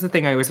 because this is the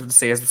thing I always have to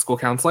say as a school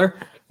counselor.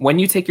 When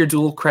you take your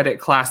dual credit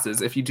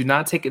classes, if you do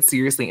not take it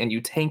seriously and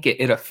you tank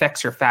it, it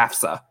affects your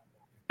FAFSA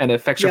and it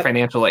affects your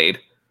financial aid.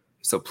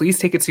 So please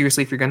take it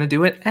seriously if you're going to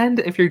do it. And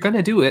if you're going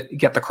to do it,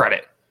 get the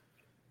credit.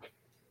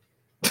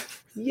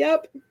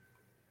 Yep.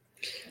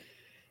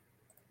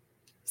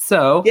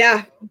 So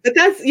yeah, but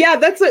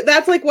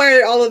that's like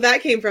where all of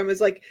that came from,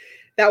 is like,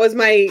 that was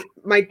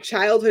my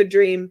childhood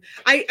dream.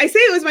 I say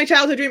it was my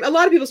childhood dream. A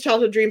lot of people's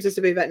childhood dreams is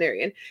to be a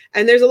veterinarian.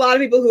 And there's a lot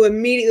of people who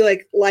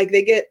immediately like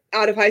they get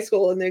out of high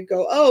school and they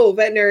go, oh,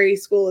 veterinary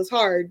school is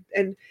hard.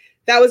 And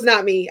that was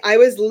not me. I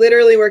was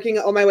literally working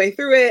all my way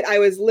through it. I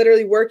was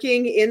literally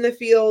working in the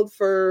field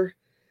for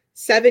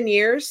 7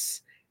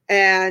 years.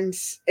 And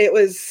that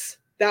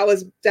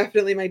was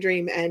definitely my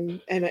dream.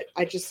 And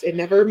it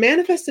never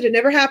manifested. It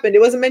never happened.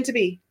 It wasn't meant to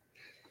be.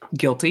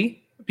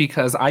 Guilty,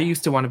 because I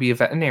used to want to be a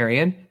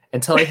veterinarian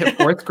until I hit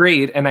 4th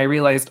grade and I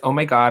realized, oh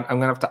my God, I'm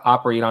going to have to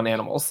operate on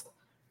animals.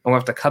 I'm going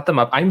to have to cut them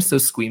up. I'm so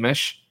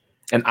squeamish.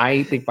 And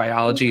I think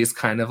biology is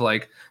kind of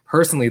like,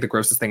 personally, the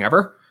grossest thing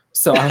ever.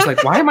 So I was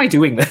like, why am I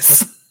doing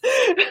this?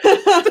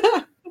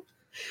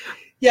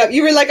 Yeah,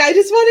 you were like, I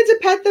just wanted to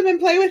pet them and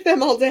play with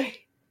them all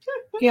day.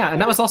 Yeah, and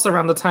that was also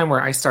around the time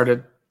where I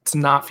started to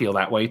not feel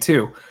that way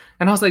too.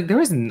 And I was like, there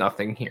is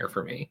nothing here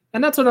for me.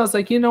 And that's when I was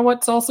like, you know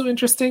what's also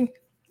interesting?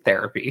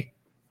 Therapy.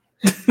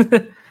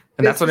 And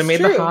that's when I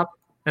made the hop.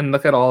 And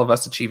look at all of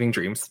us achieving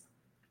dreams.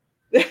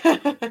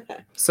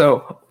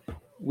 So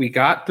we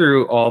got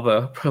through all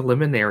the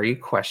preliminary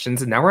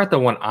questions, and now we're at the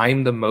one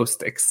I'm the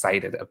most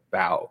excited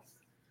about.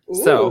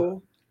 Ooh.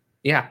 So,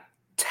 yeah,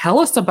 tell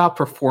us about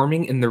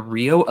performing in the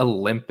Rio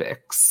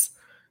Olympics,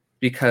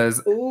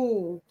 because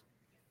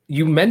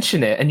you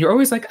mention it, and you're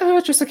always like, oh,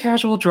 it's just a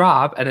casual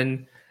drop.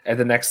 And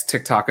the next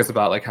TikTok is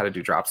about like how to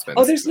do drop spins.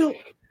 Oh,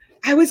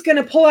 I was going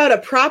to pull out a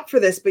prop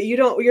for this, but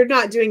you're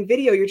not doing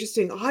video. You're just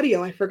doing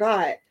audio. I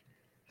forgot.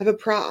 I have a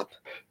prop.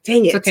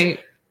 Dang it. It's okay.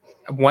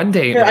 One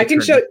day here, I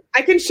can show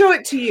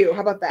it to you.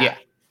 How about that? Yeah.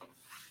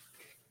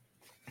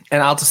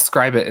 And I'll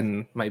describe it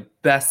in my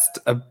best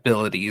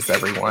abilities,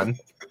 everyone.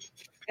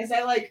 As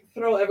I like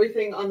throw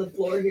everything on the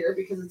floor here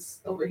because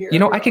it's over here. You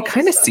know, I could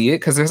kind of see it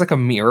because there's like a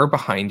mirror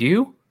behind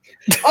you.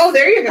 Oh,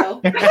 there you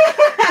go.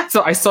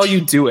 So I saw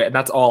you do it, and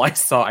that's all I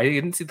saw. I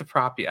didn't see the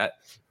prop yet.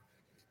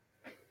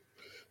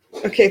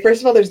 Okay,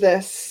 first of all, there's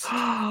this.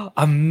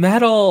 A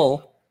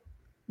medal.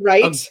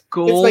 Right? A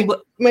gold. It's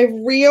my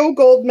Rio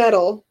gold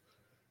medal.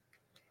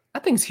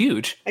 That thing's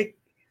huge. I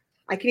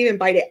can even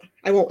bite it.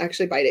 I won't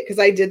actually bite it because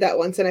I did that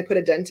once and I put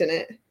a dent in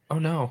it. Oh,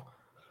 no.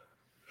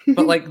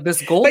 But like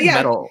this gold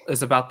medal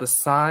is about the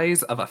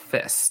size of a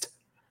fist.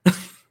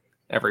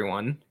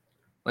 Everyone.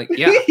 Like,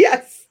 yeah.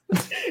 Yes.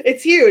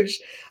 It's huge.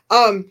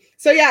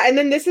 So yeah, and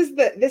then this is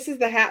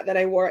the hat that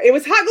I wore. It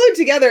was hot glued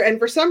together, and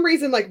for some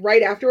reason, like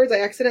right afterwards,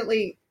 I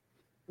accidentally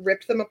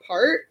ripped them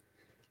apart.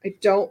 I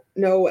don't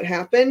know what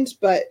happened,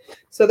 but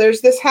so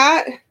there's this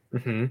hat,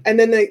 and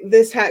then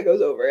this hat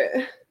goes over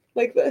it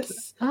like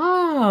this.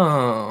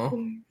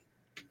 Oh,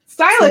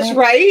 stylish,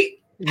 right?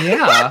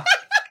 Yeah.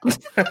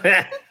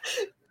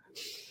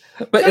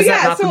 But is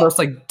that not the most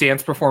like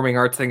dance performing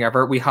arts thing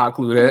ever? We hot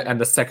glued it,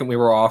 and the second we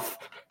were off,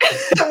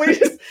 we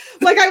just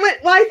like I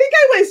think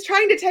I was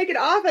trying to take it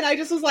off, and I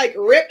just was like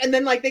rip, and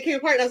then like they came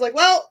apart, and I was like,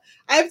 well,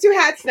 I have 2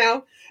 hats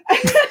now.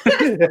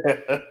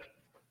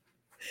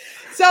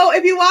 So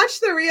if you watch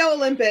the Rio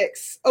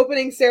Olympics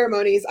opening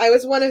ceremonies, I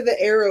was one of the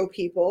aero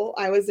people.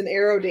 I was an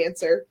aero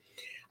dancer.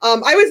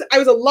 I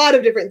was a lot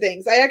of different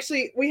things.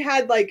 We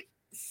had like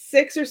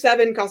 6 or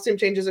 7 costume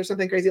changes or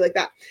something crazy like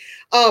that.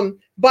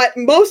 But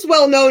most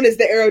well known is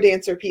the aero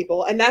dancer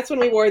people. And that's when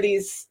we wore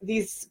these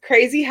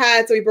crazy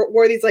hats. We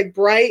wore these like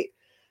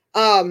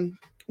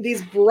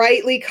these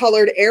brightly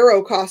colored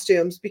aero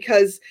costumes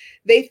because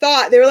they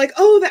were like,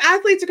 oh, the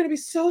athletes are going to be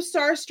so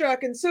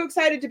starstruck and so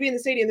excited to be in the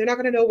stadium. They're not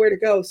going to know where to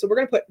go. So we're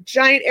going to put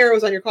giant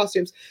arrows on your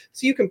costumes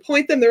so you can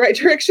point them the right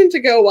direction to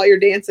go while you're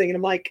dancing. And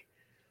I'm like,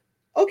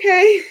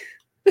 okay.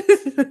 I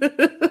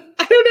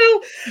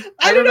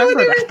don't know what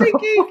they were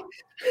thinking.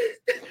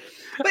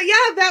 But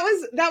yeah,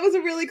 that was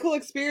a really cool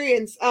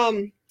experience.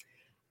 I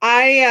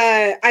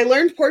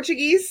learned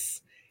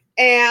Portuguese,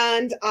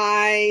 and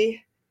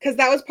because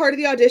that was part of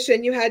the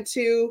audition, you had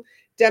to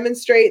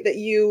demonstrate that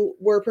you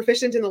were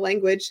proficient in the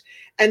language,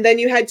 and then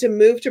you had to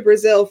move to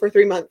Brazil for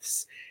 3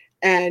 months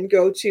and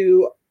go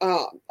to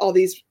all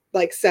these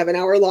like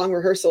 7-hour long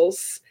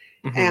rehearsals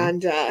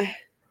and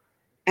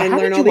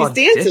learn all these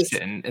dances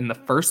in the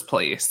first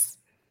place.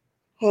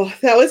 Oh,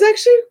 that was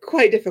actually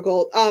quite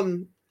difficult.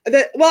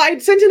 I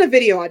sent in a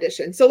video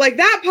audition, so like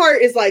that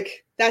part is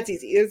like that's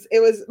easy.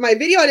 It was my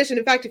video audition.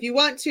 In fact, if you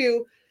want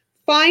to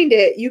find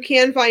it, you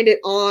can find it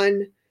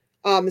on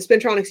the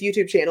Spintronix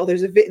YouTube channel.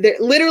 There's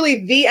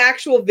literally the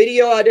actual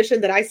video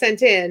audition that I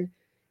sent in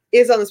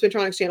is on the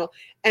Spintronix channel.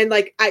 And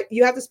like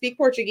you have to speak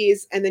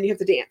Portuguese and then you have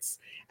to dance.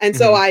 And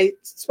so I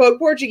spoke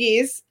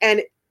Portuguese,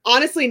 and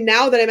honestly,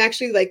 now that I'm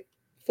actually like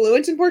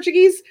fluent in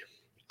Portuguese,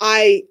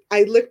 I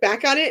look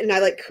back on it and I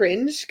like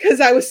cringe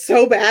because I was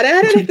so bad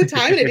at it at the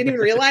time and I didn't even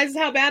realize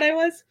how bad I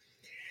was.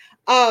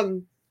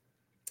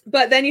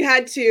 But then you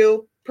had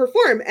to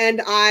perform,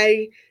 and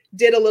I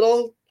did a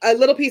little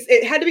piece.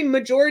 It had to be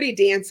majority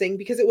dancing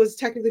because it was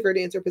technically for a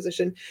dancer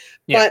position.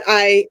 Yeah. But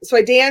I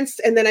danced,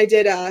 and then I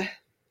did a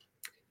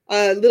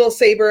little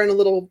saber and a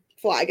little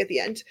flag at the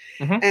end.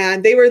 Mm-hmm.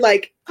 And they were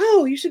like,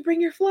 "Oh, you should bring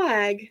your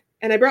flag."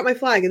 And I brought my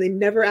flag, and they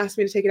never asked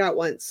me to take it out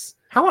once.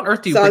 How on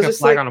earth do you bring a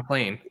flag on a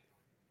plane?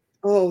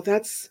 Oh,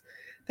 that's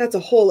a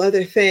whole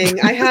other thing.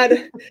 I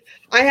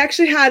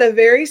actually had a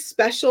very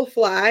special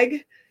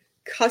flag,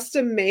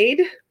 custom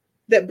made,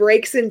 that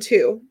breaks in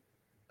two.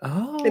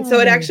 Oh. And so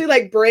it actually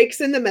like breaks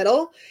in the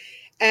middle,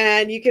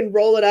 and you can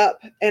roll it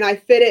up. And I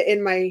fit it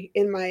in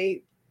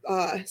my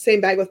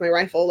same bag with my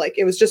rifle. Like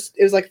it was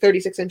like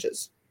 36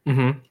 inches.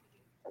 Mm-hmm.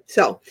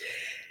 So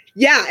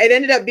yeah, it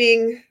ended up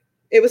being.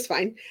 It was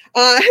fine.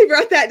 I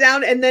brought that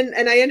down, and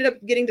I ended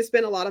up getting to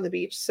spin a lot on the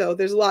beach. So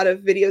there's a lot of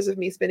videos of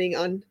me spinning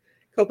on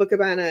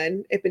Copacabana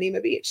and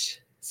Ipanema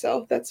Beach.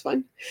 So that's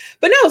fun.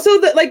 But no,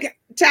 so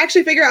to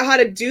actually figure out how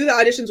to do the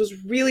auditions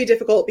was really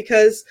difficult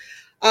because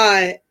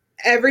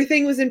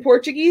everything was in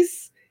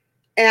Portuguese.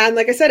 And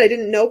like I said, I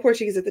didn't know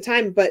Portuguese at the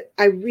time, but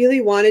I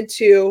really wanted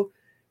to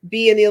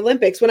be in the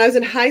Olympics. When I was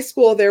in high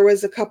school, there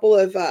was a couple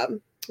of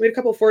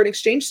foreign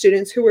exchange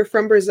students who were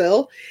from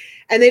Brazil.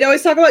 And they'd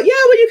always talk about, yeah,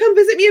 when you come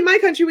visit me in my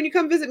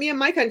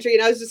country,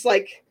 And I was just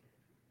like,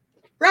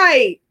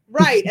 right.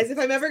 As if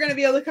I'm ever going to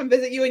be able to come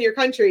visit you in your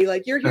country.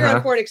 Like, you're here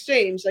on foreign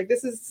exchange. Like,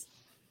 this is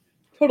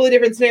a totally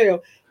different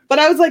scenario. But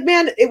I was like,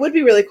 man, it would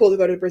be really cool to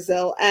go to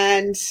Brazil.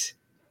 And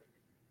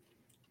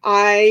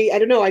I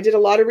don't know. I did a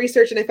lot of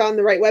research, and I found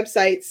the right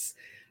websites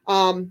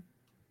and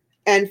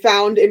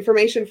found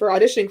information for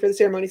auditioning for the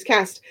ceremonies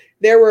cast.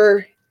 There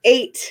were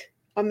 8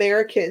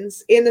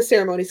 Americans in the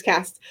ceremonies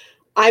cast.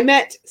 I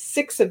met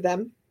 6 of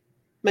them,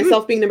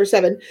 myself being number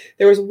 7.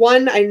 There was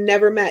one I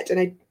never met, and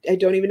I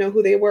don't even know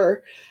who they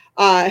were.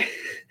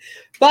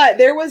 But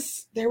there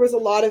was a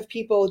lot of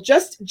people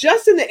just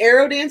in the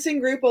aero dancing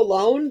group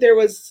alone. There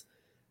was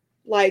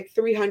like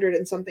 300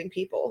 and something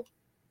people.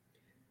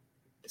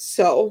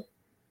 So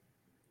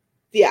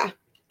yeah.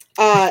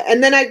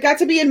 And then I got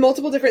to be in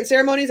multiple different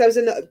ceremonies. I was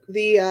in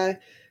the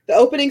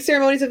opening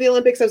ceremonies of the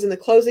Olympics. I was in the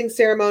closing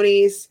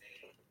ceremonies.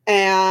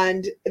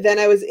 And then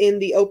I was in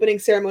the opening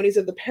ceremonies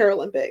of the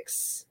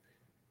Paralympics.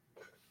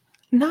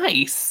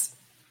 Nice.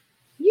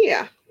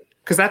 Yeah.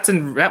 Because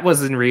that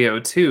was in Rio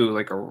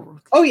too.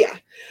 Oh yeah.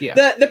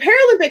 The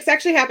Paralympics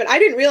actually happened. I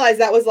didn't realize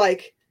that was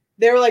like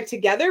they were like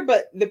together,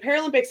 but the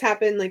Paralympics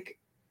happened like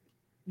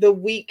the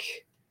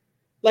week.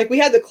 Like we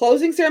had the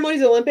closing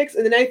ceremonies of the Olympics,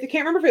 and then I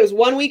can't remember if it was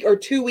 1 week or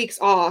 2 weeks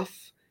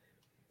off.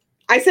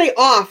 I say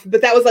off,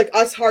 but that was like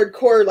us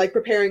hardcore, like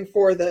preparing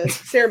for the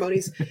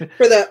ceremonies,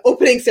 for the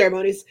opening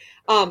ceremonies.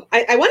 I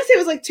want to say it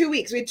was like 2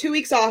 weeks. We had 2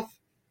 weeks off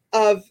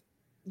of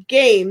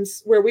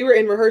games where we were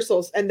in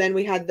rehearsals, and then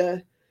we had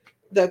the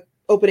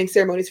opening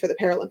ceremonies for the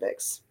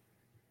Paralympics.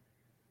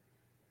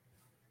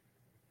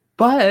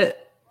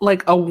 But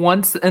like a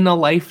once in a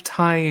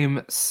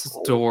lifetime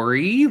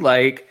story,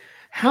 like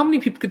how many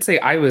people could say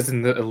I was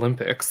in the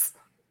Olympics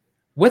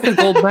with a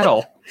gold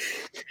medal?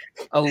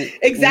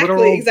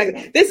 Exactly.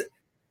 This,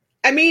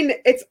 I mean,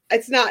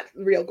 it's not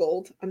real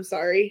gold. I'm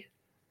sorry,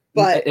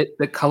 but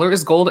the color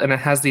is gold, and it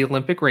has the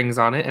Olympic rings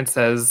on it, and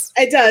says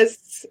it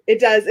does,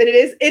 and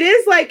it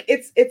is like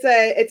it's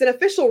an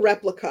official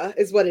replica,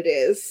 is what it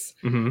is.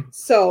 Mm-hmm.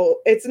 So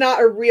it's not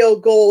a real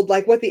gold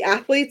like what the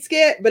athletes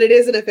get, but it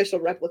is an official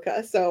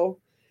replica. So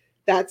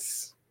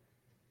that's,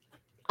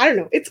 I don't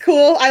know, it's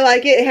cool. I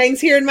like it. It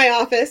hangs here in my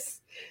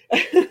office.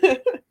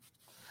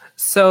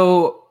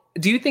 So,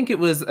 do you think it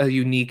was a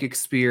unique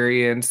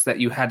experience that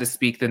you had to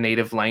speak the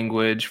native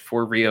language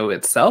for Rio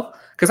itself?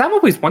 Because I've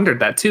always wondered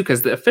that too,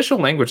 because the official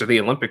language of the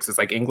Olympics is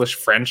like English,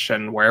 French,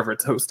 and wherever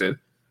it's hosted.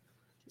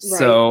 Right.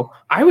 So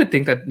I would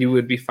think that you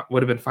would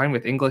have been fine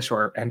with English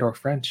or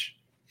French.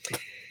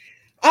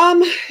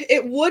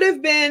 It would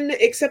have been,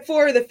 except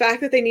for the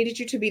fact that they needed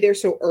you to be there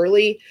so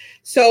early.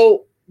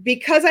 So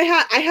because I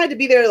had to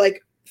be there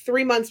like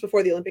 3 months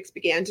before the Olympics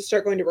began to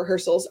start going to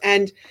rehearsals,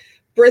 and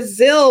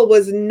Brazil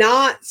was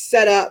not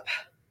set up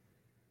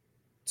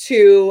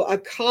to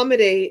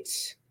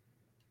accommodate,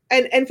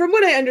 and from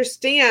what I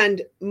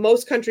understand,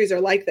 most countries are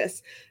like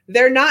this.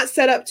 They're not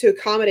set up to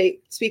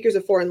accommodate speakers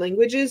of foreign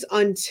languages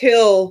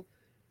until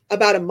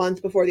about a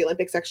month before the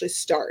Olympics actually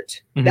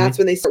start. Mm-hmm. That's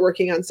when they start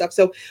working on stuff.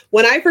 So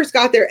when I first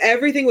got there,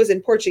 everything was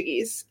in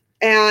Portuguese.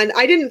 And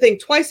I didn't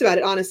think twice about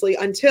it, honestly,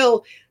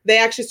 until they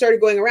actually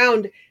started going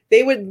around.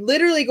 They would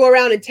literally go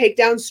around and take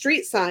down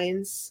street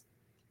signs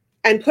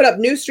and put up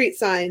new street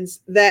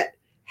signs that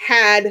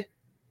had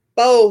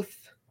both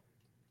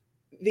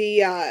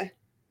the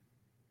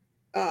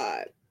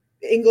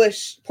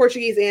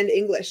Portuguese and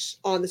English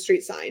on the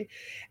street sign.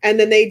 And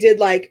then they did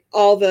like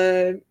all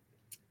the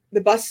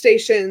bus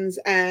stations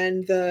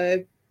and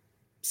the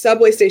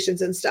subway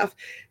stations and stuff.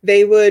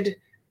 They would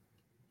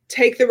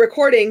take the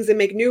recordings and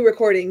make new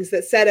recordings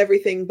that said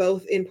everything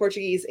both in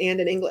Portuguese and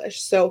in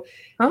English. So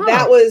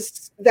that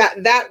was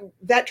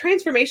that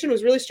transformation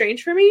was really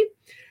strange for me,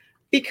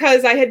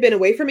 because I had been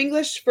away from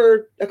English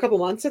for a couple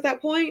months at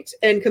that point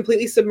and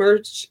completely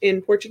submerged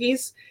in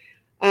Portuguese.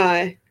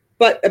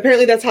 But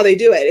apparently that's how they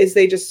do it, is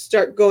they just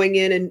start going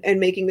in and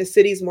making the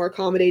cities more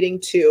accommodating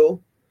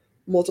to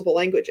multiple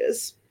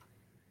languages.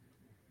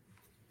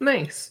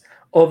 Nice.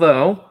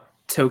 Although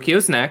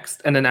Tokyo's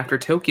next, and then after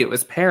Tokyo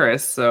is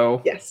Paris,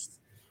 so... Yes.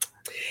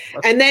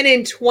 And then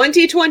in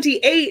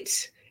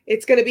 2028,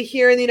 it's going to be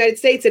here in the United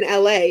States in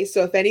LA.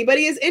 So if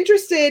anybody is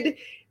interested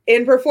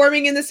in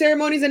performing in the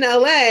ceremonies in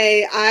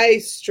LA,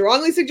 I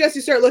strongly suggest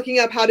you start looking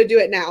up how to do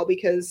it now,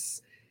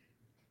 because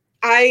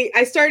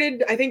I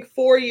started, I think,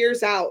 4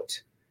 years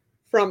out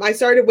from, I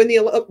started when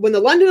the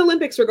London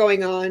Olympics were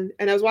going on,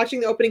 and I was watching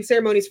the opening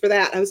ceremonies for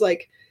that. I was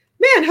like,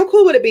 man, how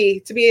cool would it be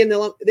to be in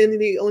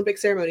the Olympic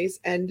ceremonies?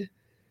 And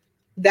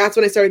that's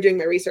when I started doing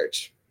my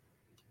research.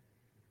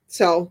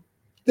 So.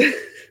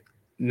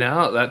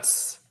 No,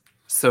 that's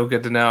so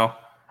good to know.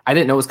 I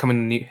didn't know it was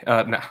coming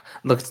to no,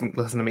 listen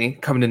to me,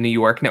 coming to New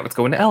York. No, it's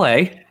going to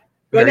LA.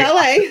 Going to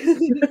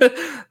LA.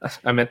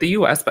 I meant the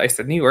US, but I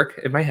said New York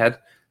in my head.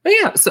 But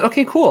yeah, so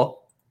okay,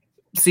 cool.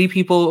 See,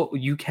 people,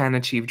 you can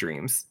achieve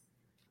dreams.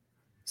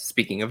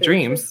 Speaking of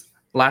dreams,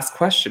 last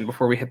question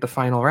before we hit the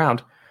final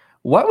round.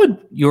 What would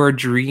your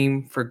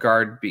dream for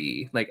Guard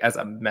be? Like, as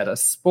a meta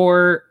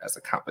sport, as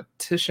a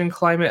competition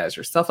climate, as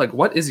yourself? Like,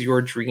 what is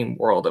your dream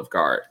world of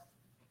Guard?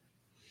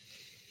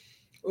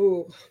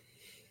 Ooh.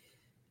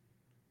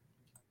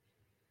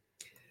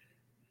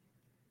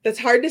 That's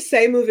hard to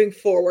say moving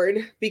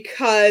forward,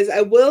 because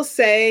I will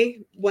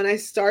say when I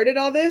started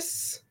all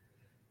this,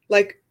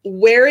 like,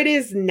 where it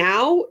is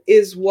now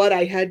is what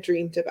I had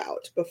dreamed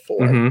about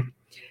before. Mm-hmm.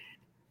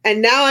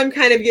 And now I'm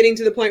kind of getting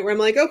to the point where I'm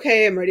like,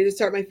 okay, I'm ready to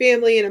start my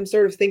family, and I'm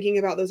sort of thinking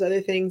about those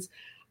other things.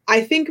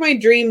 I think my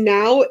dream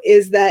now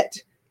is that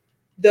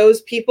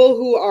those people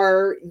who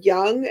are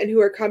young and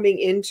who are coming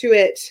into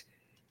it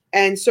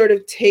and sort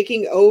of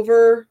taking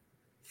over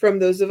from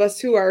those of us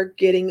who are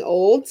getting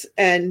old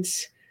and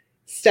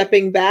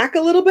stepping back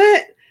a little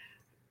bit,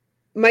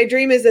 my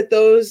dream is that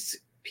those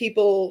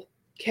people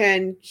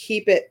can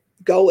keep it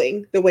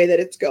going the way that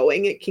it's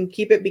going. It can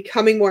keep it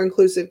becoming more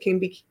inclusive,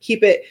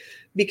 keep it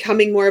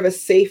becoming more of a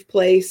safe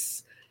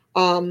place.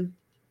 I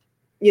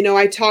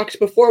talked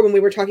before when we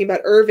were talking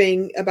about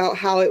Irving about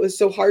how it was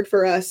so hard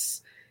for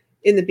us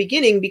in the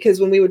beginning, because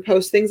when we would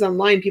post things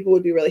online, people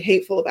would be really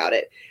hateful about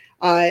it.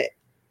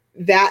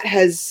 That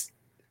has,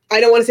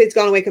 I don't want to say it's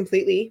gone away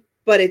completely,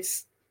 but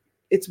it's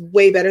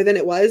way better than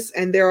it was.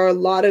 And there are a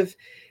lot of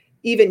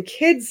even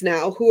kids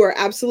now who are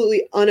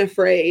absolutely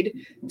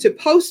unafraid to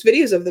post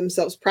videos of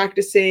themselves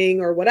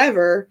practicing or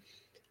whatever.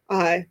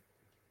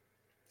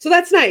 So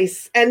that's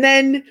nice. And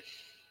then,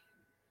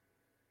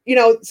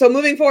 so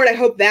moving forward, I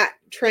hope that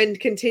trend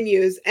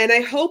continues, and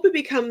I hope it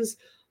becomes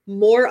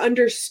more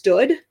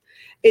understood.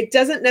 It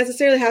doesn't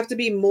necessarily have to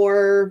be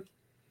more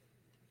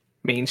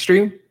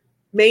mainstream,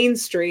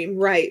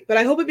 right? But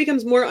I hope it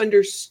becomes more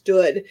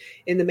understood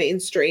in the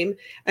mainstream,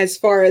 as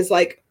far as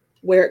like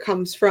where it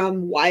comes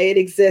from, why it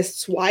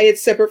exists, why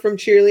it's separate from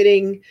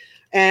cheerleading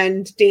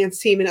and dance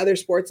team and other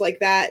sports like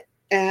that.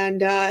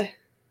 And I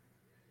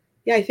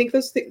think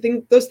those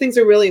things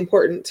are really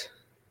important.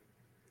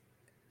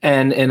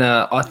 And in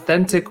an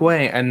authentic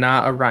way, and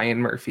not a Ryan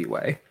Murphy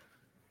way.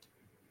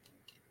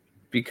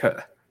 Because,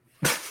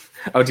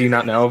 do you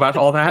not know about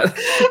all that?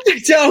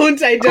 I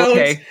don't.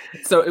 Okay,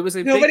 so it was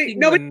nobody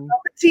brought the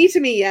tea to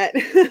me yet.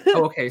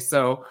 Okay,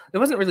 so there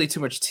wasn't really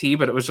too much tea,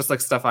 but it was just like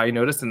stuff I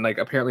noticed, and like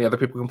apparently other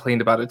people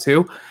complained about it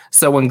too.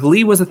 So when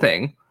Glee was a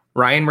thing,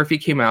 Ryan Murphy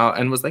came out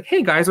and was like,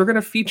 "Hey guys, we're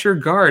gonna feature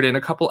Guard in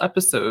a couple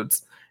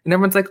episodes." And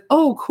everyone's like,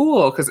 oh,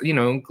 cool. Because,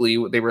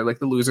 Glee, they were like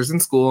the losers in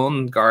school,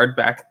 and Guard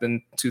back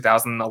in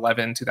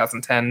 2011,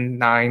 2010,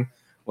 9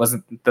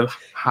 wasn't the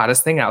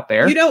hottest thing out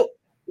there.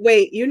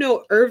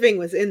 Irving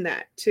was in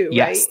that too,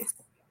 yes.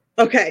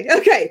 Right?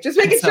 Okay. Just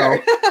making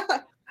sure.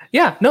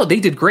 Yeah, no, they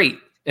did great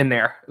in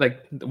there. Like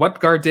what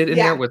Guard did in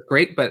there was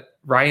great, but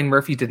Ryan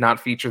Murphy did not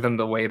feature them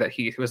the way that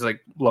he was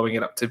like blowing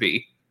it up to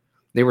be.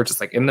 They were just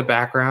like in the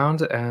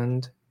background,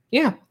 and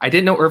yeah, I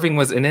didn't know Irving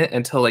was in it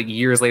until like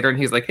years later, and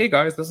he's like, "Hey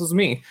guys, this is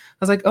me." I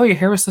was like, "Oh, your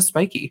hair was so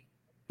spiky."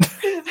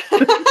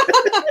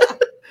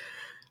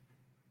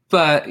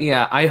 But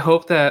yeah, I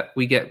hope that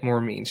we get more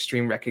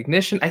mainstream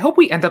recognition. I hope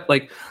we end up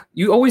like,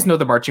 you always know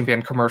the marching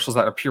band commercials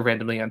that appear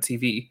randomly on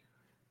TV.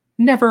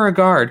 Never a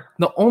Guard.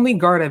 The only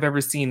Guard I've ever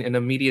seen in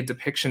a media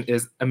depiction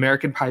is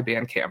American Pie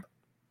Band Camp.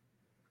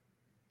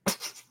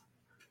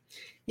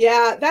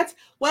 Yeah, that's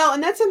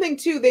something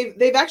too.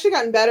 They've actually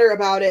gotten better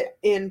about it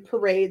in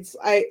parades.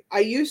 I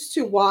used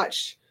to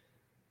watch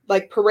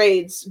like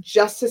parades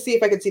just to see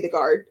if I could see the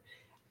Guard.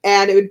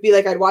 And it would be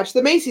like, I'd watch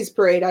the Macy's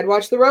parade, I'd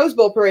watch the Rose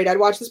Bowl parade, I'd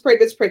watch this parade.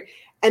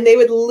 And they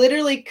would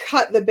literally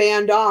cut the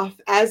band off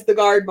as the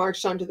Guard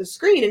marched onto the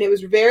screen. And it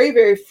was very,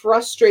 very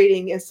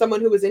frustrating as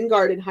someone who was in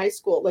Guard in high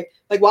school, like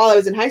while I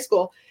was in high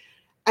school.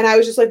 And I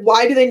was just like,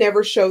 why do they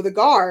never show the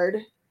Guard?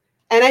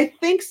 And I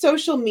think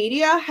social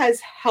media has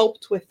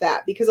helped with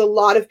that because a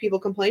lot of people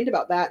complained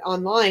about that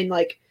online.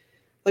 Like,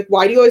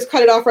 why do you always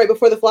cut it off right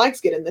before the flags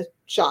get in the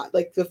shot?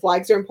 Like, the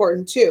flags are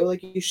important too.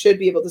 Like, you should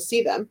be able to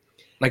see them.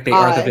 Like, they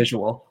are the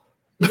visual.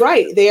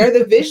 Right. They are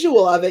the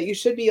visual of it. You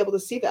should be able to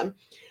see them.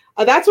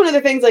 That's one of the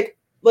things,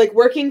 like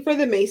working for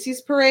the Macy's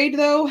parade,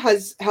 though,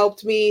 has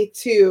helped me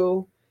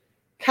to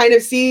kind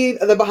of see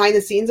the behind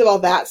the scenes of all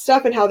that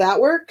stuff and how that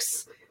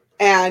works.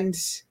 And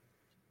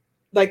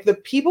like, the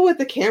people with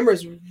the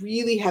cameras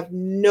really have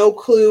no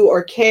clue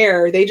or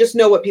care. They just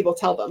know what people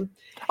tell them.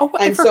 Oh,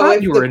 I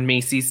forgot you were in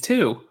Macy's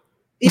too.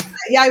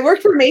 Yeah, I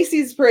worked for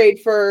Macy's parade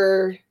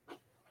for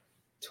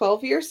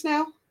 12 years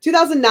now.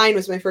 2009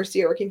 was my first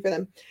year working for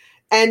them.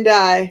 And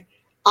I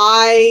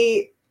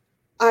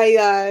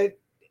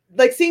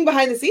like seeing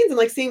behind the scenes and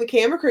like seeing the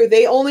camera crew.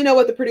 They only know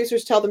what the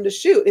producers tell them to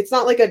shoot. It's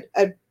not like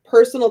a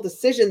personal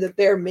decision that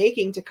they're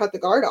making to cut the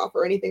guard off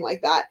or anything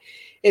like that.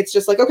 It's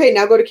just like, okay,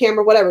 now go to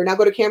camera, whatever. Now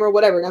go to camera,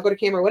 whatever. Now go to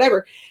camera,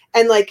 whatever.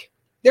 And like,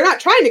 they're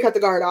not trying to cut the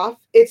guard off.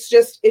 It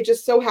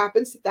just so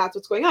happens that that's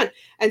what's going on.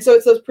 And so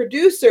it's those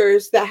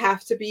producers that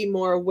have to be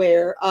more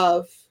aware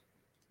of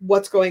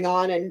what's going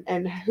on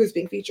and who's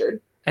being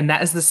featured. And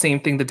that is the same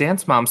thing the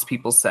Dance Moms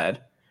people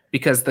said,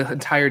 because the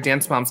entire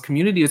Dance Moms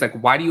community was like,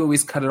 why do you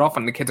always cut it off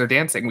when the kids are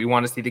dancing? We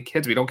want to see the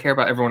kids. We don't care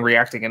about everyone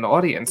reacting in the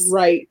audience.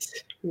 Right.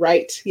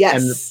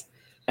 Yes.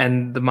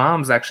 And the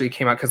moms actually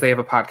came out because they have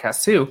a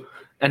podcast too.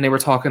 And they were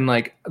talking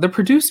like the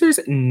producers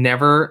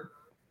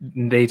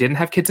they didn't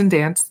have kids in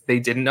dance. They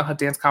didn't know how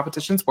dance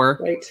competitions work.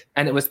 Right.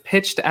 And it was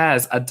pitched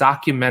as a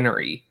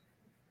documentary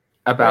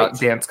about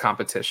dance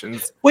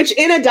competitions. Which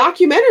in a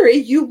documentary,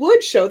 you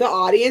would show the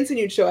audience and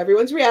you'd show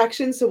everyone's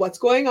reactions to what's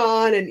going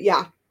on. And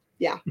yeah.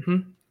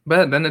 Mm-hmm.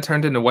 But then it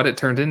turned into what it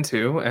turned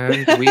into.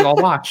 And we all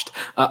watched.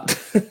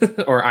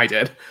 Or I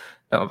did.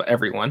 Of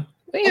everyone.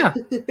 But yeah.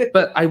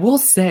 But I will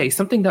say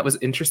something that was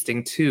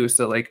interesting too.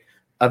 So like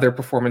other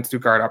performance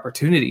through guard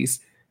opportunities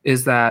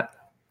is that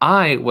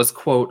I was,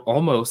 quote,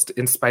 almost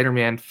in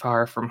Spider-Man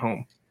Far From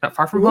Home. Not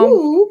Far From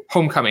Home?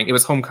 Homecoming. It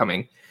was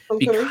Homecoming.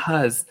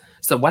 Because,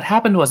 so what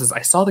happened was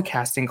I saw the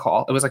casting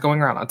call. It was like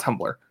going around on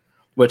Tumblr,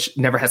 which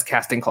never has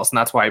casting calls, and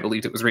that's why I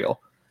believed it was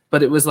real.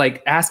 But it was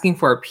like asking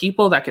for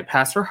people that could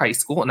pass for high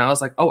school, and I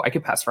was like, oh, I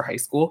could pass for high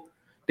school.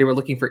 They were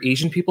looking for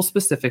Asian people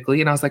specifically,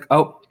 and I was like,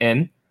 oh,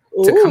 to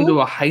come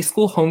to a high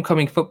school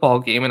homecoming football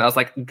game, and I was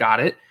like,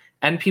 got it.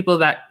 And people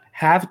that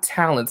have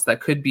talents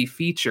that could be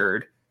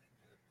featured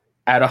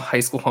at a high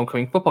school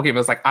homecoming football game. I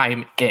was like,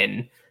 I'm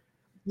in.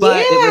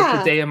 But it was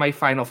the day of my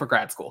final for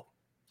grad school.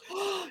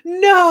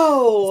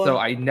 No. So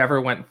I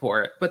never went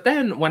for it. But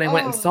then when I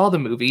went and saw the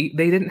movie,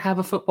 they didn't have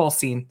a football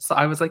scene. So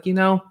I was like,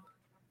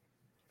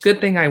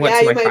 good thing I went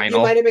to my final.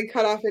 You might have been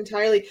cut off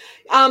entirely.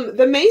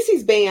 The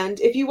Macy's band,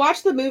 if you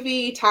watch the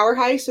movie Tower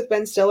Heist with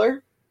Ben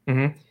Stiller,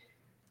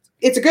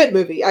 it's a good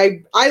movie.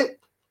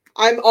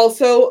 I'm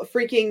also a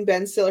freaking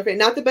Ben Stiller fan.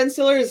 Not that Ben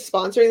Stiller is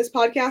sponsoring this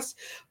podcast,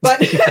 but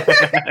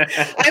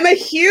I'm a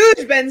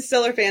huge Ben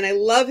Stiller fan. I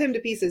love him to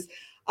pieces.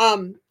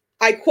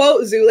 I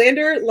quote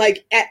Zoolander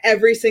like at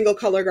every single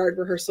color guard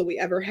rehearsal we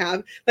ever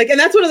have. Like, and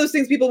that's one of those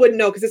things people wouldn't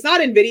know because it's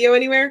not in video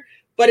anywhere,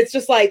 but it's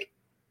just like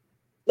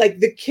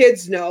the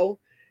kids know.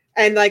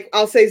 And like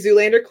I'll say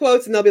Zoolander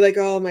quotes and they'll be like,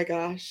 oh my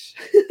gosh.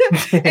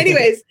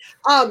 Anyways,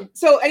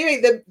 so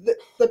anyway,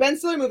 the Ben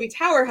Stiller movie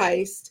Tower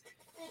Heist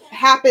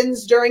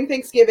happens during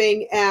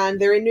Thanksgiving and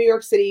they're in New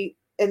York City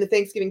and the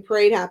Thanksgiving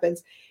parade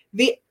happens.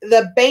 The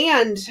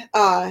band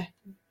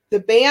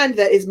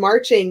that is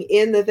marching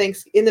in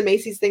the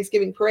Macy's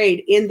Thanksgiving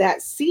parade in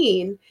that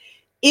scene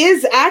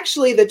is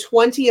actually the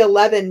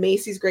 2011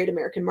 Macy's Great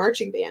American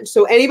Marching Band.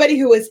 So anybody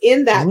who was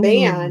in that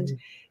band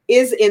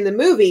is in the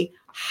movie.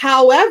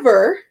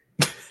 However,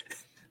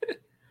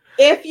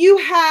 if you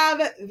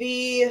have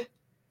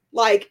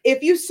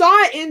if you saw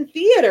it in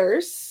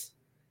theaters,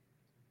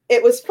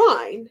 it was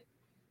fine.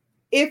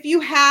 If you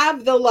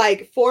have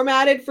the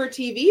formatted for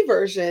TV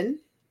version,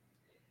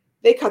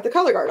 they cut the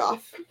color guard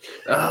off.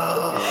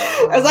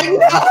 Oh. I was like,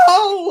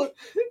 no.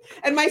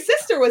 And my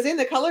sister was in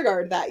the color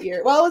guard that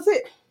year. Well,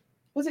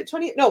 was it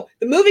 20? No,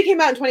 the movie came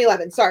out in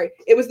 2011. Sorry.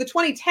 It was the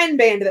 2010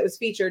 band that was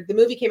featured. The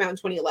movie came out in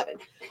 2011.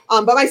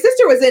 But my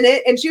sister was in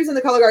it and she was in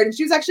the color guard and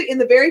she was actually in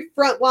the very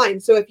front line.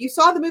 So if you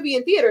saw the movie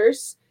in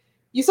theaters,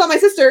 you saw my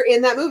sister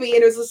in that movie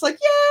and it was just like,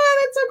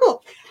 yeah, that's so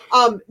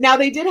cool. Now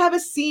they did have a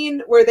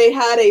scene where they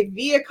had a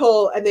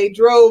vehicle and they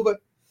drove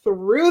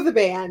through the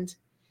band.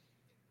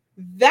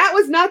 That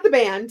was not the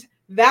band.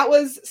 That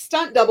was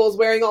stunt doubles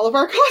wearing all of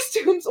our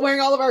costumes,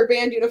 wearing all of our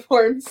band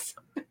uniforms.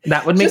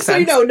 That would make sense. So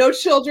you know, no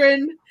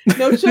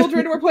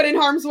children were put in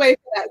harm's way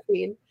for that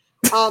scene.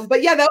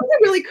 But yeah, that was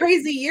a really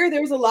crazy year.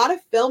 There was a lot of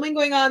filming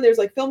going on. There's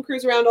film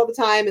crews around all the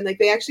time. And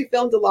they actually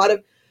filmed a lot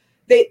of,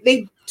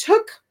 they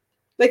took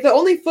the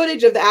only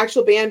footage of the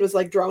actual band was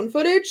drone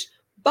footage,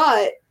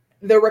 but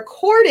the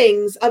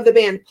recordings of the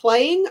band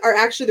playing are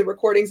actually the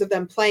recordings of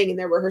them playing in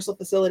their rehearsal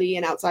facility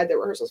and outside their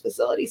rehearsal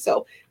facility.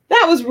 So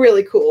that was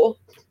really cool.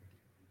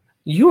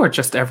 You are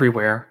just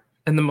everywhere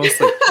in the most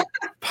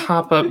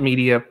pop-up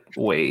media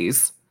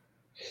ways.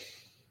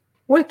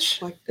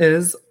 which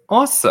is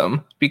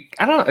awesome.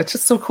 I don't know. It's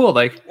just so cool.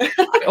 Like,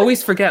 I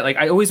always forget. Like,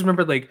 I always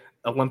remember like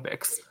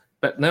Olympics,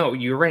 but no,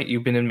 you're right.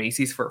 You've been in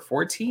Macy's for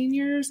 14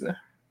 years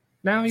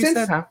now. You Since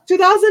said, huh?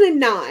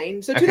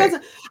 2009. So Okay.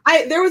 2000.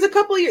 There was a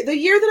couple years. The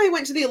year that I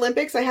went to the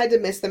Olympics, I had to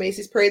miss the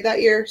Macy's parade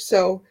that year.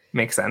 So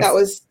makes sense. That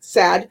was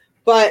sad.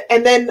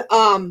 And then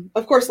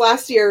of course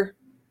last year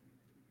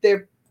they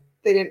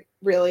didn't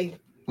really.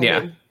 I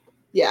mean,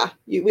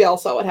 we all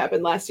saw what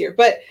happened last year.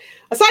 But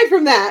aside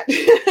from that,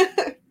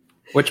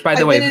 which by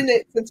the way, I've been in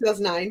it since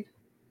 2009.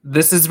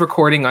 This is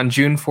recording on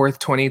June 4th,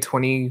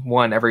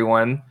 2021,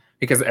 everyone,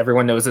 because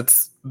everyone knows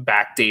it's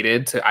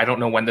backdated to, I don't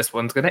know when this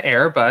one's going to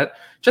air, but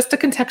just to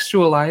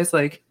contextualize,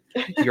 like,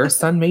 your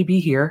son may be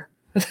here.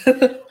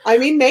 I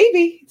mean,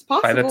 maybe. It's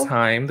possible. By the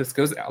time this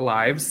goes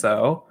live,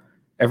 so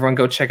everyone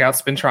go check out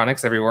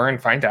Spintronix everywhere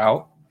and find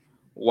out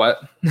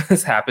what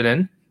is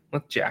happening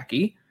with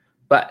Jackie.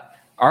 But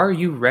are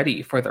you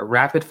ready for the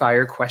rapid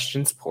fire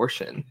questions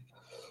portion?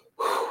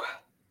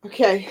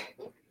 Okay.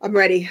 I'm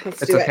ready. Let's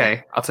do it. It's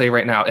okay. I'll tell you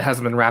right now, it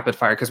hasn't been rapid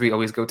fire because we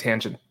always go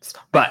tangents.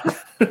 But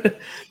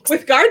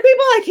with guard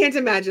people, I can't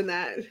imagine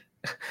that.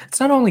 It's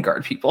not only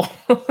guard people.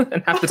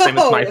 And half the time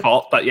it's my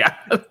fault, but yeah.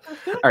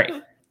 All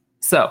right.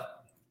 So,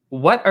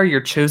 what are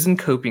your chosen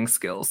coping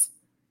skills?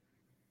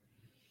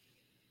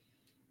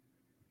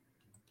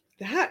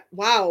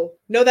 Wow.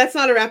 No, that's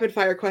not a rapid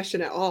fire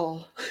question at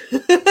all.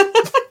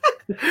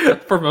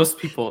 For most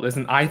people, it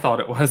isn't. I thought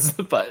it was,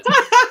 but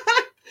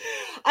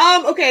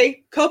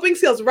okay, coping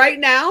skills right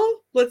now.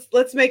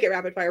 Let's make it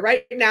rapid fire.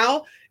 Right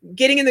now,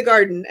 getting in the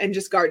garden and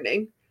just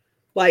gardening.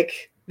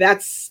 Like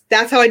that's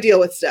how I deal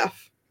with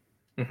stuff.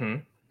 Mm-hmm.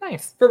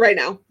 Nice. For right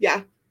now,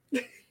 yeah.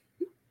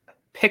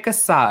 Pick a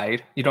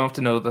side. You don't have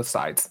to know the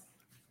sides.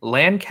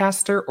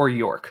 Lancaster or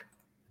York?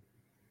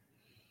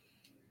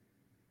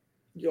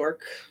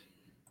 York.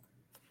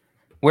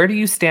 Where do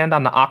you stand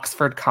on the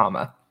Oxford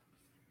comma?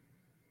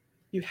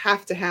 You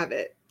have to have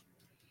it.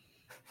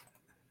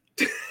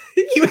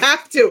 You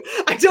have to.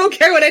 I don't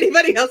care what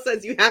anybody else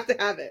says. You have to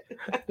have it.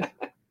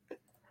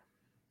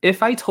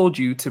 If I told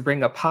you to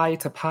bring a pie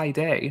to Pie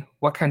Day,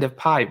 what kind of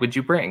pie would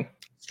you bring?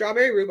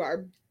 Strawberry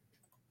rhubarb.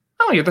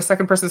 Oh, you're the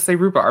second person to say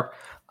rhubarb.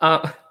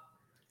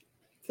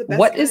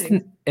 What is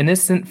an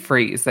innocent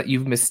phrase that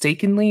you've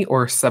mistakenly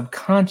or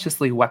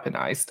subconsciously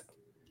weaponized?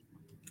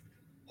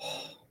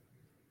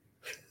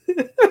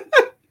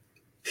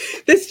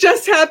 This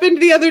just happened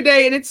the other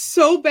day, and it's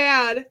so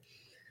bad.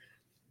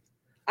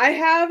 I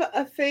have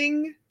a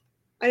thing.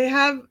 I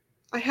have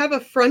a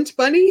front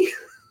bunny.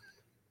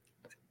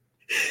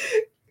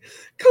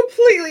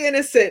 Completely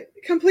innocent.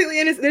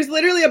 There's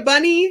literally a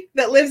bunny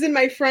that lives in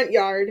my front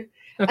yard.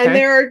 Okay. And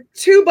there are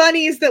two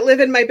bunnies that live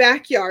in my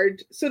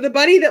backyard. So the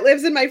bunny that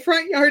lives in my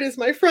front yard is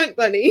my front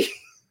bunny.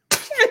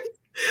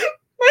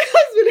 My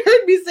husband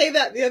heard me say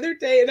that the other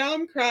day, and now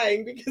I'm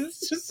crying because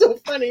it's just so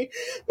funny.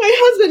 My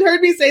husband heard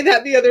me say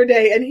that the other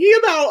day, and he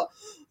about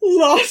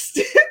lost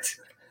it.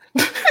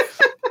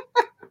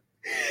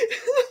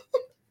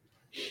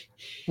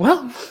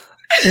 Well,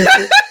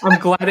 I'm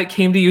glad it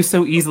came to you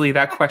so easily,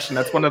 that question.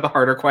 That's one of the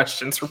harder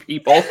questions for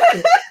people.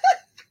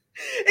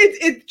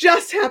 It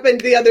just happened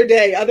the other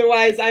day.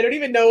 Otherwise, I don't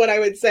even know what I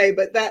would say,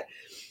 but that.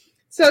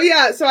 So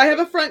I have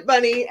a front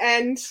bunny,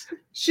 and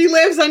she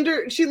lives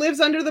under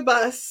the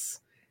bus,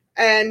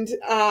 and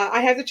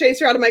I have to chase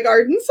her out of my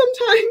garden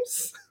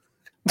sometimes.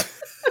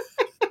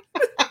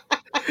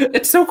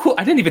 It's so cool.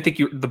 I didn't even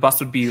think the bus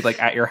would be like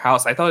at your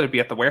house. I thought it'd be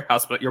at the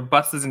warehouse, but your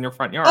bus is in your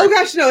front yard. Oh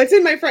gosh, no, it's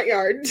in my front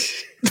yard.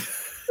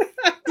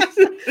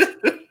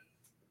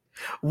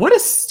 What a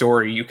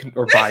story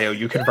or bio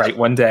you could write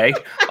one day.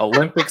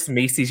 Olympics,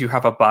 Macy's, you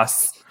have a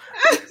bus.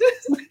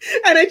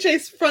 And I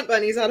chase front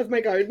bunnies out of my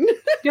garden.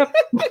 Yep.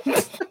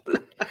 All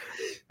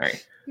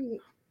right.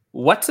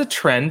 What's a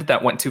trend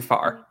that went too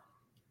far?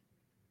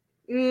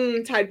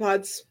 Tide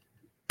Pods.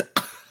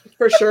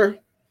 For sure.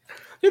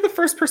 You're the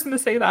first person to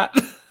say that.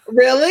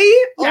 Really?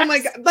 Yes. Oh my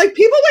God. Like,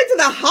 people went to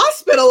the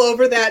hospital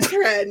over that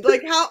trend.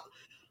 Like, how?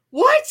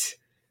 What?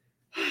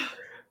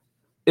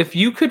 If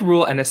you could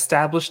rule an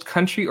established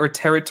country or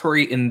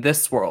territory in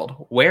this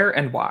world, where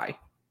and why?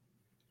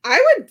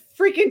 I would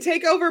freaking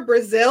take over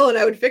Brazil, and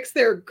I would fix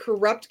their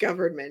corrupt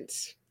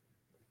government.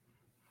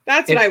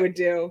 That's what I would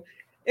do.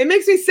 It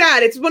makes me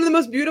sad. It's one of the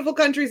most beautiful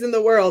countries in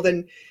the world,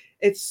 and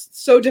it's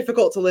so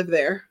difficult to live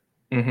there.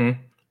 Mm-hmm.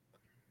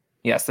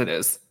 Yes, it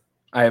is.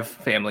 I have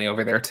family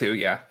over there too,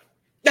 yeah.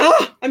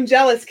 Oh, I'm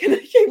jealous. Can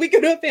we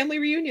go to a family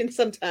reunion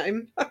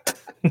sometime?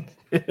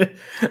 I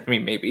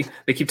mean, maybe.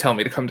 They keep telling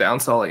me to come down,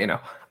 so I'll let you know.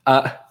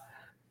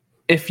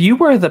 If you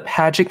were the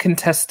pageant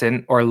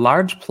contestant or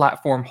large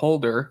platform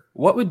holder,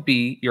 what would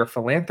be your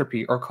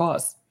philanthropy or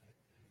cause?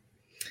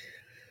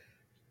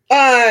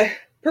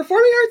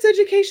 Performing arts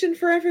education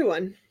for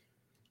everyone.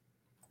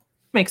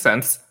 Makes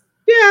sense.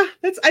 Yeah,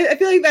 I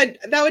feel like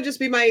that would just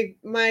be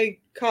my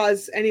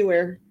cause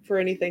anywhere for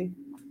anything.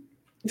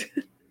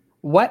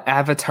 What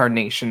Avatar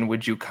nation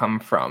would you come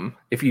from,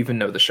 if you even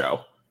know the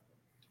show?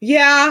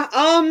 Yeah,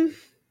 I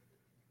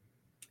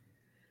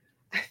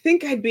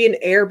think I'd be an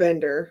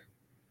airbender.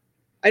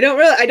 I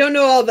don't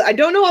know all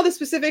the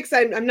specifics.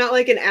 I'm not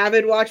like an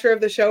avid watcher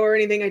of the show or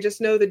anything. I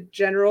just know the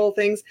general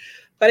things.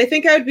 But I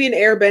think I would be an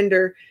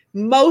airbender,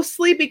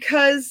 mostly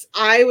because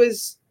I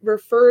was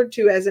referred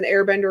to as an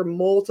airbender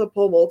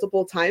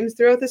multiple times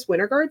throughout this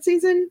Winter Guard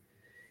season.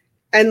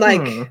 And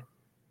like,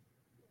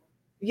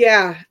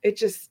 yeah, it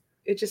just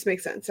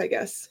makes sense, I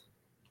guess.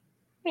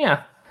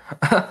 Yeah.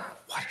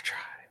 Water tribe.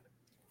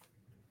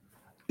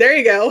 There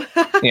you go.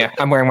 Yeah,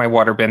 I'm wearing my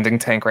water bending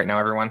tank right now,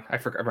 everyone. I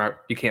forgot about,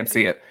 you can't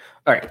see it.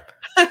 All right.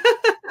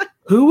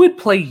 Who would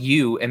play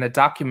you in a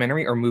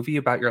documentary or movie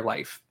about your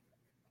life?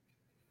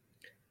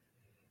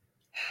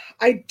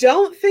 I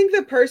don't think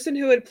the person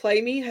who would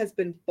play me has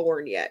been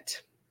born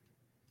yet.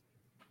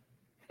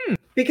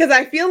 Because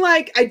I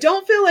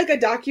don't feel like a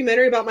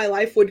documentary about my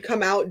life would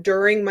come out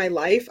during my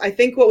life. I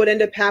think what would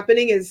end up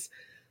happening is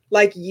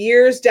like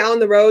years down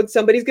the road,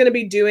 somebody's going to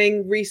be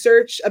doing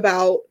research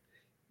about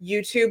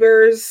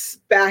YouTubers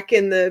back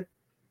in the,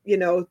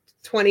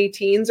 20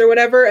 teens or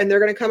whatever. And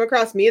they're going to come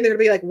across me and they're going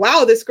to be like,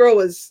 wow, this girl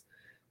was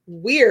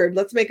weird.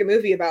 Let's make a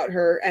movie about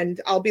her. And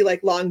I'll be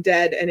like long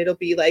dead and it'll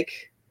be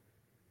like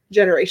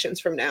generations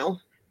from now.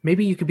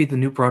 Maybe you could be the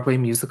new Broadway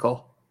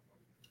musical.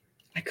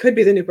 I could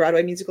be the new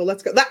Broadway musical.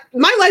 Let's go.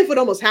 My life would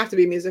almost have to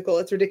be musical.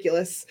 It's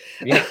ridiculous.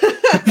 Yeah.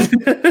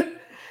 To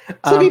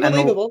be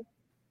believable.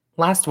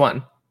 Last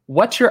one.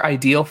 What's your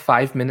ideal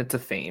 5 minutes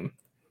of fame?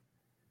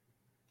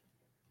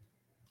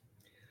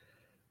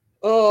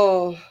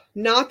 Oh,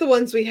 not the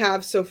ones we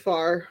have so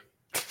far.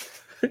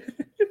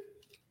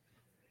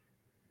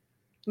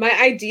 My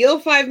ideal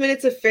 5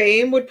 minutes of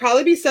fame would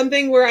probably be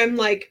something where I'm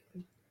like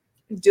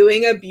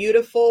doing a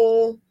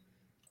beautiful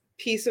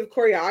piece of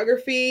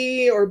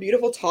choreography or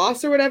beautiful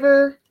toss or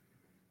whatever.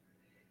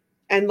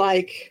 And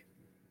like,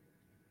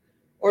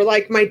 or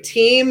like my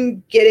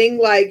team getting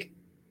like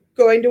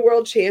going to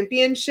world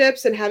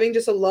championships and having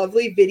just a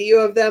lovely video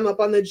of them up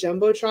on the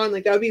Jumbotron.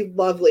 Like that would be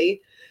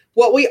lovely.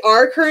 What we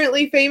are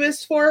currently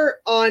famous for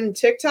on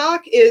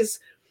TikTok is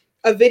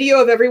a video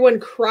of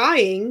everyone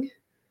crying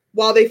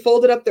while they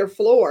folded up their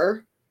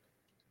floor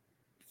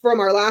from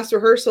our last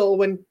rehearsal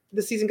when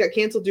the season got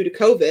canceled due to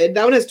COVID.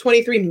 That one has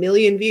 23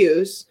 million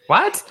views.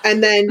 What?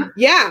 And then,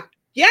 yeah,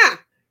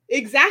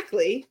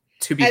 exactly.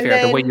 To be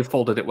fair, the way you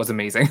folded it was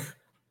amazing.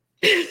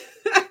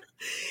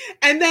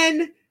 And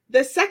then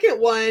the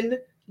second one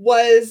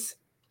was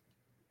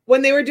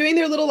when they were doing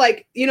their little,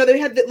 like, they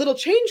had the little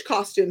change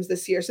costumes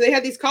this year. So they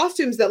had these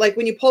costumes that, like,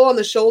 when you pull on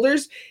the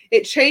shoulders,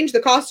 it changed the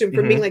costume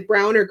from being like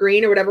brown or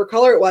green or whatever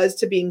color it was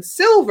to being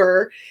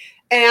silver.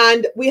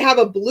 And we have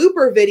a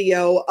blooper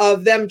video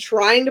of them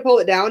trying to pull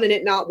it down and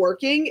it not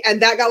working.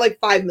 And that got like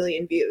 5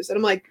 million views. And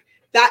I'm like,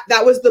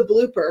 that was the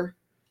blooper.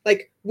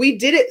 Like, we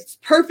did it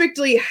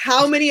perfectly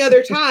how many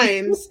other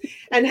times?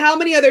 And how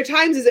many other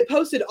times is it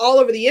posted all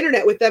over the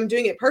internet with them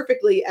doing it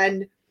perfectly?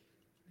 And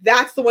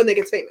that's the one that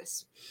gets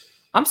famous.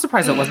 I'm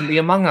surprised it wasn't the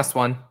Among Us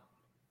one.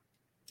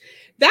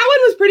 That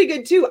one was pretty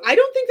good too. I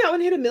don't think that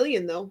one hit 1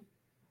 million though.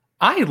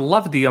 I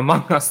love the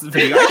Among Us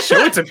video. I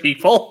show it to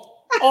people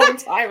all the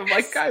time. I'm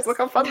like, guys, look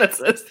how fun this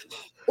is.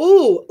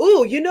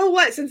 Ooh, you know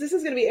what? Since this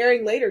is going to be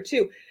airing later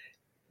too,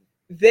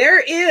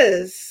 there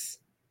is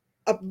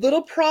a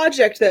little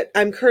project that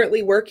I'm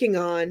currently working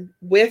on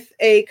with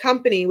a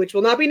company, which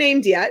will not be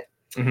named yet,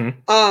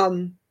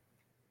 to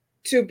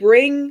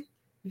bring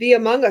the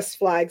Among Us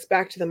flags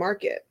back to the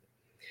market.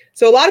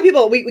 So a lot of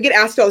people, we get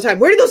asked all the time,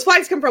 where did those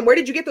flags come from? Where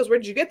did you get those? Where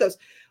did you get those?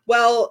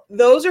 Well,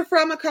 those are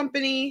from a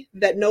company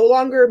that no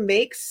longer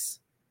makes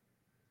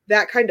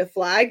that kind of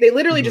flag. They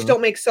literally just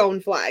don't make sewn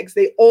flags.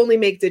 They only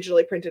make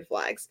digitally printed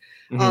flags.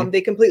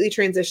 They completely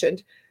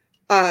transitioned.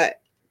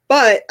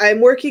 But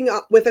I'm working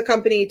with a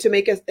company to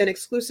make an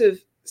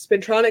exclusive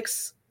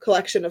Spintronix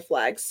collection of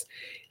flags.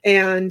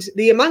 And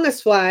the Among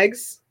Us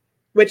flags,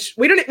 which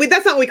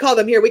that's not what we call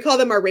them here. We call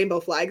them our rainbow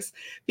flags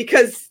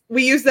because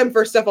we use them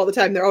for stuff all the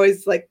time. They're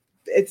always like,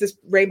 it's this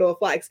rainbow of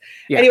flags.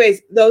 Yeah.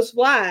 Anyways, those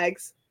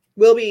flags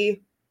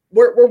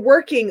we're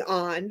working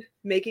on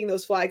making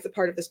those flags a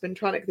part of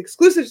the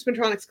exclusive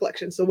Spintronix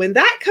collection. So when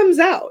that comes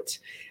out,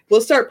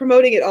 we'll start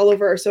promoting it all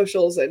over our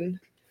socials and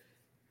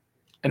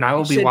I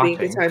will be watching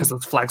because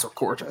those flags are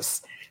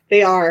gorgeous.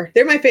 They are.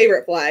 They're my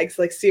favorite flags.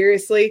 Like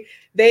seriously,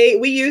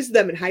 we used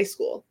them in high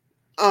school.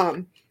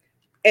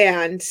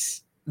 And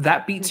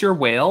that beats your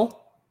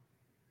whale.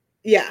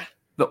 Yeah.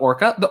 The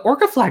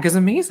orca flag is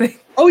amazing.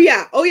 Oh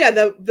yeah.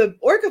 The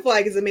orca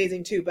flag is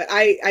amazing too, but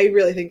I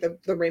really think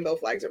the rainbow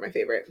flags are my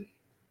favorite.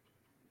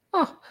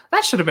 Oh,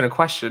 that should have been a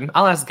question.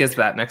 I'll ask Giz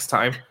that next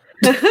time.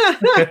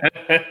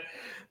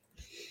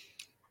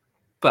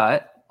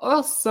 But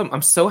awesome.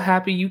 I'm so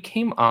happy you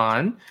came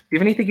on. Do you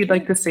have anything you'd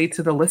like to say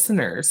to the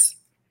listeners?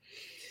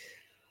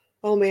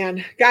 Oh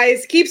man,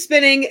 guys, keep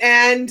spinning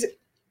and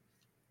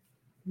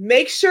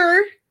make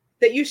sure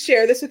that you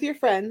share this with your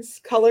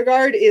friends. Color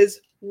Guard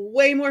is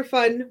way more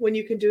fun when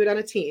you can do it on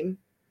a team.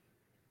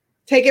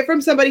 Take it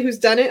from somebody who's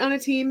done it on a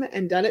team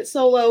and done it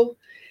solo.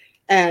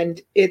 And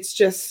it's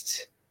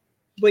just,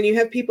 when you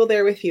have people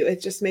there with you,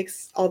 it just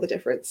makes all the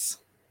difference.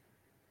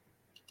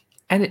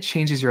 And it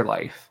changes your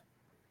life.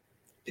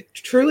 It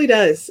truly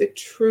does. It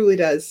truly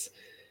does.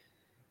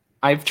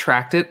 I've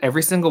tracked it.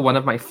 Every single one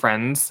of my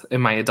friends in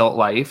my adult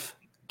life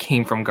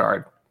came from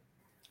Guard.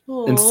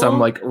 Aww. In some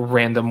like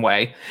random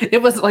way.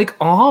 It was like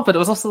aw, but it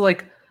was also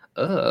like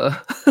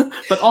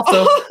but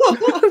also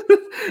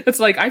it's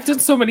like I've done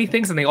so many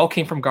things and they all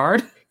came from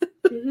Guard.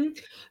 Mm-hmm.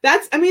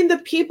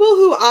 The people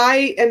who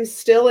I am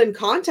still in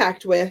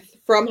contact with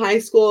from high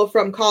school,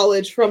 from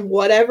college, from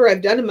whatever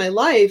I've done in my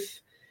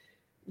life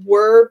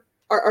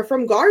are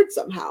from Guard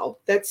somehow.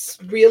 That's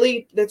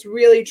really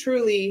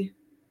truly,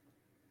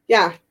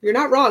 yeah, you're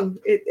not wrong.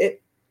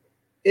 It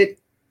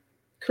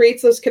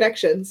creates those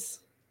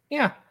connections.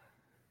 Yeah.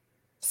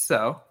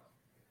 So,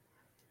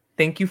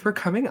 thank you for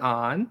coming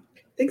on.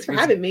 Thanks for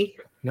having me.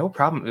 No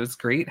problem. It was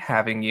great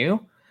having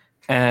you.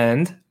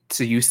 And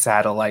to you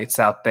satellites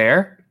out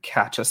there,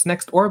 catch us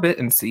next orbit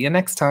and see you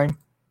next time.